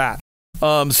where they're at.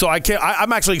 So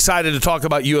I'm actually excited to talk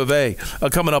about U of A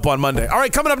coming up on Monday. All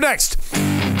right, coming up next,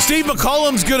 Steve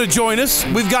McCollum's going to join us.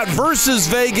 We've got versus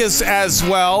Vegas as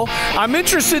well. I'm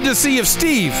interested to see if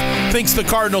Steve thinks the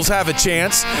Cardinals have a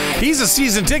chance. He's a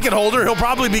season ticket holder. He'll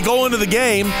probably be going to the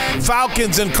game.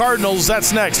 Falcons and Cardinals,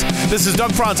 that's next. This is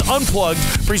Doug Franz Unplugged,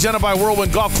 presented by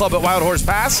Whirlwind Golf Club at Wild Horse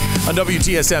Pass on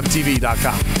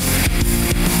WTSMTV.com.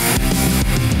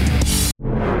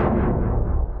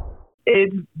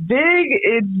 It's big,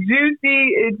 it's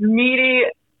juicy, it's meaty.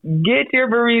 Get your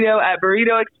burrito at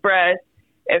Burrito Express.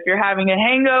 If you're having a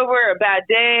hangover, a bad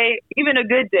day, even a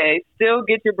good day, still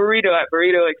get your burrito at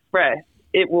Burrito Express.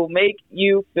 It will make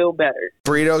you feel better.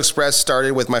 Burrito Express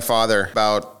started with my father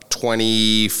about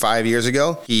 25 years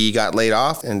ago. He got laid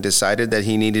off and decided that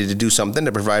he needed to do something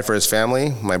to provide for his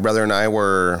family. My brother and I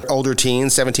were older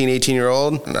teens, 17,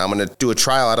 18-year-old, and I'm going to do a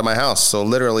trial out of my house. So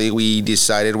literally, we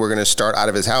decided we're going to start out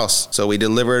of his house. So we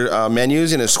delivered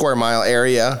menus in a square mile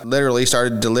area, literally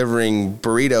started delivering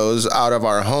burritos out of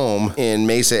our home in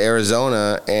Mesa,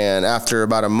 Arizona. And after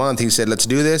about a month, he said, let's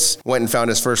do this. Went and found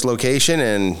his first location,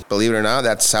 and believe it or not,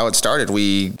 that's how it started.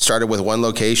 We started with one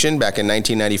location back in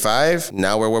 1995.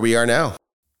 Now we're where we are now.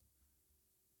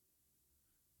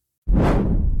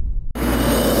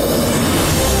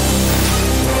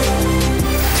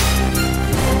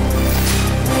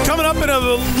 Coming up in a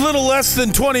little less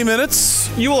than 20 minutes,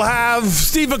 you will have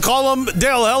Steve McCollum,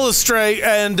 Dale Hellestrae,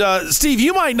 and Steve,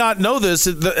 you might not know this.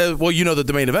 Well, you know that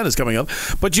the main event is coming up,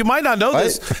 but you might not know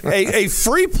this. A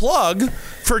free plug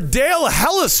for Dale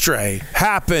Hellestrae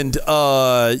happened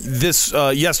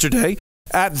yesterday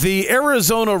at the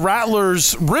Arizona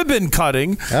Rattlers ribbon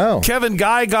cutting. Kevin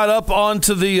Guy got up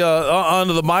onto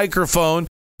the microphone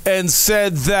and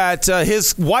said that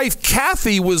his wife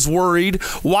Kathy was worried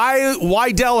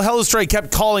why Dale Hellestrae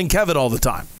kept calling Kevin all the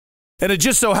time. And it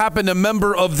just so happened a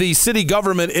member of the city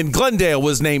government in Glendale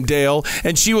was named Dale,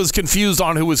 and she was confused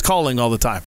on who was calling all the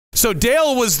time. So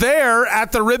Dale was there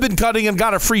at the ribbon cutting and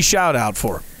got a free shout out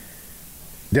for him.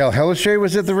 Dale Hillestray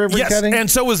was at the ribbon cutting? Yes, and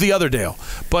so was the other Dale.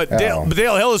 But Dale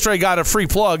Hillestray got a free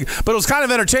plug, but it was kind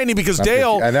of entertaining because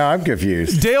I'm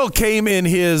confused. Dale came in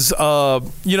his,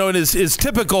 in his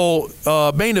typical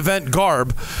main event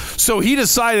garb. So he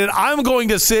decided, I'm going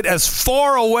to sit as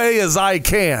far away as I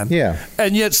can. Yeah.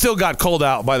 And yet still got called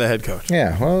out by the head coach.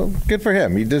 Yeah, well, good for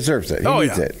him. He deserves it. He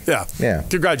needs it. Yeah.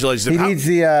 Congratulations. He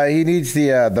needs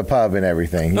the pub and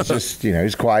everything. He's just,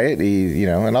 he's quiet.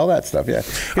 And all that stuff. Yeah.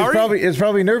 He's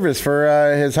probably nervous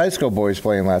for his high school boys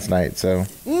playing last night. So.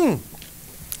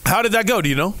 How did that go? Do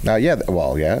you know? Yeah,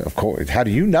 of course. How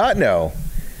do you not know?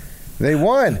 They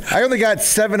won. I only got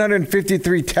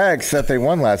 753 texts that they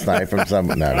won last night from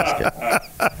someone. No, I'm just kidding.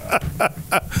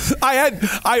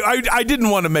 I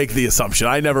didn't want to make the assumption.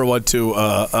 I never want to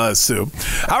assume.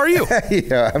 How are you?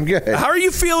 Yeah, I'm good. How are you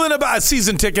feeling about a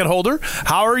season ticket holder?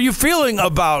 How are you feeling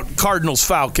about Cardinals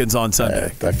Falcons on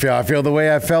Sunday? I feel the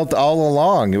way I felt all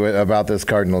along about this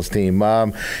Cardinals team.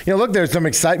 Look, there's some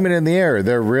excitement in the air.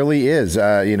 There really is.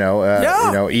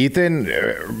 Ethan.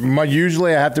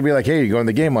 Usually, I have to be like, "Hey, you going to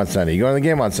the game on Sunday? You going to the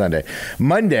game on Sunday?"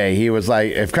 Monday, he was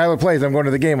like, "If Kyler plays, I'm going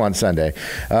to the game on Sunday."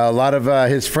 A lot of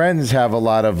his friends have a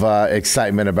lot of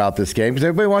excitement about this game because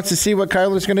everybody wants to see what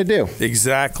Kyler's going to do.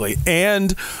 Exactly.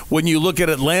 And when you look at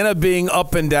Atlanta being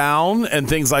up and down and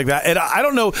things like that, and I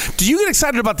don't know, do you get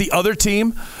excited about the other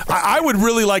team? I would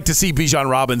really like to see Bijan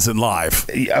Robinson live.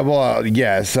 Well,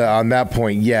 yes. On that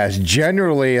point, yes.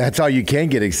 Generally, that's all you can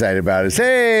get excited about is,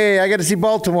 hey, I got to see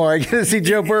Baltimore. I got to see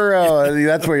Joe Burrow.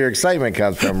 That's where your excitement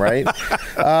comes from, right?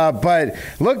 But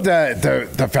look,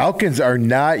 the Falcons are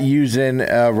not using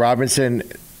Robinson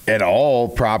at all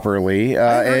properly.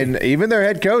 And even their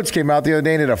head coach came out the other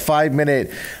day and did a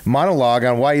 5-minute monologue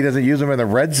on why he doesn't use them in the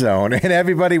red zone. And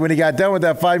everybody, when he got done with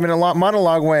that 5-minute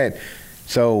monologue, went,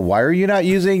 so why are you not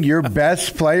using your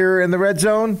best player in the red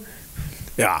zone?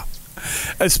 Yeah.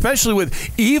 Especially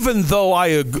even though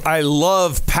I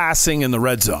love passing in the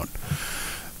red zone.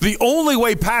 The only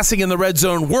way passing in the red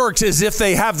zone works is if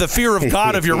they have the fear of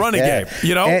God of your running game.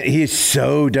 And he's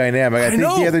so dynamic. I think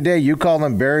the other day you called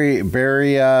him Barry.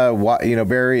 I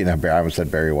almost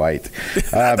said Barry White.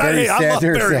 Barry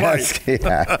Sanders-esque.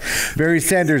 Barry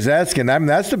Sanders-esque, and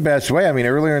that's the best way. I mean,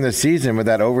 earlier in the season with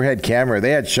that overhead camera,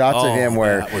 they had shots of him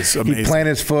where he'd plant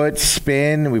his foot,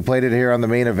 spin. We played it here on the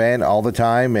main event all the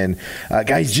time, and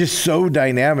guy's just so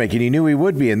dynamic, and you knew he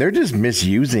would be, and they're just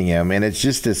misusing him, and it's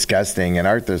just disgusting. And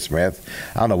Arthur Smith,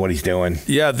 I don't know what he's doing.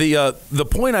 Yeah, the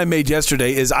point I made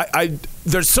yesterday is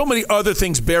there's so many other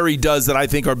things Barry does that I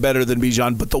think are better than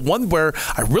Bijan, but the one where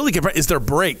I really get is their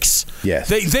breaks. Yes.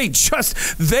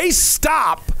 They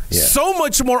stop so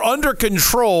much more under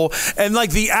control, and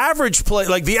like the average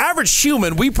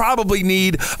human, we probably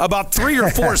need about 3 or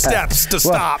 4 steps to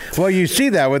stop. Well, you see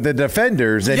that with the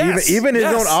defenders, and even his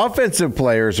own offensive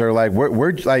players are like,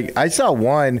 we're like, I saw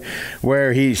one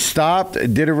where he stopped,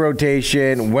 did a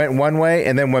rotation, went one way,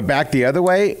 and then went back the other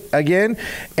way again,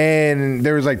 and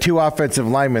there was like 2 offensive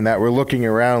linemen that were looking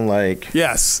around like,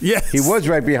 yes, he was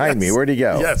right behind me. Where'd he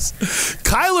go? Yes,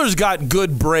 Kyler's got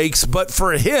good breaks, but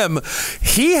for him,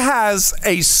 he has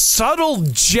a subtle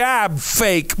jab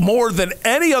fake more than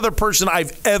any other person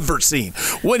I've ever seen.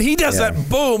 When he does that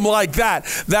boom like that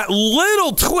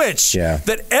little twitch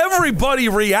that everybody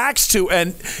reacts to,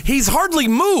 and he's hardly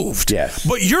moved. Yes.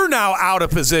 But you're now out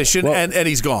of position, and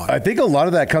he's gone. I think a lot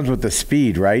of that comes with the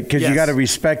speed, right? Because you got to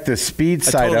respect the speed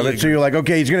side of it. So you're like,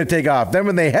 okay, he's going to take off. Then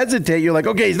when they hesitate, you're like,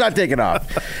 okay, he's not taking off.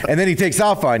 And then he takes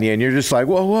off on you, and you're just like,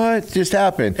 well, what just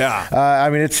happened? Yeah. I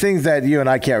mean, it's things that you and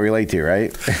I can't relate to,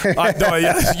 right?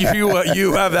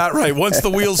 You have that right. Once the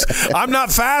wheels, I'm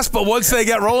not fast, but once they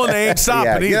get rolling, they ain't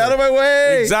stopping. Get out of my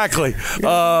way. Exactly.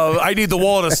 I need the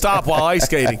wall to stop while ice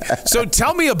skating. So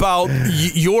tell me about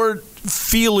your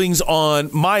feelings on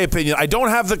my opinion. I don't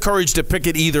have the courage to pick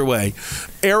it either way.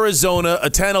 Arizona, a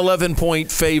 10,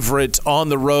 11-point favorite on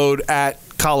the road at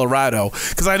Colorado,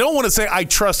 because I don't want to say I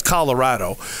trust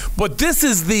Colorado, but this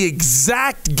is the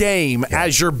exact game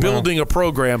as you're building a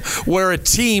program where a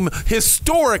team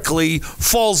historically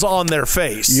falls on their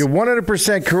face. You're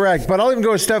 100% correct, but I'll even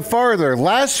go a step farther.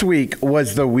 Last week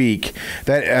was the week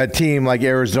that a team like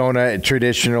Arizona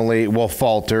traditionally will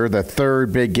falter. The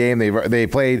third big game they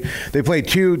played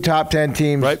 2 top 10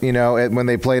 teams. Right. When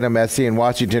they played them, SC and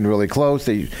Washington really close.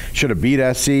 They should have beat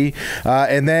SC,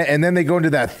 and then they go into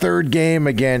that third game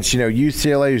against,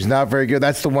 UCLA, who's not very good.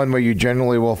 That's the one where you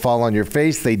generally will fall on your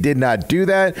face. They did not do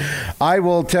that. I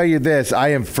will tell you this. I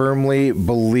am firmly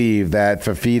believe that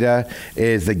Fafita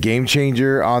is the game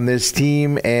changer on this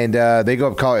team, and they go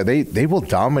up college. They will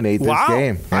dominate this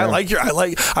game. Yeah.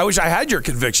 I wish I had your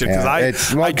conviction, because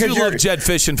I do love Jed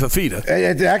Fish and Fafita.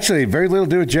 It's actually very little to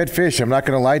do with Jed Fish. I'm not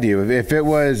going to lie to you. If it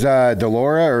was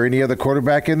Delora or any other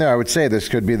quarterback in there, I would say this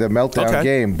could be the meltdown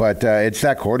game. But it's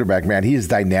that quarterback, man. He is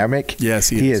dynamic. Yes,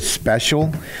 he is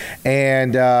special,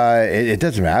 and it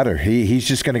doesn't matter. He's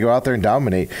just going to go out there and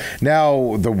dominate.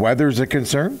 Now, the weather's a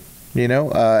concern.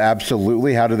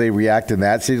 Absolutely. How do they react in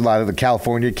that? See a lot of the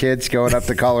California kids going up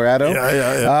to Colorado.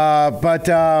 But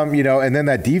and then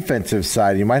that defensive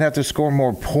side, you might have to score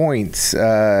more points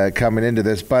coming into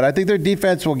this. But I think their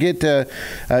defense will get to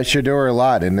Shedeur a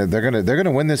lot, and they're gonna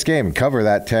win this game and cover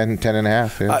that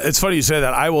 10.5. Yeah. It's funny you say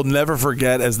that. I will never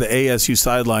forget, as the ASU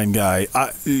sideline guy,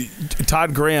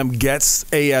 Todd Graham gets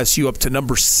ASU up to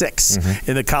number 6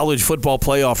 in the college football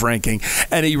playoff ranking,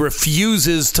 and he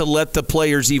refuses to let the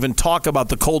players even talk about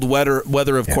the cold weather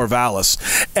of Corvallis.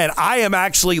 And I am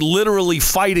actually literally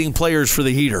fighting players for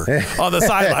the heater on the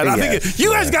sideline. I'm thinking,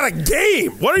 you guys got a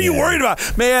game. What are you worried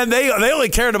about? Man, they only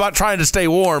cared about trying to stay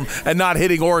warm and not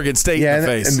hitting Oregon State in the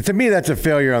face. And to me, that's a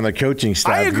failure on the coaching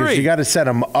staff. I agree. You got to set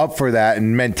them up for that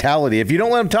and mentality. If you don't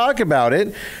let them talk about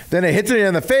it, then it hits them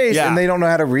in the face and they don't know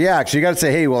how to react. So you got to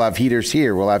say, hey, we'll have heaters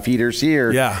here. We'll have heaters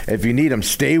here. Yeah. If you need them,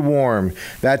 stay warm.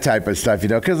 That type of stuff,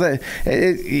 because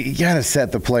you got to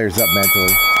set the players up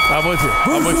mentally. I'm with you.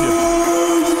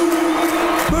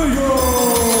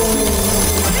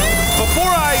 Before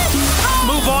I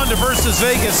move on to versus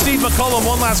Vegas, Steve McCullum,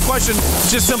 one last question.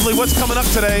 Just simply, what's coming up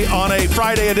today on a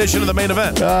Friday edition of the main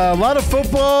event? A lot of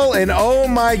football, and oh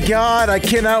my God, I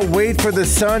cannot wait for the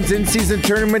Suns in-season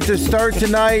tournament to start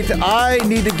tonight. I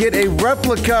need to get a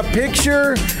replica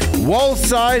picture, wall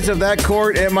size of that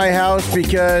court at my house,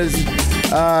 because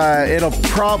it'll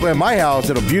probably, in my house,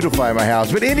 it'll beautify my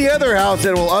house. But any other house,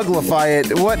 it will uglify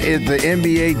it. What is the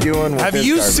NBA doing with Have this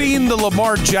you garbage? Seen the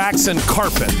Lamar Jackson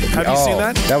carpet? Have you seen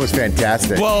that? That was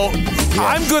fantastic. Well,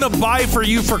 I'm going to buy for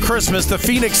you for Christmas the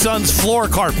Phoenix Suns floor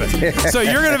carpet. So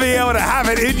you're going to be able to have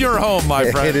it in your home,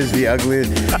 my friend. It is the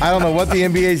ugliest. I don't know what the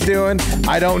NBA's doing.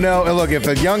 I don't know. And look,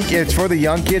 it's for the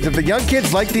young kids. If the young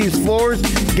kids like these floors,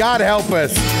 God help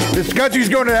us. This country's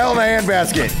going to hell in a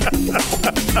handbasket.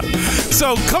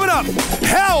 So coming up,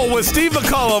 hell with Steve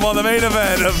McCullum on the main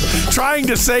event of trying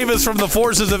to save us from the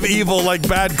forces of evil like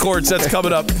bad courts. That's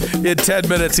coming up in 10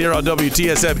 minutes here on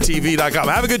WTSMTV.com.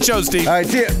 Have a good show, Steve. All right,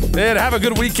 see ya. And have a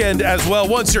good weekend as well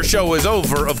once your show is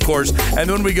over, of course. And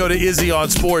then we go to Izzy on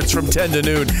Sports from 10 to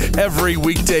noon every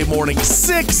weekday morning.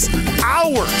 6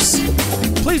 hours.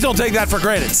 Please don't take that for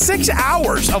granted. 6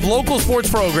 hours of local sports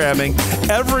programming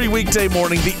every weekday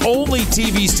morning. The only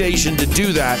TV station to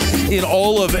do that in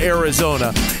all of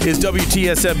Arizona is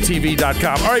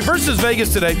WTSMTV.com. All right, versus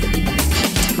Vegas today.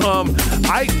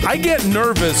 I get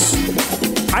nervous.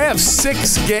 I have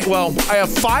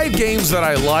 5 games that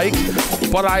I like,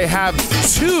 but I have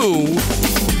 2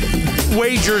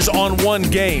 wagers on one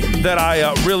game that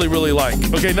I really, really like.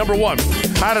 Okay, number 1,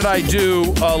 how did I do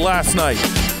last night?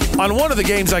 On one of the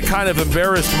games, I kind of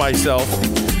embarrassed myself.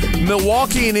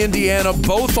 Milwaukee and Indiana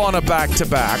both on a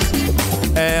back-to-back,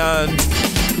 and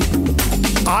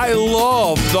I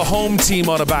love the home team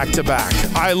on a back-to-back.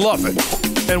 I love it.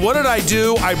 And what did I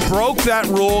do? I broke that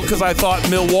rule because I thought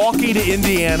Milwaukee to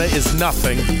Indiana is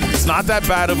nothing. It's not that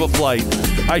bad of a flight.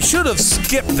 I should have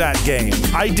skipped that game.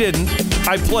 I didn't.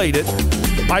 I played it.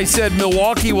 I said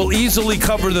Milwaukee will easily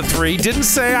cover the 3. Didn't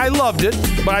say I loved it,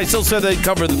 but I still said they'd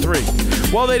cover the 3.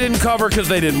 Well, they didn't cover because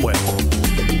they didn't win.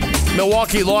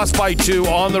 Milwaukee lost by 2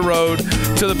 on the road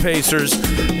to the Pacers.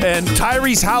 And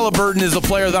Tyrese Halliburton is a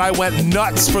player that I went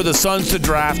nuts for the Suns to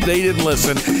draft. They didn't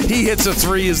listen. He hits a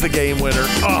 3 as the game winner.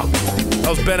 I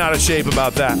was bent out of shape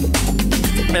about that.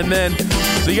 And then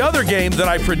the other game that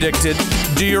I predicted,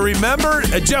 do you remember?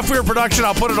 Jeff Weir Production,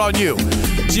 I'll put it on you.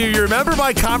 Do you remember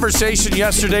my conversation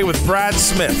yesterday with Brad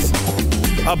Smith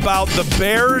about the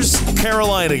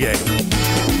Bears-Carolina game?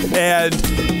 And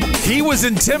he was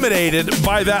intimidated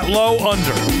by that low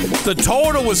under. The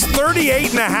total was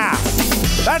 38.5.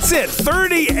 That's it,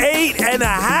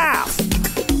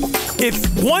 38.5.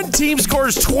 If one team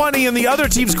scores 20 and the other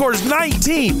team scores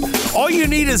 19, all you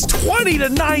need is 20 to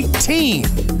 19,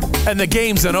 and the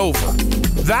game's an over.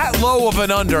 That low of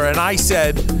an under, and I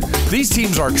said, these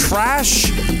teams are trash,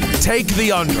 take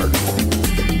the under.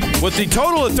 With the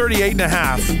total of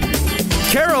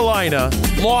 38.5, Carolina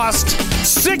lost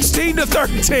 16 to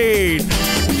 13.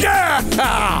 Yeah!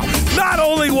 Not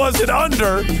only was it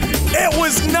under, It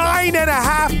was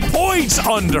 9.5 points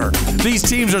under. These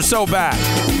teams are so bad.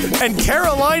 And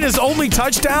Carolina's only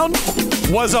touchdown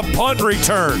was a punt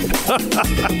return.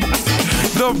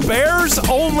 The Bears'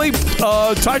 only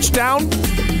touchdown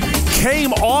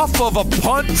came off of a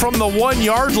punt from the 1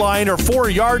 yard line or 4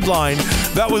 yard line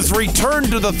that was returned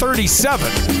to the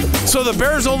 37. So the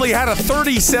Bears only had a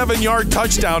 37-yard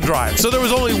touchdown drive. So there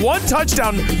was only one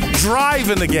touchdown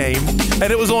drive in the game,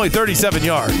 and it was only 37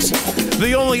 yards.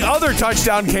 The only other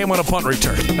touchdown came on a punt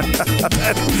return.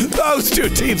 Those two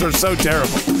teams are so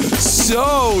terrible.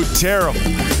 So terrible.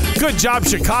 Good job,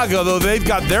 Chicago, though. They've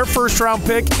got their first-round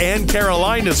pick and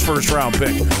Carolina's first-round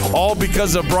pick, all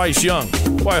because of Bryce Young.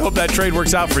 Boy, I hope that trade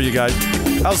works out for you guys.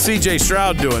 How's C.J.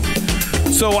 Stroud doing?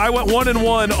 So I went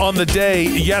 1-1 on the day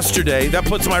yesterday. That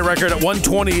puts my record at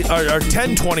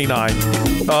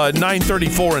 10-29,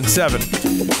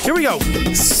 9-34-7. Here we go.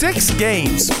 6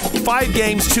 games, 5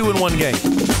 games, 2 in 1 game.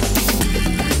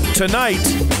 Tonight,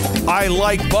 I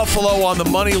like Buffalo on the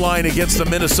money line against the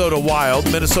Minnesota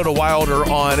Wild. Minnesota Wild are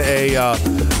on a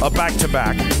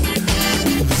back-to-back.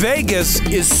 Vegas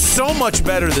is so much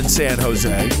better than San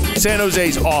Jose. San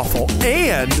Jose's awful.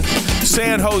 And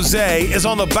San Jose is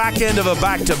on the back end of a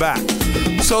back-to-back.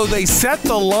 So they set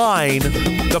the line.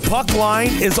 The puck line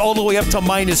is all the way up to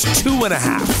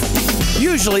 -2.5.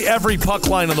 Usually every puck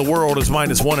line in the world is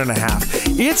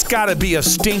 -1.5. It's got to be a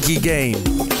stinky game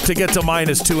to get to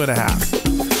 -2.5.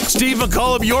 Steve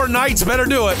McCullum, your Knights better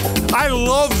do it. I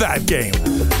love that game.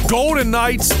 Golden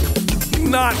Knights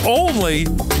not only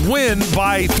win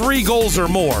by 3 goals or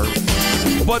more,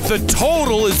 but the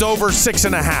total is over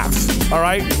 6.5. All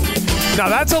right? Now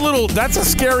that's a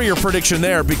scarier prediction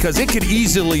there because it could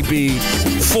easily be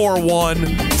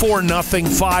 4-1, 4-0,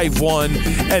 5-1,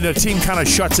 and the team kind of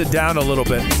shuts it down a little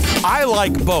bit. I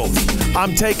like both.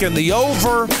 I'm taking the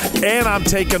over, and I'm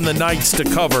taking the Knights to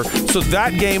cover. So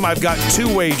that game I've got 2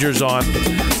 wagers on.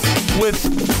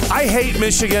 I hate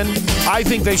Michigan. I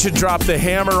think they should drop the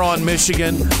hammer on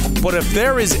Michigan. But if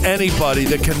there is anybody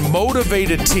that can motivate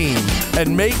a team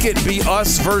and make it be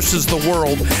us versus the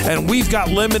world, and we've got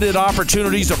limited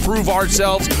opportunities to prove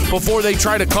ourselves before they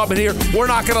try to come in here, we're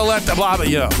not going to let them blah, blah,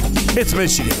 it's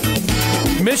Michigan.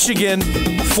 Michigan,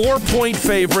 4-point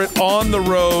favorite on the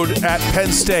road at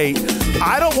Penn State.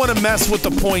 I don't want to mess with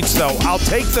the points, though. I'll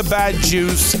take the bad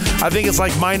juice. I think it's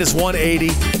like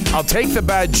 -180. I'll take the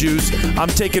bad juice. I'm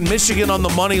taking Michigan on the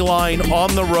money line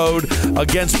on the road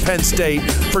against Penn State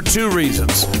for 2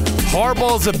 reasons.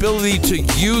 Harbaugh's ability to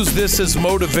use this as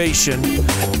motivation,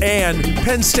 and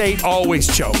Penn State always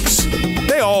chokes.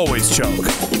 They always choke.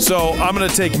 So I'm going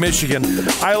to take Michigan.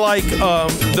 I like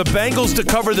the Bengals to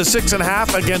cover the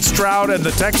 6.5 against Stroud and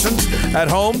the Texans at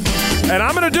home, and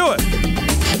I'm going to do it.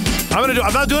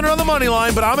 I'm not doing it on the money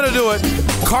line, but I'm going to do it.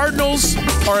 Cardinals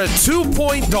are a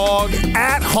 2-point dog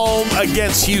at home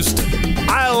against Houston.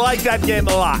 I like that game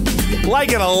a lot.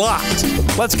 Like it a lot.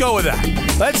 Let's go with that.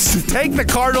 Let's take the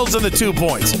Cardinals and the 2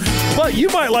 points. But you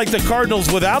might like the Cardinals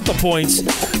without the points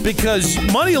because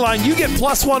money line, you get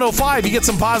 +105. You get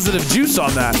some positive juice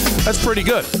on that. That's pretty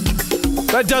good.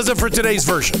 That does it for today's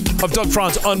version of Doug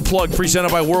Franz Unplugged,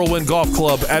 presented by Whirlwind Golf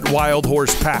Club at Wild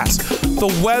Horse Pass.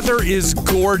 The weather is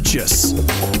gorgeous.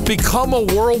 Become a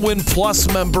Whirlwind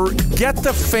Plus member. Get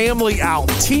the family out.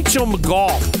 Teach them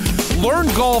golf. Learn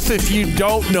golf if you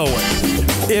don't know it.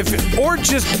 Or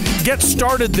just get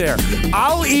started there.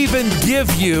 I'll even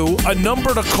give you a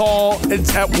number to call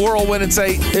at Whirlwind and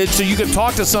say, so you can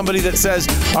talk to somebody that says,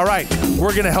 all right,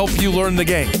 we're going to help you learn the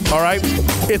game. All right?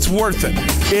 It's worth it.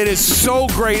 It is so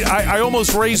great. I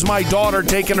almost raised my daughter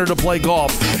taking her to play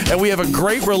golf, and we have a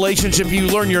great relationship. You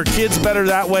learn your kids better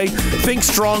that way. Think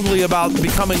strongly about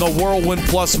becoming a Whirlwind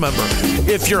Plus member.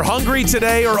 If you're hungry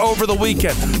today or over the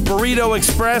weekend, Burrito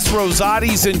Express,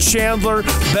 Rosati's in Chandler,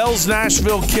 Bell's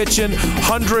Nashville Kitchen,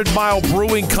 100 Mile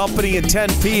Brewing Company in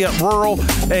 10P at Rural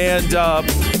and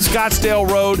Scottsdale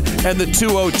Road and the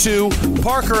 202.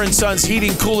 Parker & Sons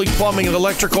Heating, Cooling, Plumbing, and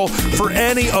Electrical for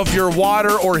any of your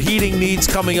water or heating needs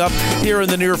coming up here in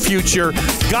the near future.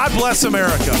 God bless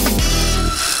America.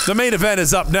 The main event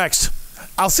is up next.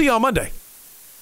 I'll see you on Monday.